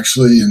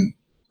actually in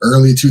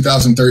early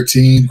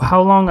 2013.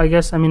 How long? I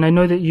guess, I mean, I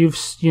know that you've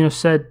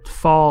said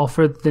fall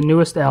for the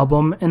newest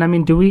album, and I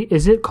mean,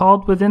 is it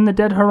called Within the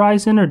Dead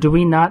Horizon, or do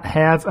we not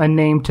have a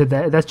name to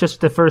that? That's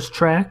just the first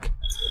track.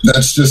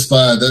 That's just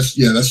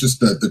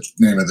the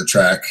name of the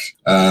track.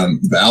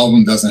 The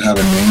album doesn't have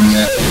a name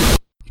yet.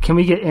 Can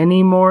we get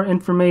any more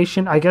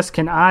information? I guess,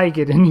 can I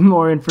get any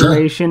more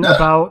information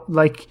about,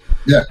 like,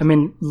 I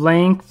mean,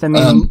 length? I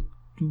mean,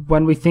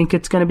 when we think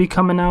it's going to be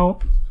coming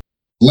out?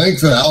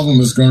 Length of the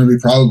album is going to be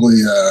probably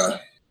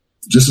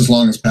just as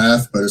long as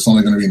Path, but it's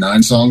only going to be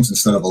 9 songs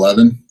instead of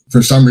 11.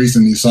 For some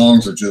reason, these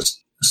songs are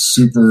just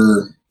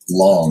super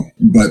long,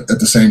 but at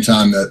the same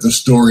time, that the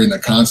story and the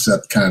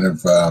concept kind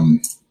of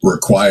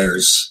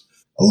requires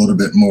a little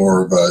bit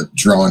more of a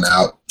drawn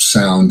out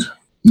sound.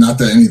 Not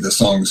that any of the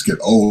songs get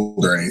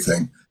old or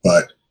anything,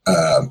 but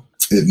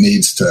it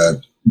needs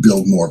to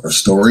build more of a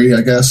story,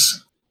 I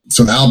guess.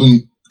 So the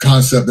album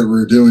concept that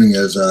we're doing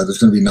is there's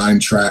going to be 9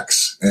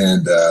 tracks,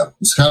 and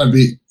it's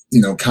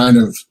kind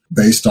of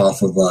based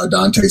off of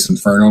Dante's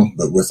Inferno,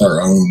 but with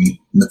our own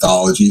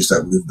mythologies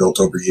that we've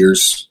built over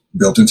years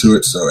built into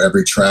it. So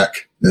every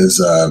track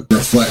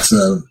reflects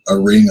a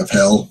ring of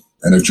hell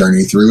and a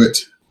journey through it.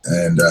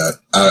 And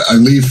I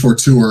leave for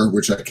tour,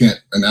 which I can't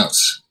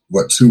announce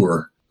what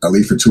tour. I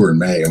leave for tour in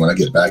May, and when I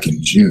get back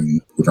in June,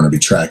 we're going to be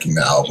tracking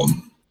the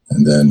album.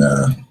 And then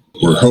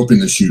we're hoping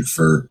to shoot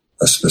for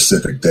a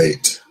specific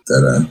date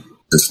that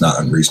it's not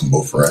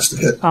unreasonable for us to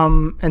hit.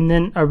 And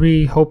then are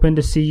we hoping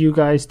to see you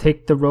guys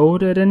take the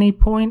road at any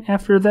point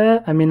after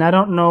that? I mean, I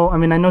don't know. I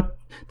mean, I know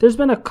there's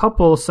been a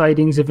couple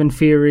sightings of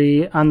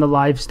Inferi on the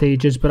live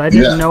stages, but I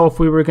didn't know if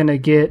we were going to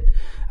get,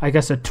 I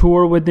guess, a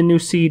tour with the new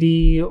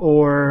CD,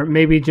 or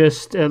maybe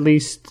just at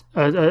least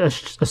a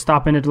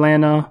stop in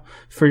Atlanta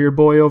for your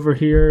boy over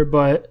here.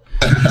 But,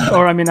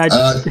 or I mean, I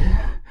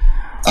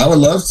would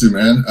love to,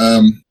 man.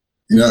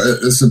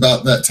 It's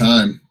about that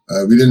time.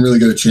 We didn't really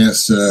get a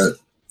chance to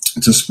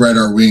spread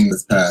our wing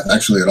with Path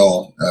actually at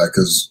all,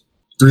 because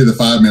 3 of the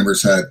 5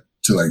 members had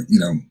to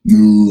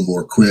move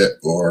or quit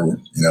or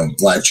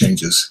life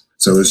changes.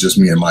 So it was just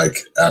me and Mike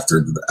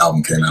after the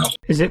album came out.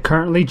 Is it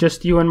currently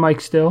just you and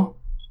Mike still?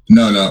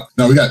 No.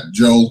 We got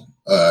Joel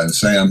and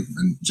Sam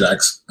and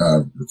Jack's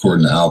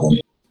recording the album.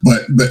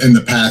 But in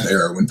the Path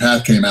era, when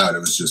Path came out, it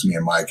was just me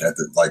and Mike.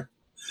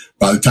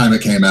 By the time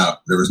it came out,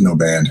 there was no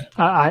band.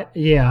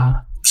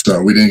 Yeah.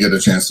 So we didn't get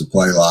a chance to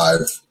play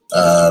live.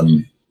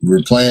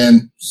 We're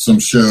playing some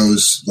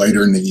shows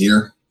later in the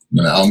year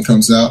when the album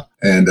comes out,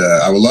 and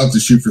I would love to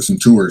shoot for some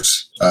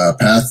tours.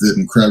 Path did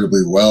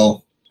incredibly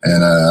well,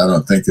 and I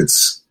don't think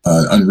it's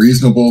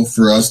unreasonable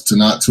for us to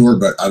not tour,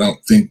 but I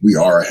don't think we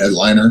are a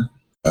headliner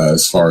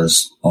as far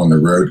as on the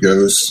road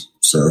goes.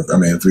 So, I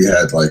mean, if we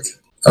had like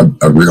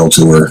a real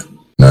tour,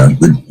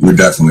 we'd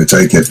definitely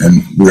take it,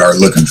 and we are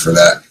looking for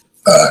that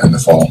in the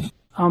fall.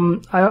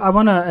 I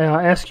want to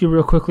ask you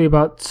real quickly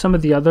about some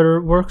of the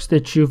other works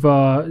that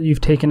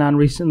you've taken on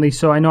recently.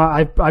 So I know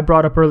I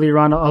brought up earlier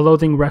on A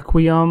Loathing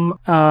Requiem,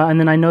 and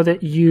then I know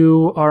that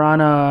you are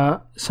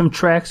on some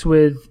tracks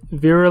with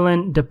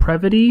Virulent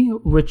Depravity,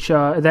 which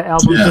that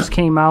album just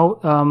came out.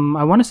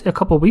 I want to say a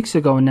couple weeks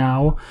ago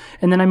now.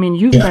 And then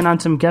you've been on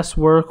some guest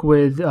work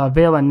with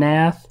Vela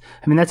Nath.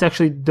 I mean, that's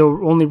actually the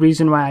only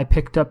reason why I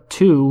picked up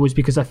 2 was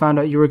because I found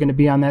out you were going to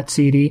be on that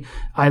CD.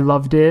 I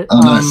loved it. Oh,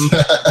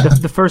 nice.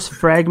 the first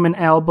Fragment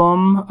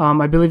album,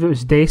 I believe it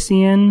was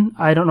Dacian.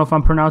 I don't know if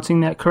I'm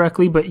pronouncing that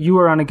correctly, but you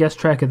were on a guest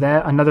track of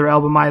that. Another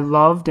album I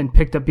loved and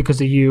picked up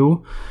because of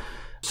you.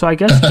 So I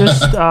guess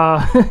just,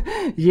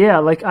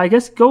 I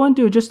guess go and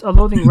do just A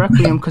Loathing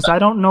Requiem, because I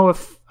don't know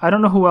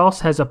who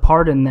else has a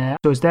part in that.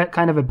 So is that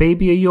kind of a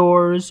baby of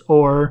yours,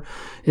 or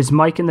is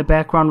Mike in the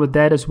background with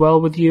that as well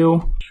with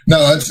you?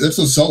 No, it's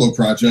a solo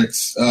project.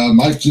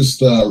 Mike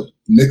just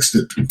mixed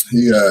it.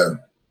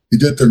 He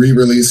did the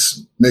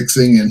re-release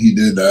mixing, and he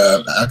did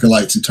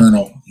Acolytes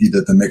Eternal. He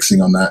did the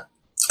mixing on that.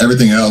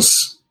 Everything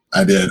else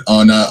I did.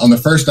 On the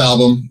first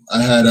album,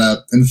 I had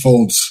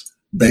Infold's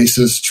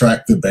bassist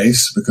track the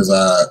bass because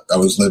I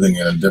was living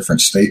in a different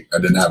state. I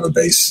didn't have a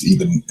bass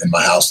even in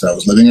my house that I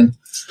was living in.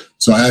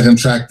 So I had him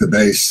track the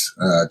bass,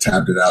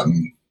 tabbed it out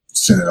and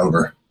sent it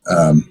over.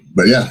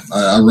 But yeah,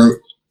 I wrote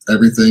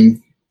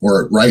everything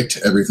or write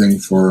everything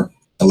for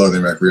A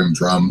Loathing Requiem,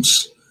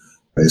 drums,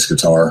 bass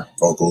guitar,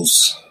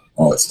 vocals,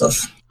 all that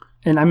stuff.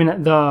 And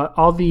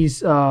all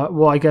these,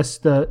 I guess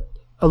the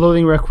A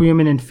Loathing Requiem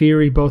and In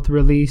Fury both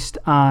released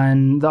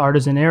on the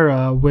Artisan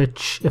Era,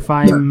 which, if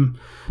I'm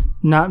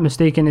not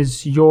mistaken,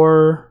 is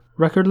your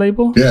record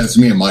label? Yeah, it's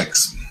me and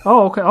Mike's.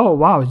 Oh, okay. Oh,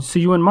 wow. So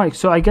you and Mike.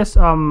 So I guess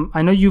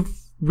I know you've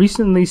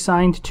recently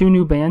signed 2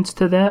 new bands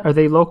to that. Are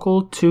they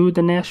local to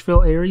the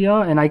Nashville area?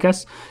 And I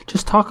guess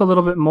just talk a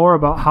little bit more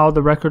about how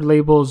the record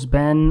label's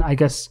been. I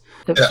guess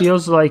it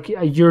feels like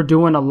you're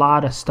doing a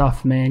lot of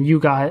stuff, man.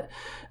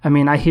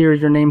 I hear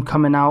your name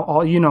coming out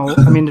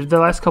the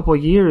last couple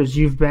of years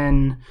you've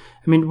been,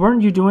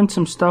 weren't you doing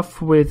some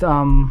stuff with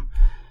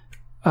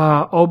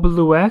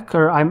Obeluek,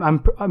 or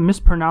I'm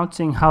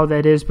mispronouncing how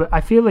that is, but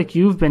I feel like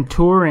you've been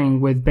touring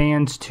with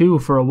bands too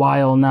for a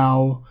while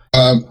now.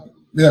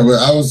 Well,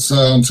 I was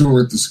on tour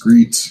with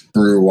Discreet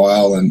for a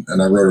while, and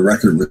I wrote a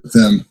record with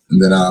them,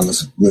 and then I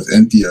was with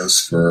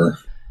Entheos for...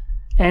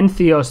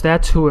 Entheos,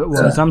 that's who it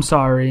was. Yeah. I'm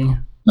sorry.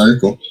 No, you're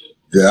cool.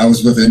 Yeah, I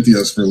was with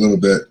Entheos for a little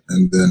bit,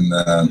 and then,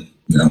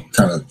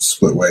 kind of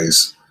split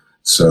ways.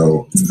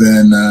 So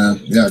then, I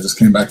just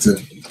came back to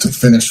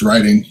finish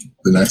writing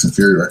the Nights in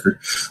Fury record.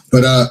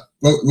 But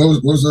what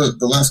was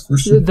the last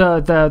question?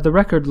 The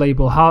record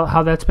label,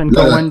 how that's been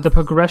going, the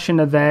progression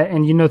of that,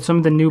 and some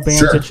of the new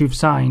bands that you've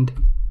signed.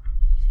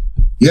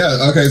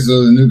 Yeah, okay,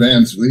 so the new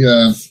bands.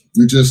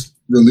 We just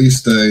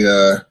released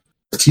a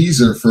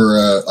teaser for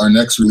our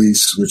next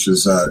release, which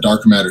is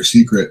Dark Matter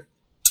Secret.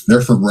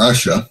 They're from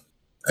Russia,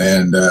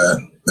 and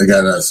they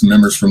got some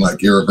members from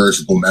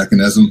Irreversible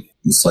Mechanism.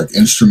 It's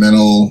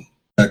instrumental,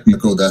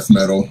 technical death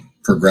metal,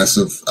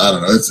 progressive. I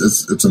don't know.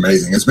 It's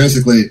amazing. It's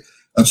basically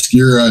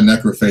Obscura,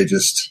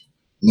 Necrophagist,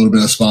 a little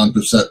bit of Spawn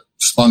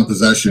of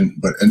Possession,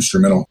 but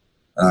instrumental.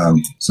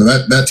 So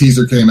that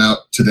teaser came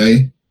out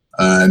today.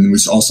 And we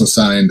also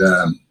signed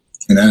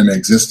Inanimate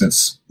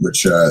Existence,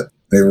 which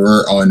they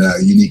were on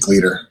Unique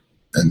Leader,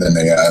 and then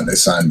they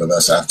signed with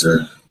us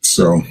after.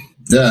 So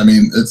yeah,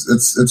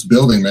 it's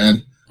building,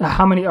 man.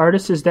 How many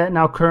artists is that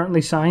now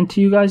currently signed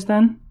to you guys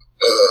then?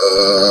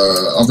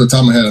 Off the top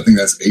of my head, I think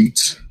that's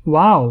 8.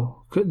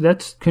 Wow,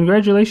 that's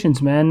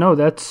congratulations, man. No,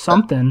 that's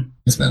something.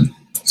 Yes, man.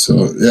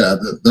 So yeah,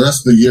 the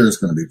rest of the year is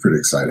going to be pretty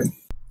exciting.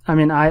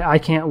 I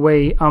can't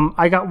wait.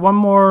 I got one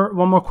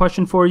more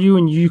question for you,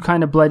 and you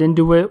kind of bled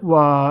into it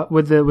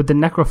with the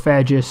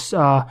Necrophagist.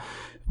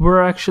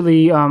 We're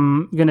actually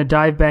gonna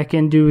dive back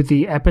into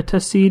the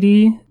Epita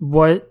CD.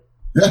 What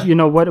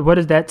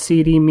does that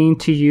CD mean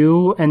to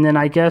you? And then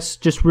I guess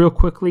just real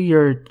quickly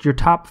your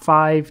top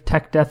 5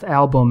 tech death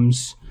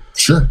albums.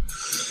 Sure.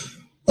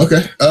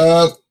 Okay.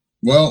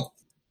 Well,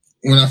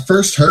 when I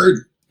first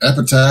heard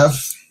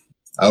Epitaph,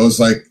 I was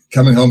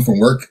coming home from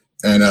work.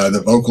 And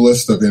the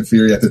vocalist of In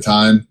Fury at the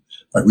time,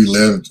 we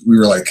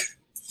were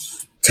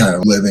kind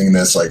of living in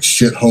this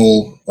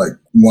shithole,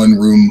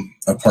 1-room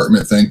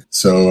apartment thing.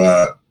 So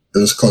it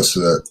was close to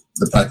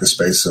the practice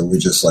space. So we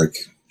just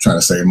trying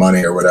to save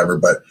money or whatever.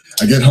 But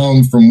I get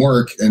home from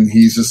work and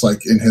he's just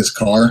in his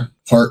car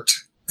parked,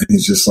 and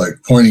he's just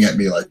pointing at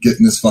me get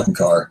in this fucking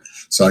car.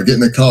 So I get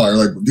in the car,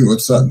 dude,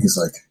 what's up? And he's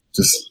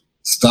just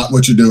stop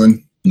what you're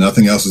doing.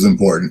 Nothing else is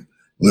important.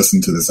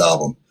 Listen to this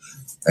album.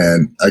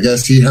 And I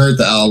guess he heard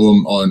the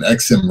album on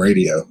XM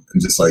radio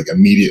and just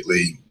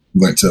immediately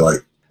went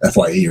to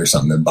FYE or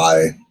something to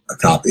buy a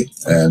copy.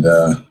 And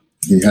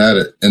he had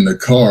it in the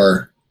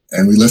car,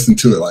 and we listened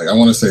to it I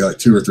want to say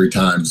 2 or 3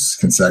 times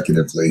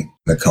consecutively in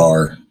the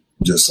car,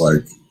 just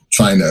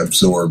trying to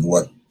absorb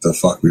what the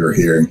fuck we were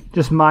hearing.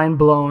 Just mind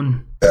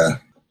blown.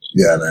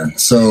 Yeah, man.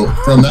 So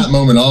from that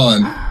moment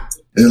on,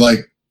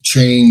 it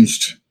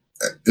changed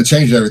it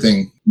changed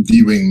everything.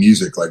 Viewing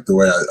music, like the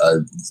way I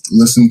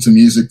listened to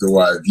music, the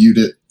way I viewed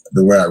it,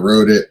 the way I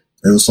wrote it.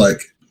 It was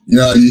like, you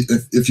know,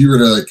 if you were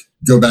to like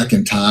go back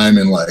in time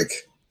and like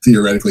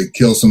theoretically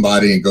kill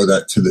somebody and go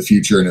that to the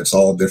future and it's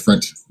all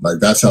different, like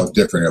that's how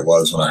different it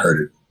was when I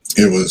heard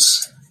it. It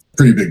was a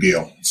pretty big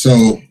deal.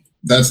 So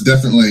that's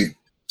definitely,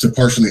 to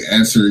partially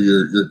answer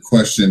your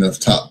question of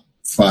top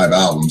 5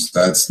 albums,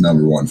 that's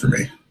number 1 for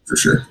me, for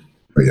sure.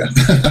 But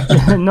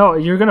yeah. No,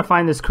 you're going to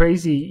find this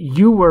crazy.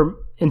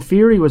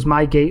 Inferi was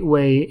my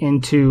gateway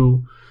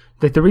into,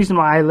 like, the reason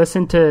why I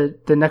listened to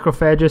the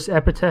Necrophagus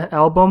Epitaph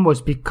album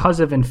was because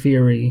of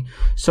Inferi.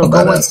 So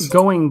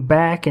going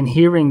back and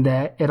hearing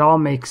that, it all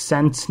makes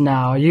sense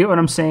now. You know what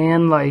I'm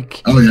saying?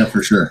 Like, oh yeah,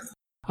 for sure.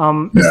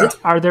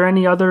 Are there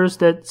any others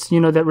that, you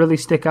know, that really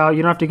stick out?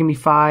 You don't have to give me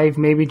 5,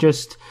 maybe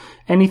just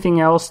anything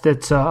else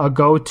that's a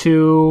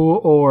go-to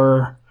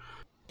or...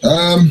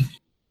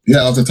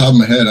 Yeah, off the top of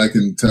my head, I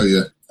can tell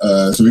you.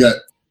 So we got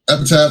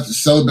Epitaph,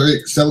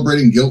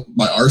 Celebrating Guilt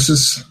by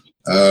Arsis.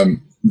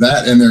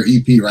 That and their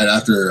EP right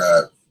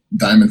after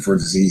Diamond for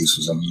Disease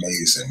was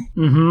amazing.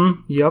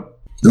 Mm-hmm. Yep.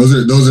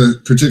 Those are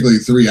particularly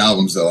 3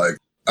 albums that like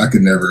I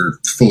could never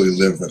fully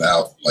live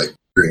without like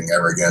hearing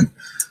ever again.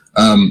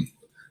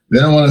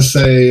 Then I want to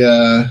say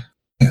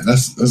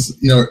that's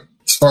you know,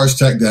 as far as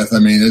tech death, I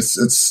mean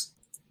it's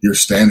your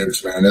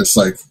standards, man. It's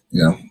like,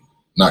 you know,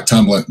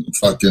 Noctumblant,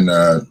 fucking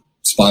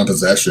Spawn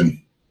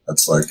Possession.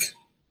 That's like,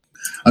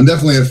 I'm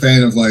definitely a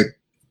fan of like,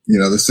 you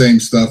know, the same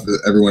stuff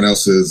that everyone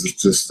else is.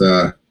 It's just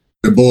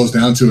it boils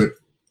down to it.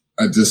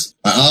 I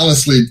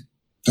honestly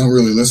don't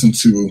really listen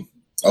to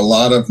a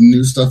lot of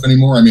new stuff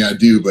anymore. I mean, I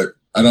do, but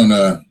I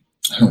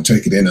don't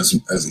take it in as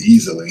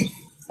easily.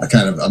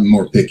 I'm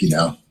more picky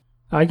now.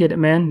 I get it,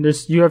 man.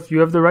 You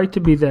have the right to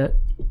be that.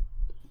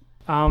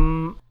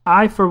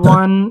 I, for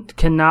one,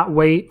 cannot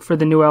wait for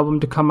the new album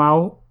to come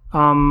out.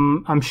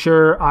 I'm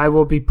sure I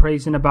will be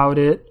praising about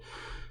it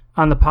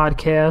on the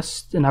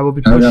podcast, and I will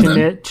be pushing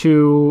it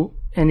to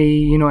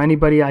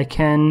anybody I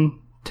can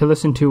to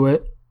listen to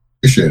it.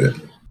 Appreciate it.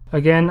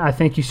 Again, I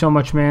thank you so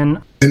much,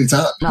 man.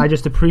 Anytime. I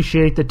just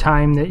appreciate the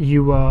time that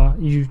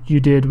you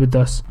did with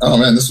us. Oh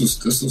man, this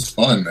was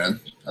fun, man.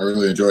 I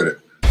really enjoyed it.